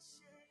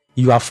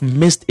 you have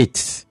missed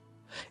it.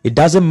 It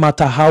doesn't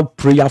matter how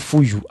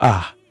prayerful you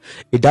are.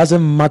 It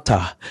doesn't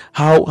matter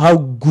how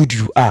good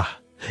you are.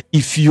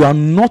 If you are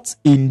not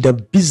in the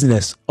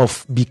business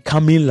of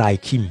becoming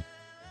like him,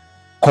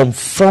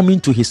 conforming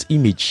to his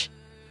image,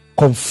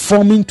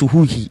 conforming to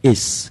who he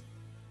is,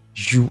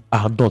 you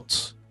are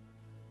not.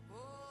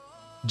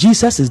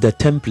 Jesus is the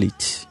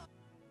template.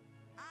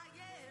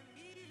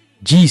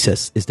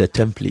 Jesus is the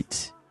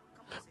template.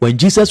 When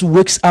Jesus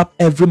wakes up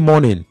every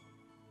morning,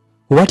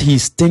 what he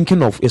is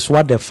thinking of is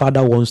what the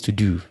Father wants to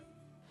do.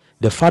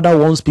 The Father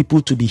wants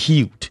people to be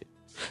healed.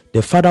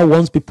 The Father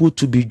wants people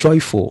to be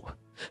joyful.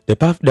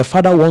 The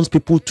Father wants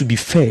people to be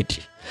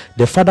fed.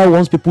 The Father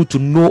wants people to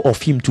know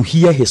of him, to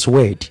hear his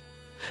word.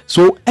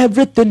 So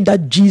everything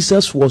that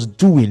Jesus was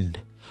doing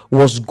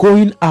was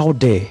going out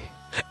there,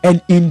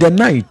 and in the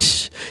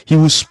night he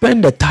will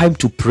spend the time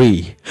to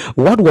pray.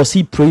 What was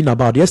he praying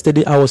about?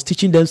 Yesterday I was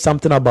teaching them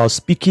something about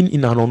speaking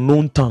in an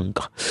unknown tongue.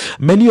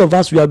 Many of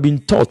us, we have been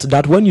taught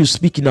that when you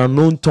speak in an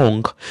unknown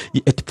tongue,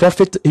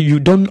 you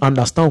don't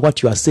understand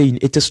what you are saying.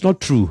 It is not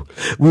true.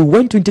 We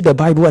went into the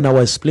Bible and I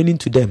was explaining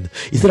to them.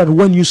 He said that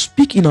when you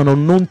speak in an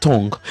unknown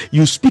tongue,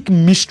 you speak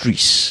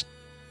mysteries,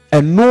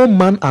 and no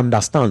man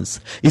understands.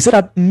 He said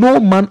that no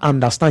man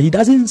understands. He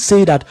doesn't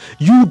say that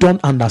you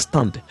don't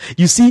understand.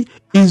 You see,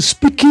 in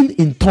speaking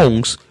in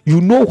tongues,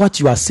 you know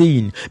what you are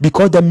saying,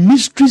 because the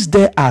mysteries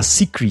there are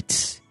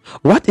secrets.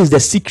 What is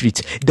the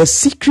secret? The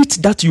secret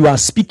that you are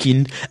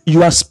speaking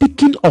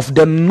of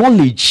the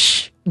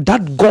knowledge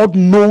that God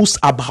knows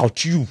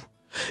about you.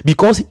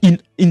 Because in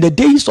the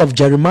days of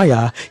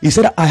Jeremiah, he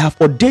said, I have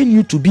ordained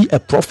you to be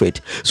a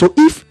prophet. So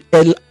if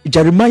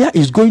Jeremiah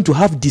is going to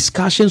have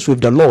discussions with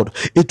the Lord,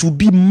 it will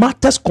be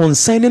matters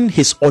concerning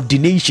his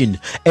ordination,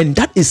 and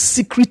that is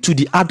secret to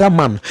the other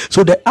man.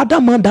 So the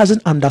other man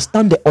doesn't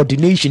understand the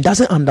ordination,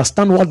 doesn't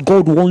understand what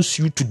God wants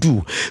you to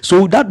do.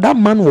 So that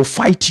man will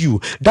fight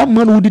you. That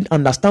man wouldn't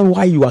understand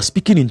why you are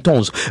speaking in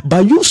tongues. By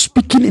you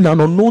speaking in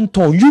an unknown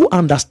tongue, you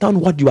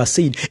understand what you are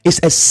saying. It's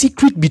a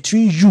secret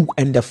between you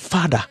and the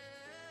Father.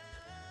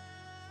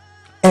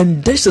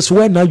 And this is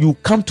where now you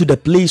come to the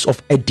place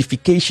of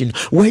edification,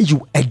 where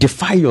you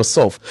edify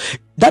yourself.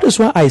 That is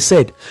why I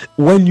said,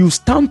 when you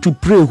stand to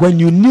pray, when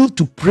you kneel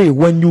to pray,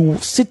 when you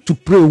sit to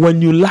pray,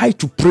 when you lie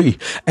to pray,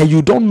 and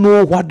you don't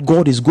know what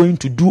God is going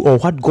to do or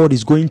what God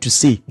is going to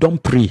say,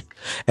 don't pray.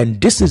 And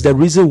this is the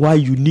reason why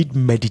you need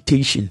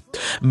meditation.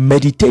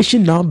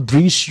 Meditation now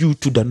brings you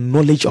to the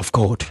knowledge of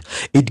God.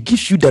 It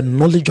gives you the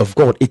knowledge of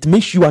God. It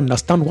makes you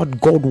understand what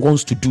God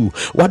wants to do,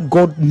 what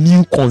God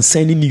knew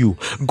concerning you.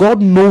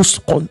 God knows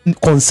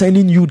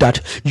concerning you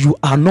that you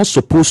are not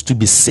supposed to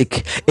be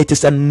sick. It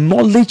is a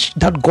knowledge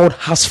that God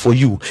has for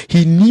you.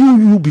 He knew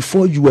you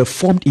before you were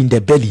formed in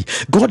the belly.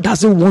 God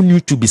doesn't want you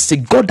to be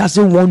sick. God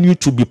doesn't want you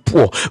to be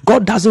poor.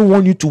 God doesn't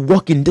want you to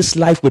walk in this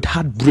life with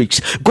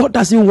heartbreaks. God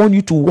doesn't want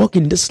you to walk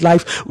in this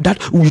life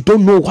that you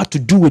don't know what to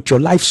do with your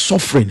life,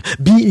 suffering,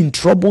 be in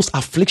troubles,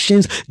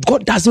 afflictions.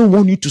 God doesn't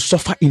want you to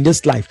suffer in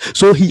this life.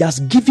 So he has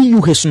given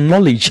you his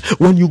knowledge.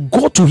 When you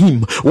go to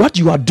him, what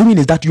you are doing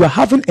is that you are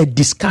having a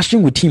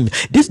discussion with him.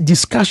 This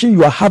discussion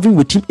you are having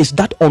with him is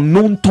that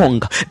unknown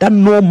tongue that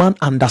no man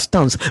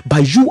understands,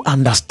 but you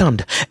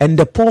understand. And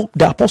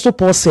the apostle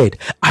Paul said,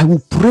 I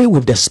will pray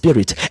with the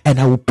spirit and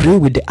I will pray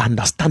with the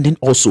understanding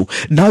also.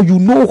 Now you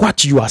know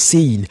what you are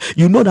saying.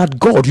 You know that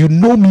God, you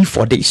know me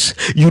for this.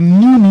 You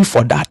knew me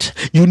for that.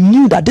 You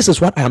knew that this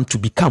is what I am to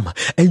become.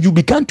 And you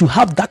began to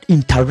have that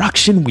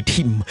interaction with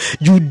him.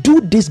 You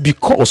do this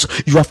because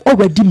you have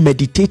already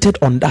meditated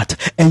on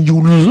that and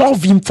you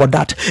love him for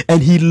that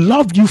and he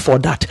loved you for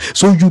that.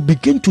 So you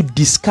begin to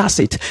discuss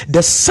it.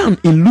 The son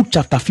in Luke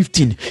chapter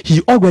 15,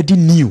 he already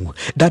knew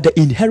that the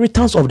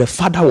inheritance of the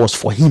father was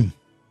for him.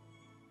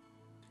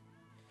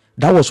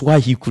 That was why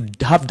he could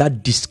have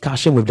that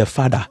discussion with the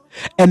father,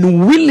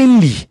 and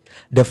willingly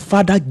the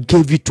father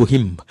gave it to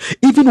him.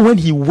 Even when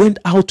he went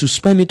out to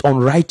spend it on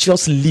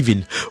righteous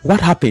living,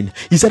 what happened?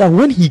 He said that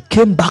when he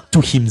came back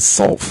to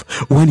himself,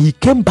 when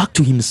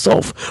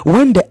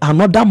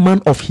another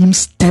man of him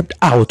stepped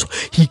out,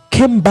 he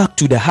came back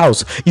to the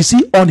house. You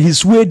see, on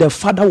his way, the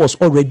father was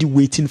already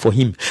waiting for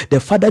him.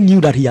 The father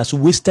knew that he has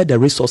wasted the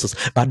resources,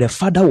 but the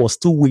father was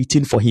still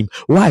waiting for him.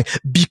 Why?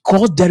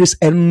 Because there is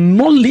a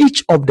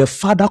knowledge of the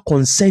father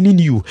concerning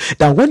you,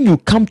 that when you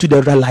come to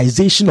the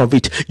realization of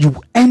it, you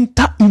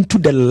enter into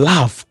the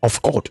love of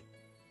God.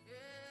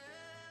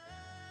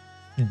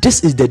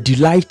 This is the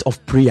delight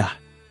of prayer.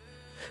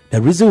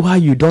 The reason why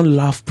you don't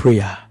love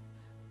prayer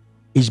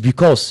is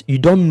because you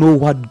don't know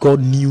what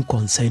God knew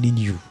concerning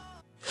you.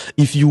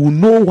 If you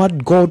know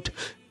what God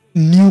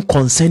knew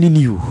concerning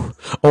you,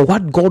 or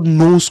what God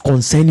knows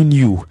concerning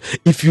you,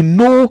 if you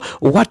know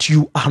what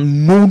you are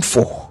known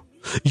for,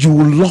 you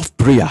will love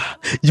prayer.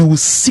 You will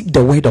seek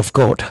the word of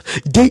God.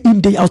 Day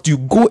in, day out, you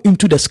go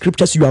into the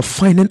scriptures, you are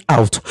finding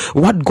out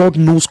what God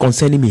knows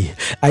concerning me.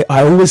 I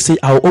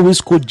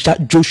always quote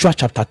Joshua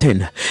chapter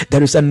 10.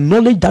 There is a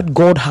knowledge that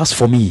God has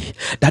for me,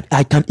 that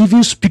I can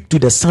even speak to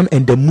the sun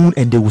and the moon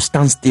and they will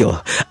stand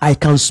still. I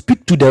can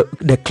speak to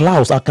the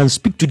clouds, I can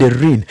speak to the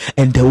rain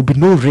and there will be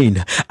no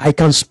rain. I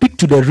can speak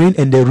to the rain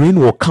and the rain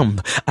will come.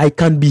 I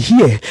can be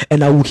here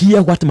and I will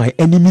hear what my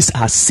enemies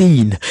are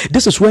saying.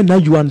 This is when now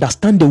you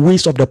understand the ways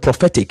of the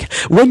prophetic.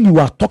 When you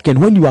are talking,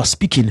 when you are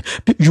speaking,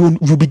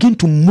 you begin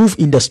to move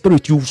in the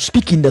spirit. You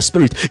speak in the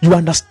spirit. You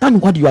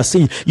understand what you are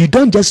saying. You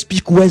don't just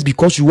speak words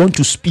because you want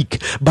to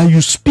speak, but you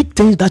speak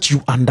things that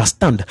you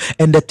understand.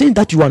 And the things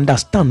that you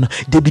understand,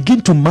 they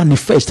begin to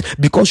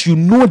manifest because you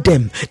know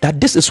them,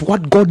 that this is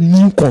what God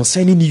knew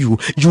concerning you.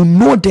 You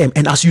know them,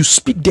 and as you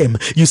speak them,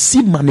 you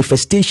see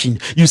manifestation.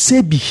 You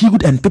say be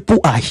healed and people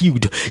are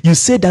healed. You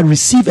say that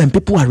receive and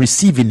people are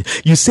receiving.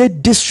 You say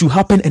this should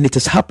happen and it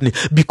is happening,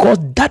 because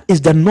that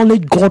is the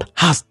knowledge God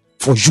has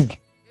for you.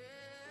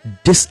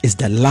 This is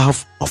the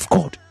love of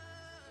God.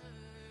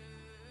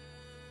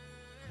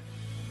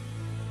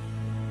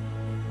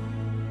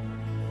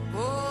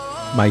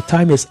 My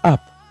time is up.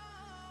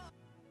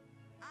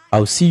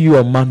 I'll see you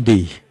on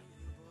Monday.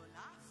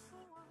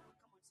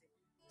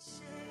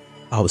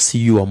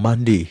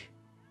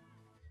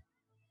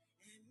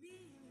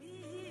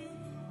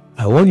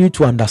 I want you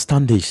to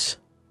understand this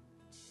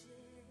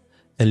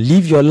and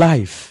live your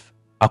life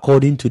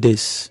according to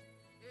this.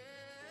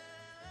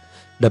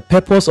 The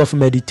purpose of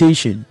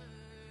meditation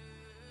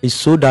is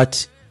so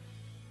that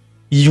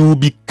you will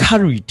be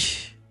carried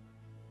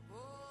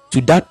to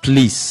that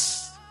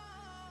place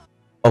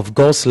of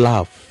God's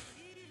love.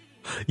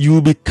 You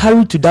will be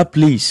carried to that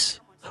place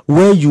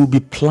where you will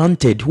be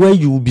planted, where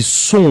you will be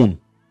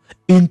sown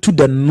into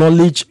the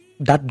knowledge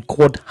that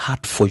God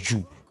had for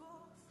you.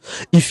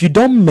 If you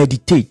don't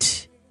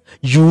meditate,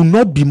 you will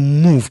not be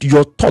moved.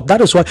 Your thought,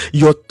 that is why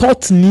your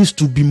thought needs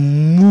to be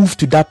moved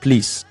to that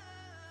place.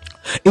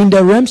 In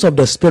the realms of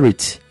the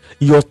spirit,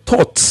 your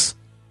thoughts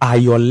are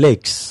your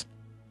legs.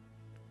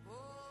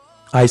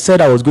 I said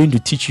I was going to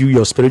teach you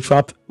your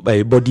spiritual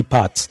body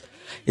parts.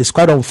 It's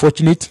quite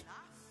unfortunate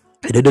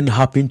it didn't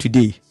happen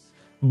today.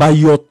 But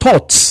your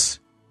thoughts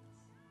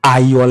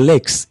are your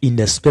legs in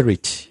the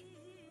spirit.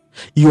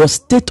 Your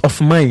state of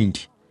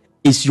mind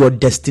is your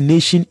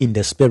destination in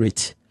the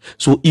spirit.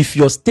 So if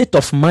your state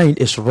of mind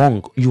is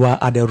wrong, you are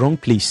at the wrong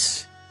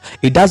place.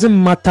 It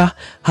doesn't matter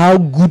how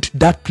good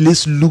that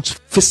place looks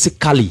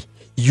physically,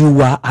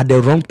 you are at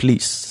the wrong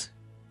place.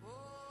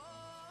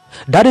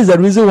 That is the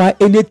reason why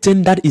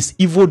anything that is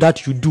evil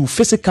that you do,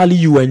 physically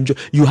you enjoy,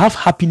 you have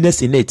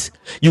happiness in it.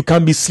 You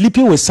can be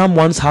sleeping with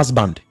someone's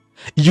husband.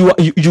 You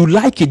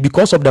like it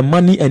because of the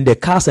money and the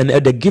cars and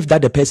the gift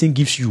that the person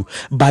gives you.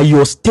 By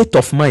your state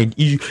of mind,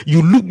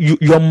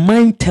 your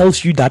mind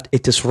tells you that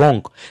it is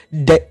wrong.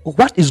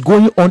 What is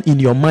going on in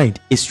your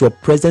mind is your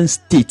present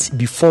state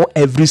before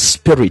every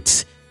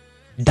spirit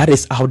that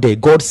is out there.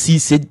 God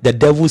sees it, the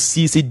devil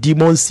sees it,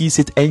 demon sees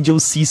it, angel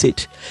sees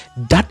it.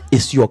 That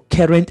is your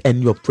current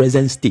and your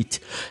present state.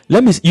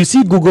 You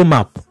see Google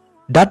Map,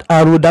 that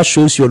arrow that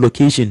shows your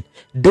location.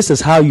 This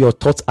is how your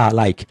thoughts are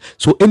like.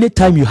 So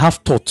anytime you have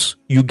thoughts,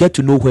 you get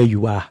to know where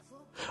you are.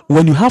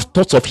 When you have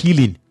thoughts of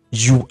healing,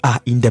 you are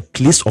in the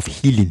place of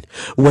healing.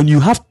 When you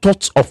have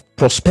thoughts of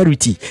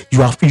prosperity,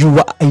 you are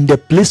in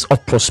the place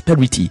of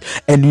prosperity,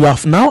 and you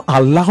have now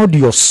allowed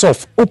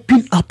yourself,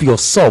 open up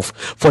yourself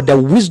for the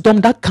wisdom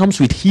that comes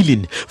with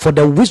healing, for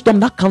the wisdom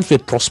that comes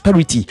with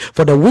prosperity,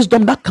 for the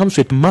wisdom that comes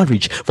with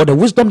marriage, for the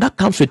wisdom that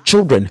comes with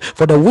children,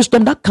 for the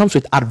wisdom that comes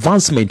with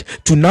advancement,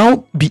 to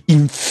now be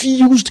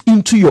infused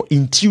into your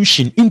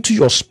intuition, into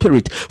your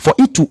spirit, for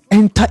it to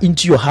enter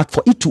into your heart,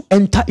 for it to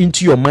enter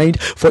into your mind,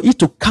 for it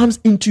to come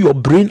into your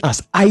brain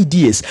as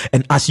ideas.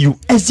 And as you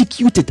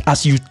execute it,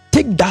 as you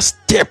take that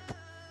step,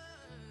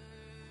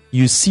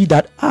 you see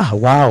that,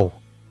 wow,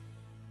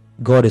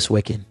 God is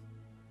working.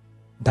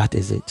 That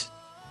is it.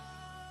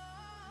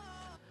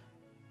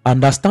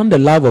 Understand the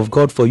love of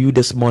God for you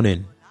this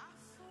morning.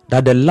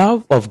 That the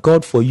love of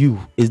God for you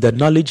is the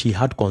knowledge He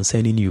had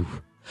concerning you.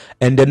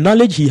 And the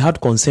knowledge He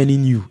had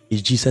concerning you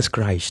is Jesus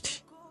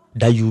Christ.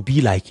 That you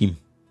be like Him.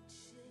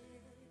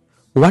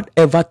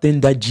 Whatever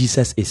thing that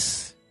Jesus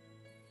is,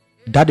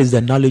 that is the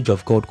knowledge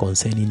of God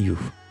concerning you.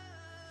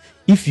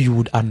 If you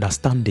would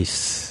understand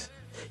this,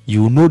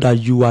 you know that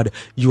you are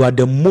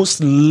the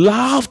most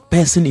loved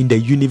person in the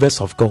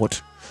universe of God,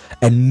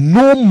 and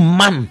no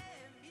man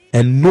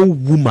and no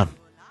woman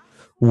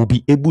will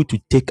be able to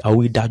take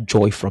away that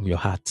joy from your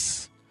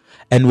hearts.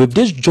 And with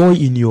this joy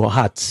in your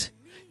heart,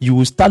 you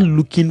will start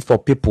looking for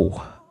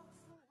people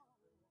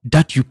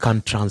that you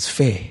can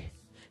transfer,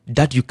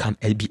 that you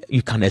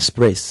can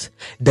express.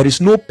 There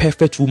is no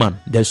perfect woman,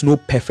 there is no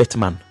perfect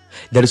man.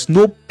 There is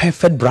no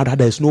perfect brother,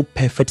 there is no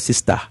perfect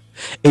sister.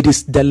 It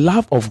is the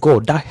love of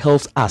God that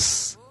helps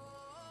us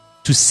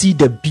to see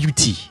the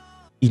beauty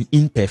in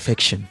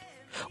imperfection.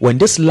 When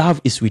this love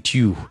is with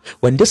you,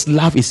 when this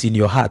love is in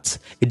your heart,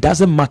 it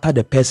doesn't matter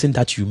the person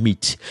that you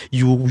meet.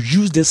 You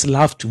use this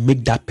love to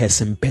make that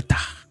person better.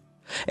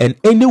 And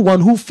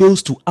anyone who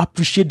fails to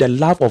appreciate the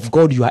love of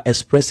God you are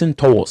expressing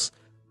towards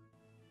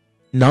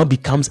now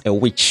becomes a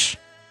witch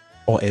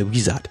or a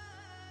wizard.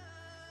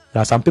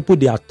 There are some people,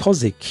 they are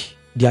toxic.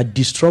 They are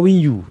destroying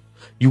you.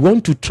 You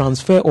want to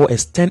transfer or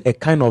extend a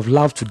kind of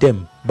love to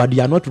them, but they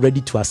are not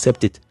ready to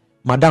accept it.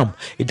 Madam,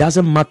 it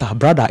doesn't matter.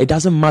 Brother, it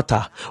doesn't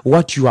matter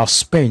what you have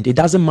spent. It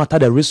doesn't matter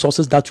the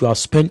resources that you have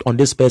spent on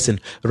this person.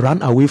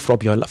 Run away from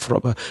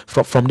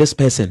this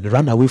person.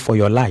 Run away for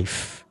your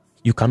life.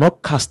 You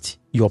cannot cast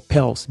your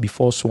pearls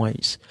before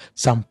swines.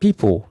 Some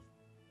people,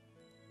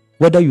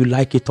 whether you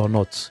like it or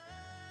not,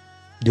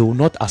 they will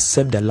not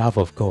accept the love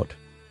of God.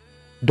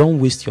 Don't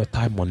waste your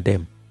time on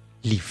them.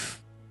 Leave.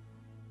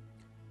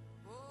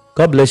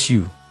 God bless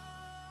you.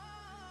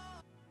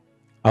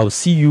 I'll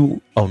see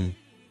you on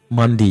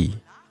Monday,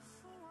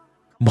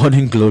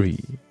 Morning Glory,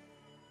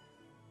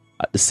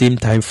 at the same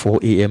time, 4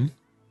 a.m.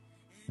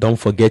 Don't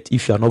forget,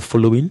 if you are not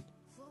following,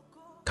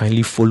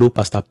 kindly follow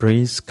Pastor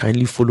Prince.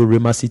 Kindly follow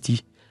RHEMA City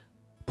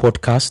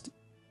podcast.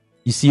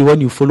 You see, when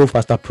you follow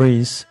Pastor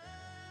Prince,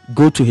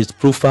 go to his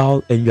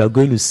profile and you are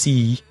going to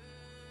see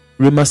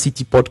RHEMA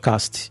City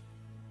podcast.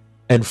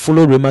 And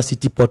follow RHEMA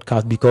City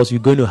podcast, because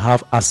you're going to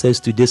have access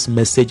to this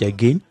message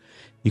again.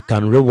 You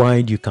can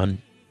rewind, you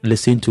can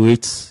listen to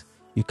it,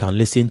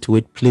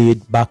 play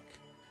it back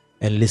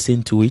and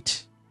listen to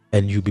it,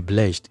 and you'll be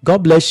blessed.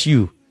 God bless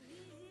you.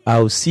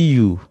 I'll see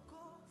you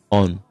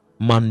on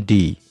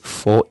Monday,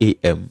 4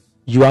 a.m.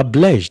 You are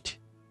blessed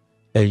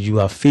and you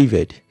are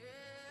favored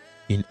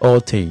in all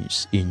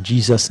things. In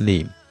Jesus'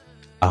 name,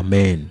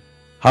 amen.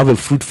 Have a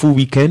fruitful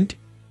weekend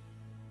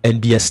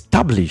and be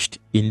established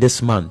in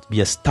this month.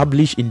 Be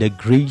established in the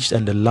grace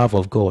and the love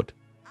of God.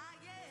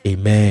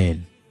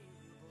 Amen.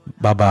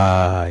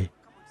 Bye-bye.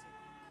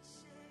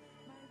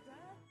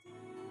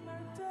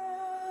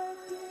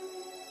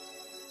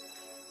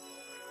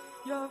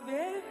 Your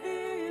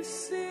baby is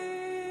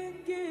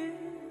singing.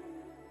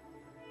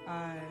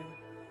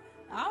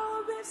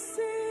 I'll be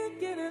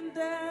singing and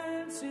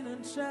dancing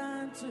and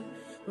chanting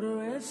for the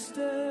rest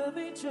of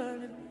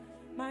eternity.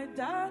 My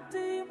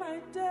daddy,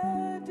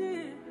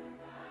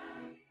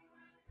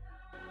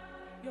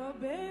 your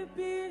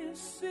baby is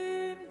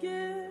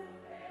singing.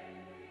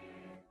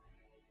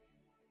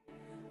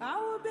 I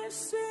will be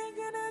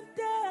singing and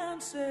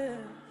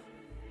dancing.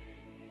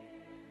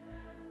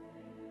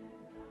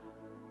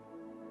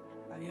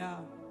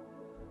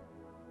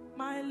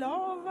 My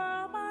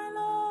lover,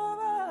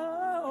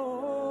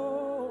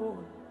 oh,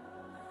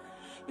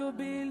 you'll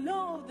be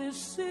loved this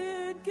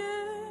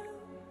singing.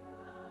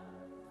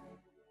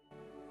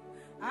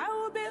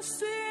 will be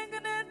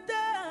singing and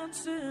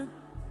dancing.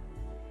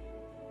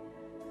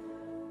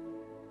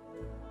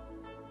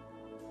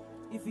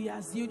 If he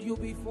has healed you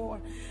before,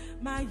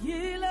 my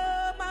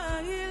healer,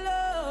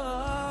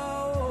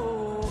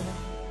 oh,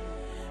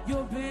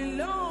 you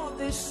belong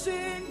the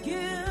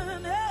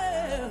singing.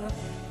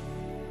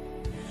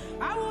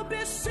 I will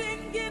be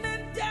singing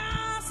and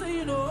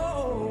dancing,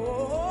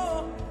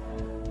 oh.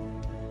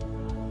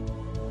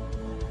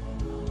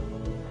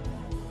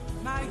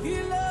 My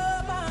healer,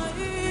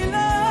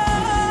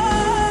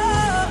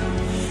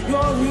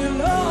 your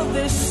healer,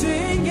 the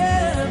singing.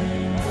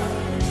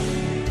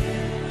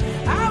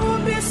 I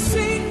will be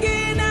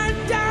singing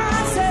and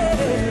dancing,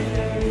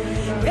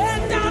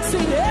 and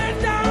dancing,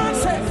 and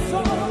dancing.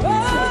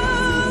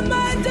 Oh,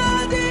 my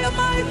daddy,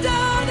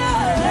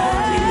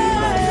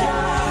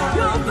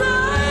 your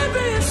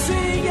baby is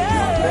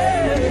singing.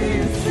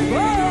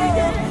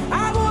 Oh, I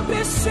will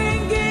be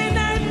singing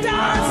and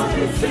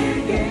dancing,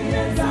 singing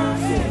and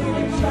dancing,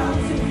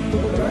 for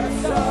the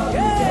rest of the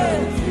day.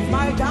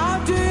 My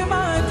daddy,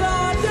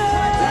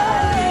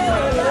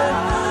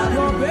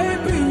 your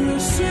baby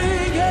is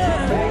singing.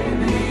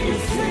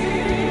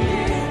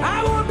 I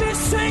will be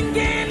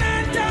singing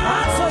and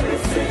dancing,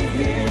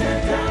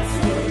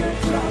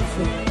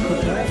 for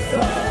the rest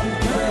of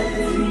the day.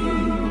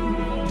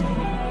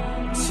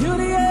 Till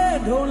the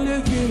end, only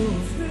you.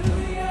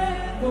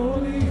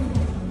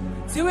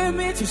 Till we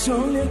meet, it's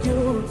only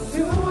you.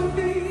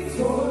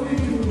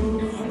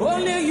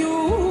 Only you.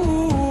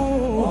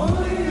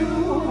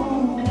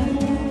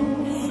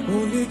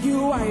 Only you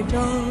I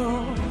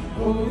know.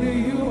 Only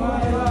you I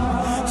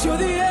love. Till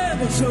the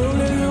end, it's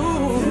only you.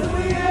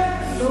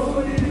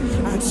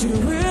 Until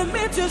we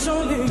meet, it's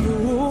only you.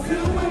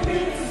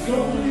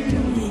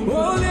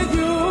 Only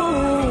you.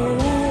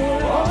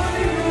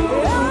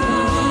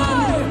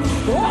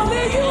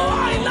 Only you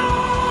I love.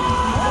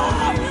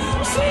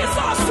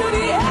 Jesus to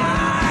the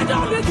end,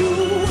 only you.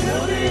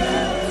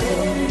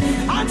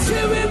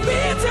 Until we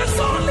meet, it's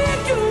only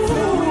you.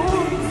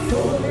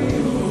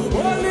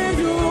 Only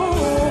you.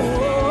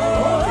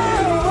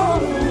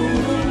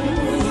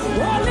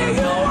 Only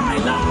you I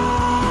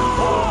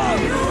love.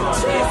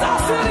 Jesus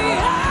to the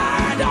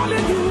end,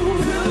 only you.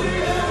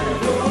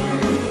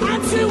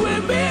 Until we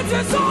meet,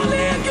 it's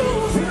only you.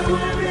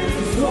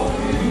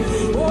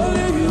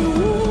 Only you.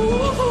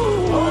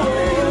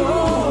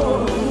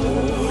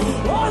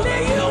 Only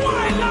you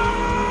I love.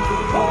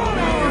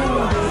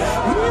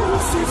 He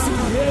will sit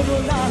in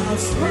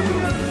everlasting.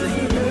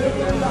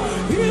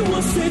 He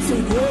will sit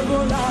in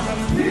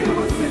everlasting.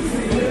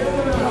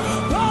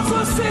 God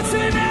will sit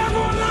in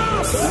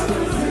everlasting.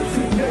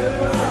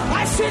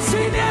 I sit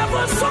in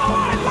heaven, so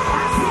I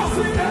love.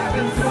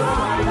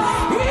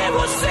 He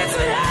will sit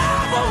in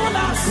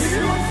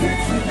everlasting.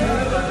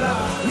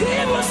 He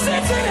will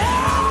sit in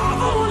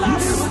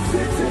everlasting.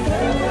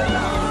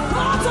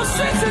 God will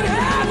sit in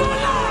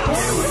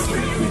everlasting.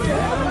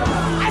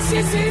 I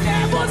sit in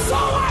heaven, so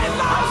I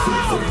love.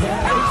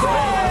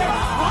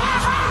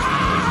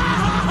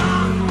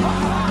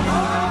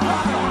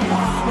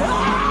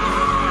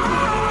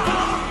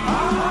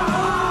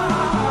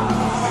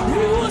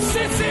 He will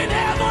sit in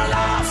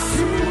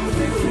everlasting.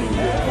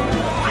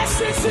 I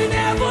sit in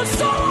heaven,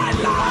 so I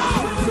love.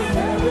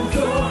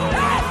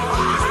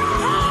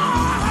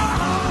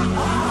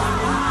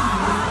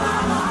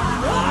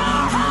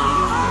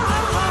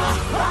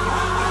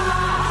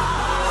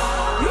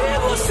 He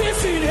will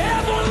sit in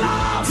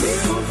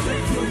everlasting.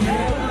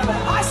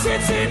 I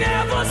sit in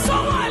heaven, so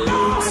I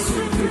love.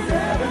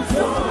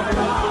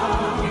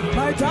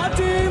 My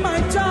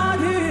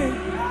daddy,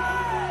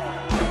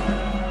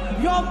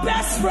 your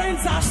best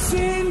friends are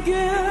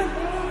singing.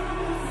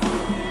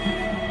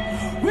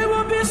 We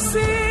will be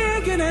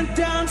singing and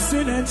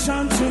dancing and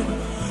chanting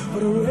for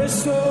the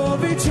rest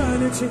of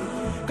eternity.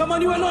 Come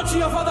on, you are not to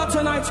your father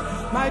tonight,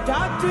 my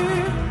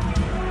daddy.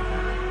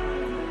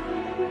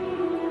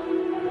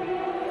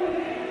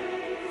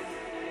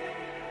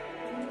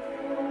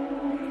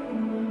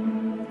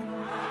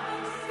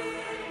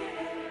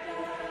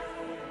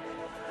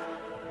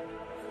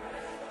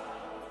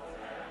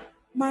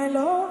 My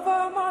lover,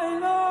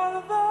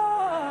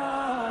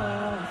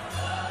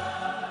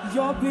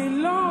 your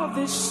beloved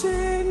is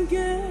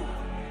singing.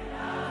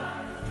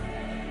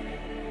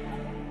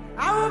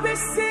 I will be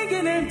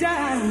singing and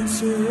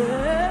dancing.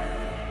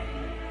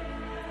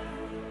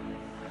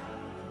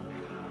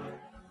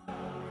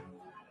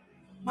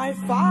 My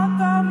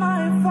father,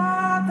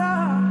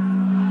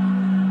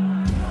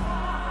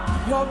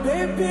 your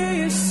baby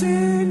is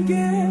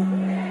singing.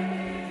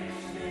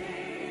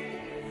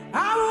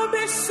 I will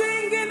be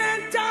singing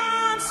and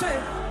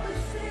dancing.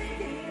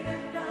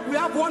 We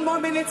have 1 more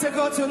minute to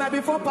go tonight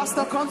before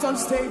Pastor comes on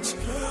stage.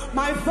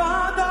 My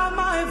father,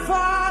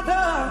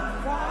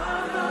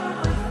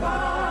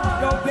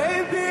 your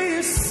baby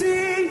is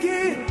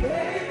singing.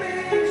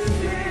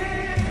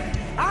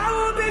 I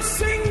will be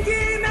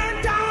singing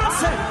and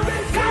dancing.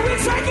 Can we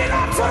take it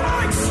up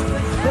tonight?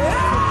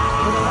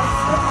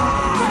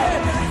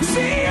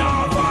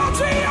 Jehovah,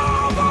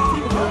 Jehovah,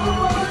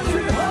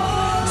 Jehovah,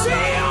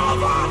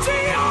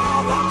 Jehovah.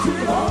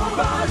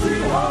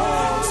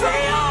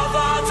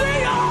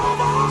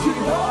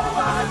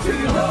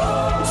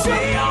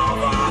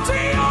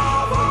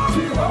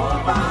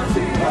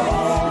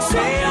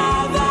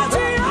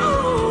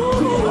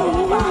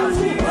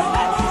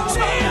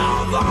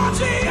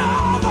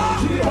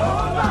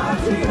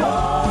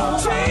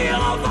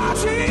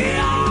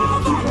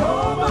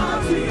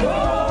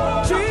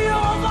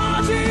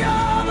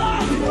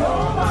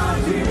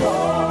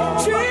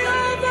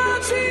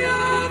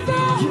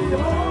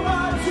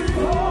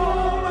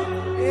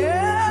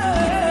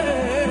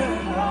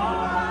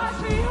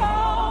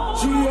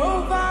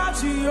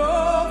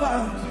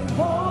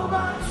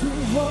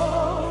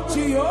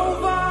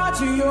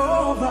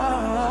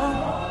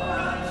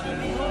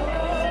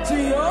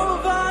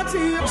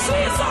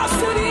 Jesus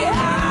to the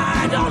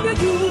end, only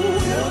you.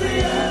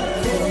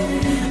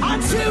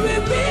 Until we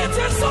meet,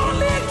 it's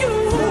only you.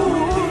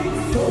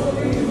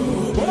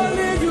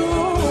 Only you.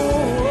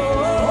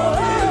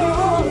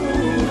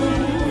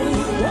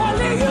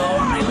 Only you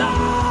I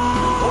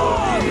love.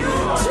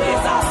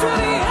 Jesus to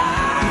the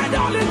end,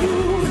 only you.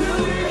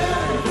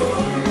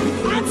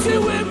 Until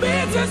we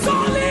meet, it's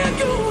only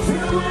you.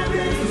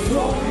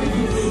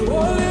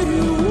 Only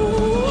you.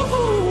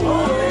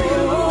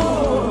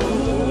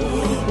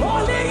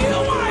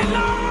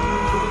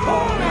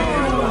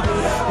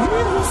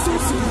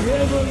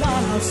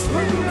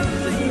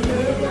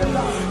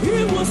 He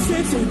will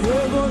sit in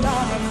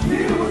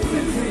everlasting.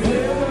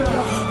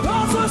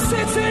 Those who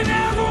sit in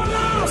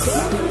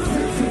everlasting.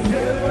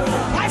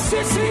 I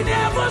sit in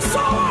heaven,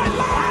 so I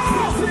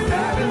love.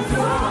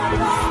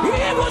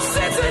 He will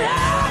sit in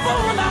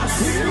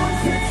everlasting.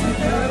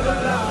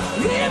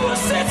 He will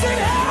sit in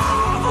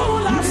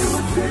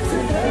everlasting.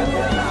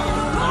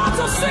 Those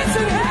who sit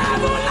in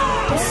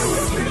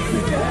everlasting.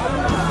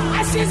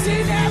 I sit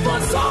in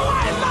heaven, so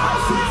I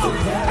love.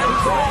 And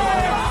pray.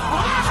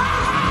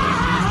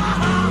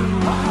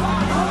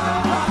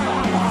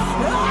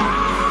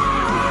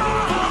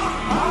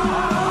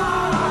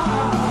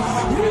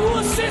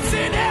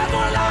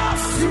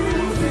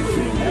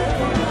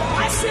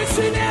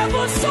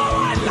 So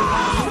I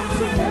love.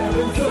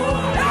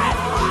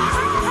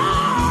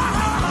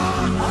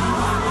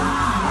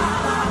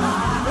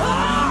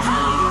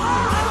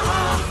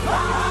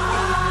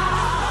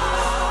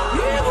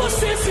 He will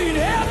sit in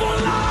heaven,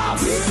 love.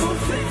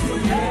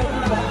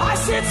 I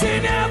sit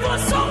in heaven,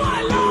 so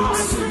I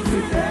love.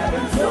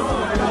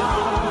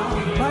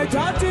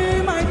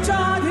 My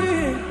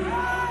daddy,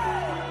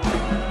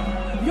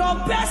 your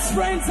best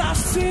friends are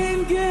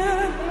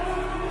singing.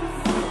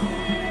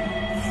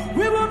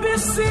 We will be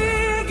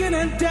singing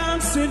and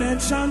dancing and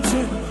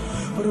chanting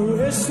for the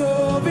rest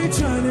of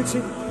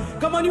eternity.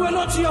 Come on, you are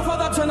not to your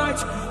father tonight.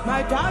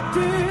 My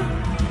daddy.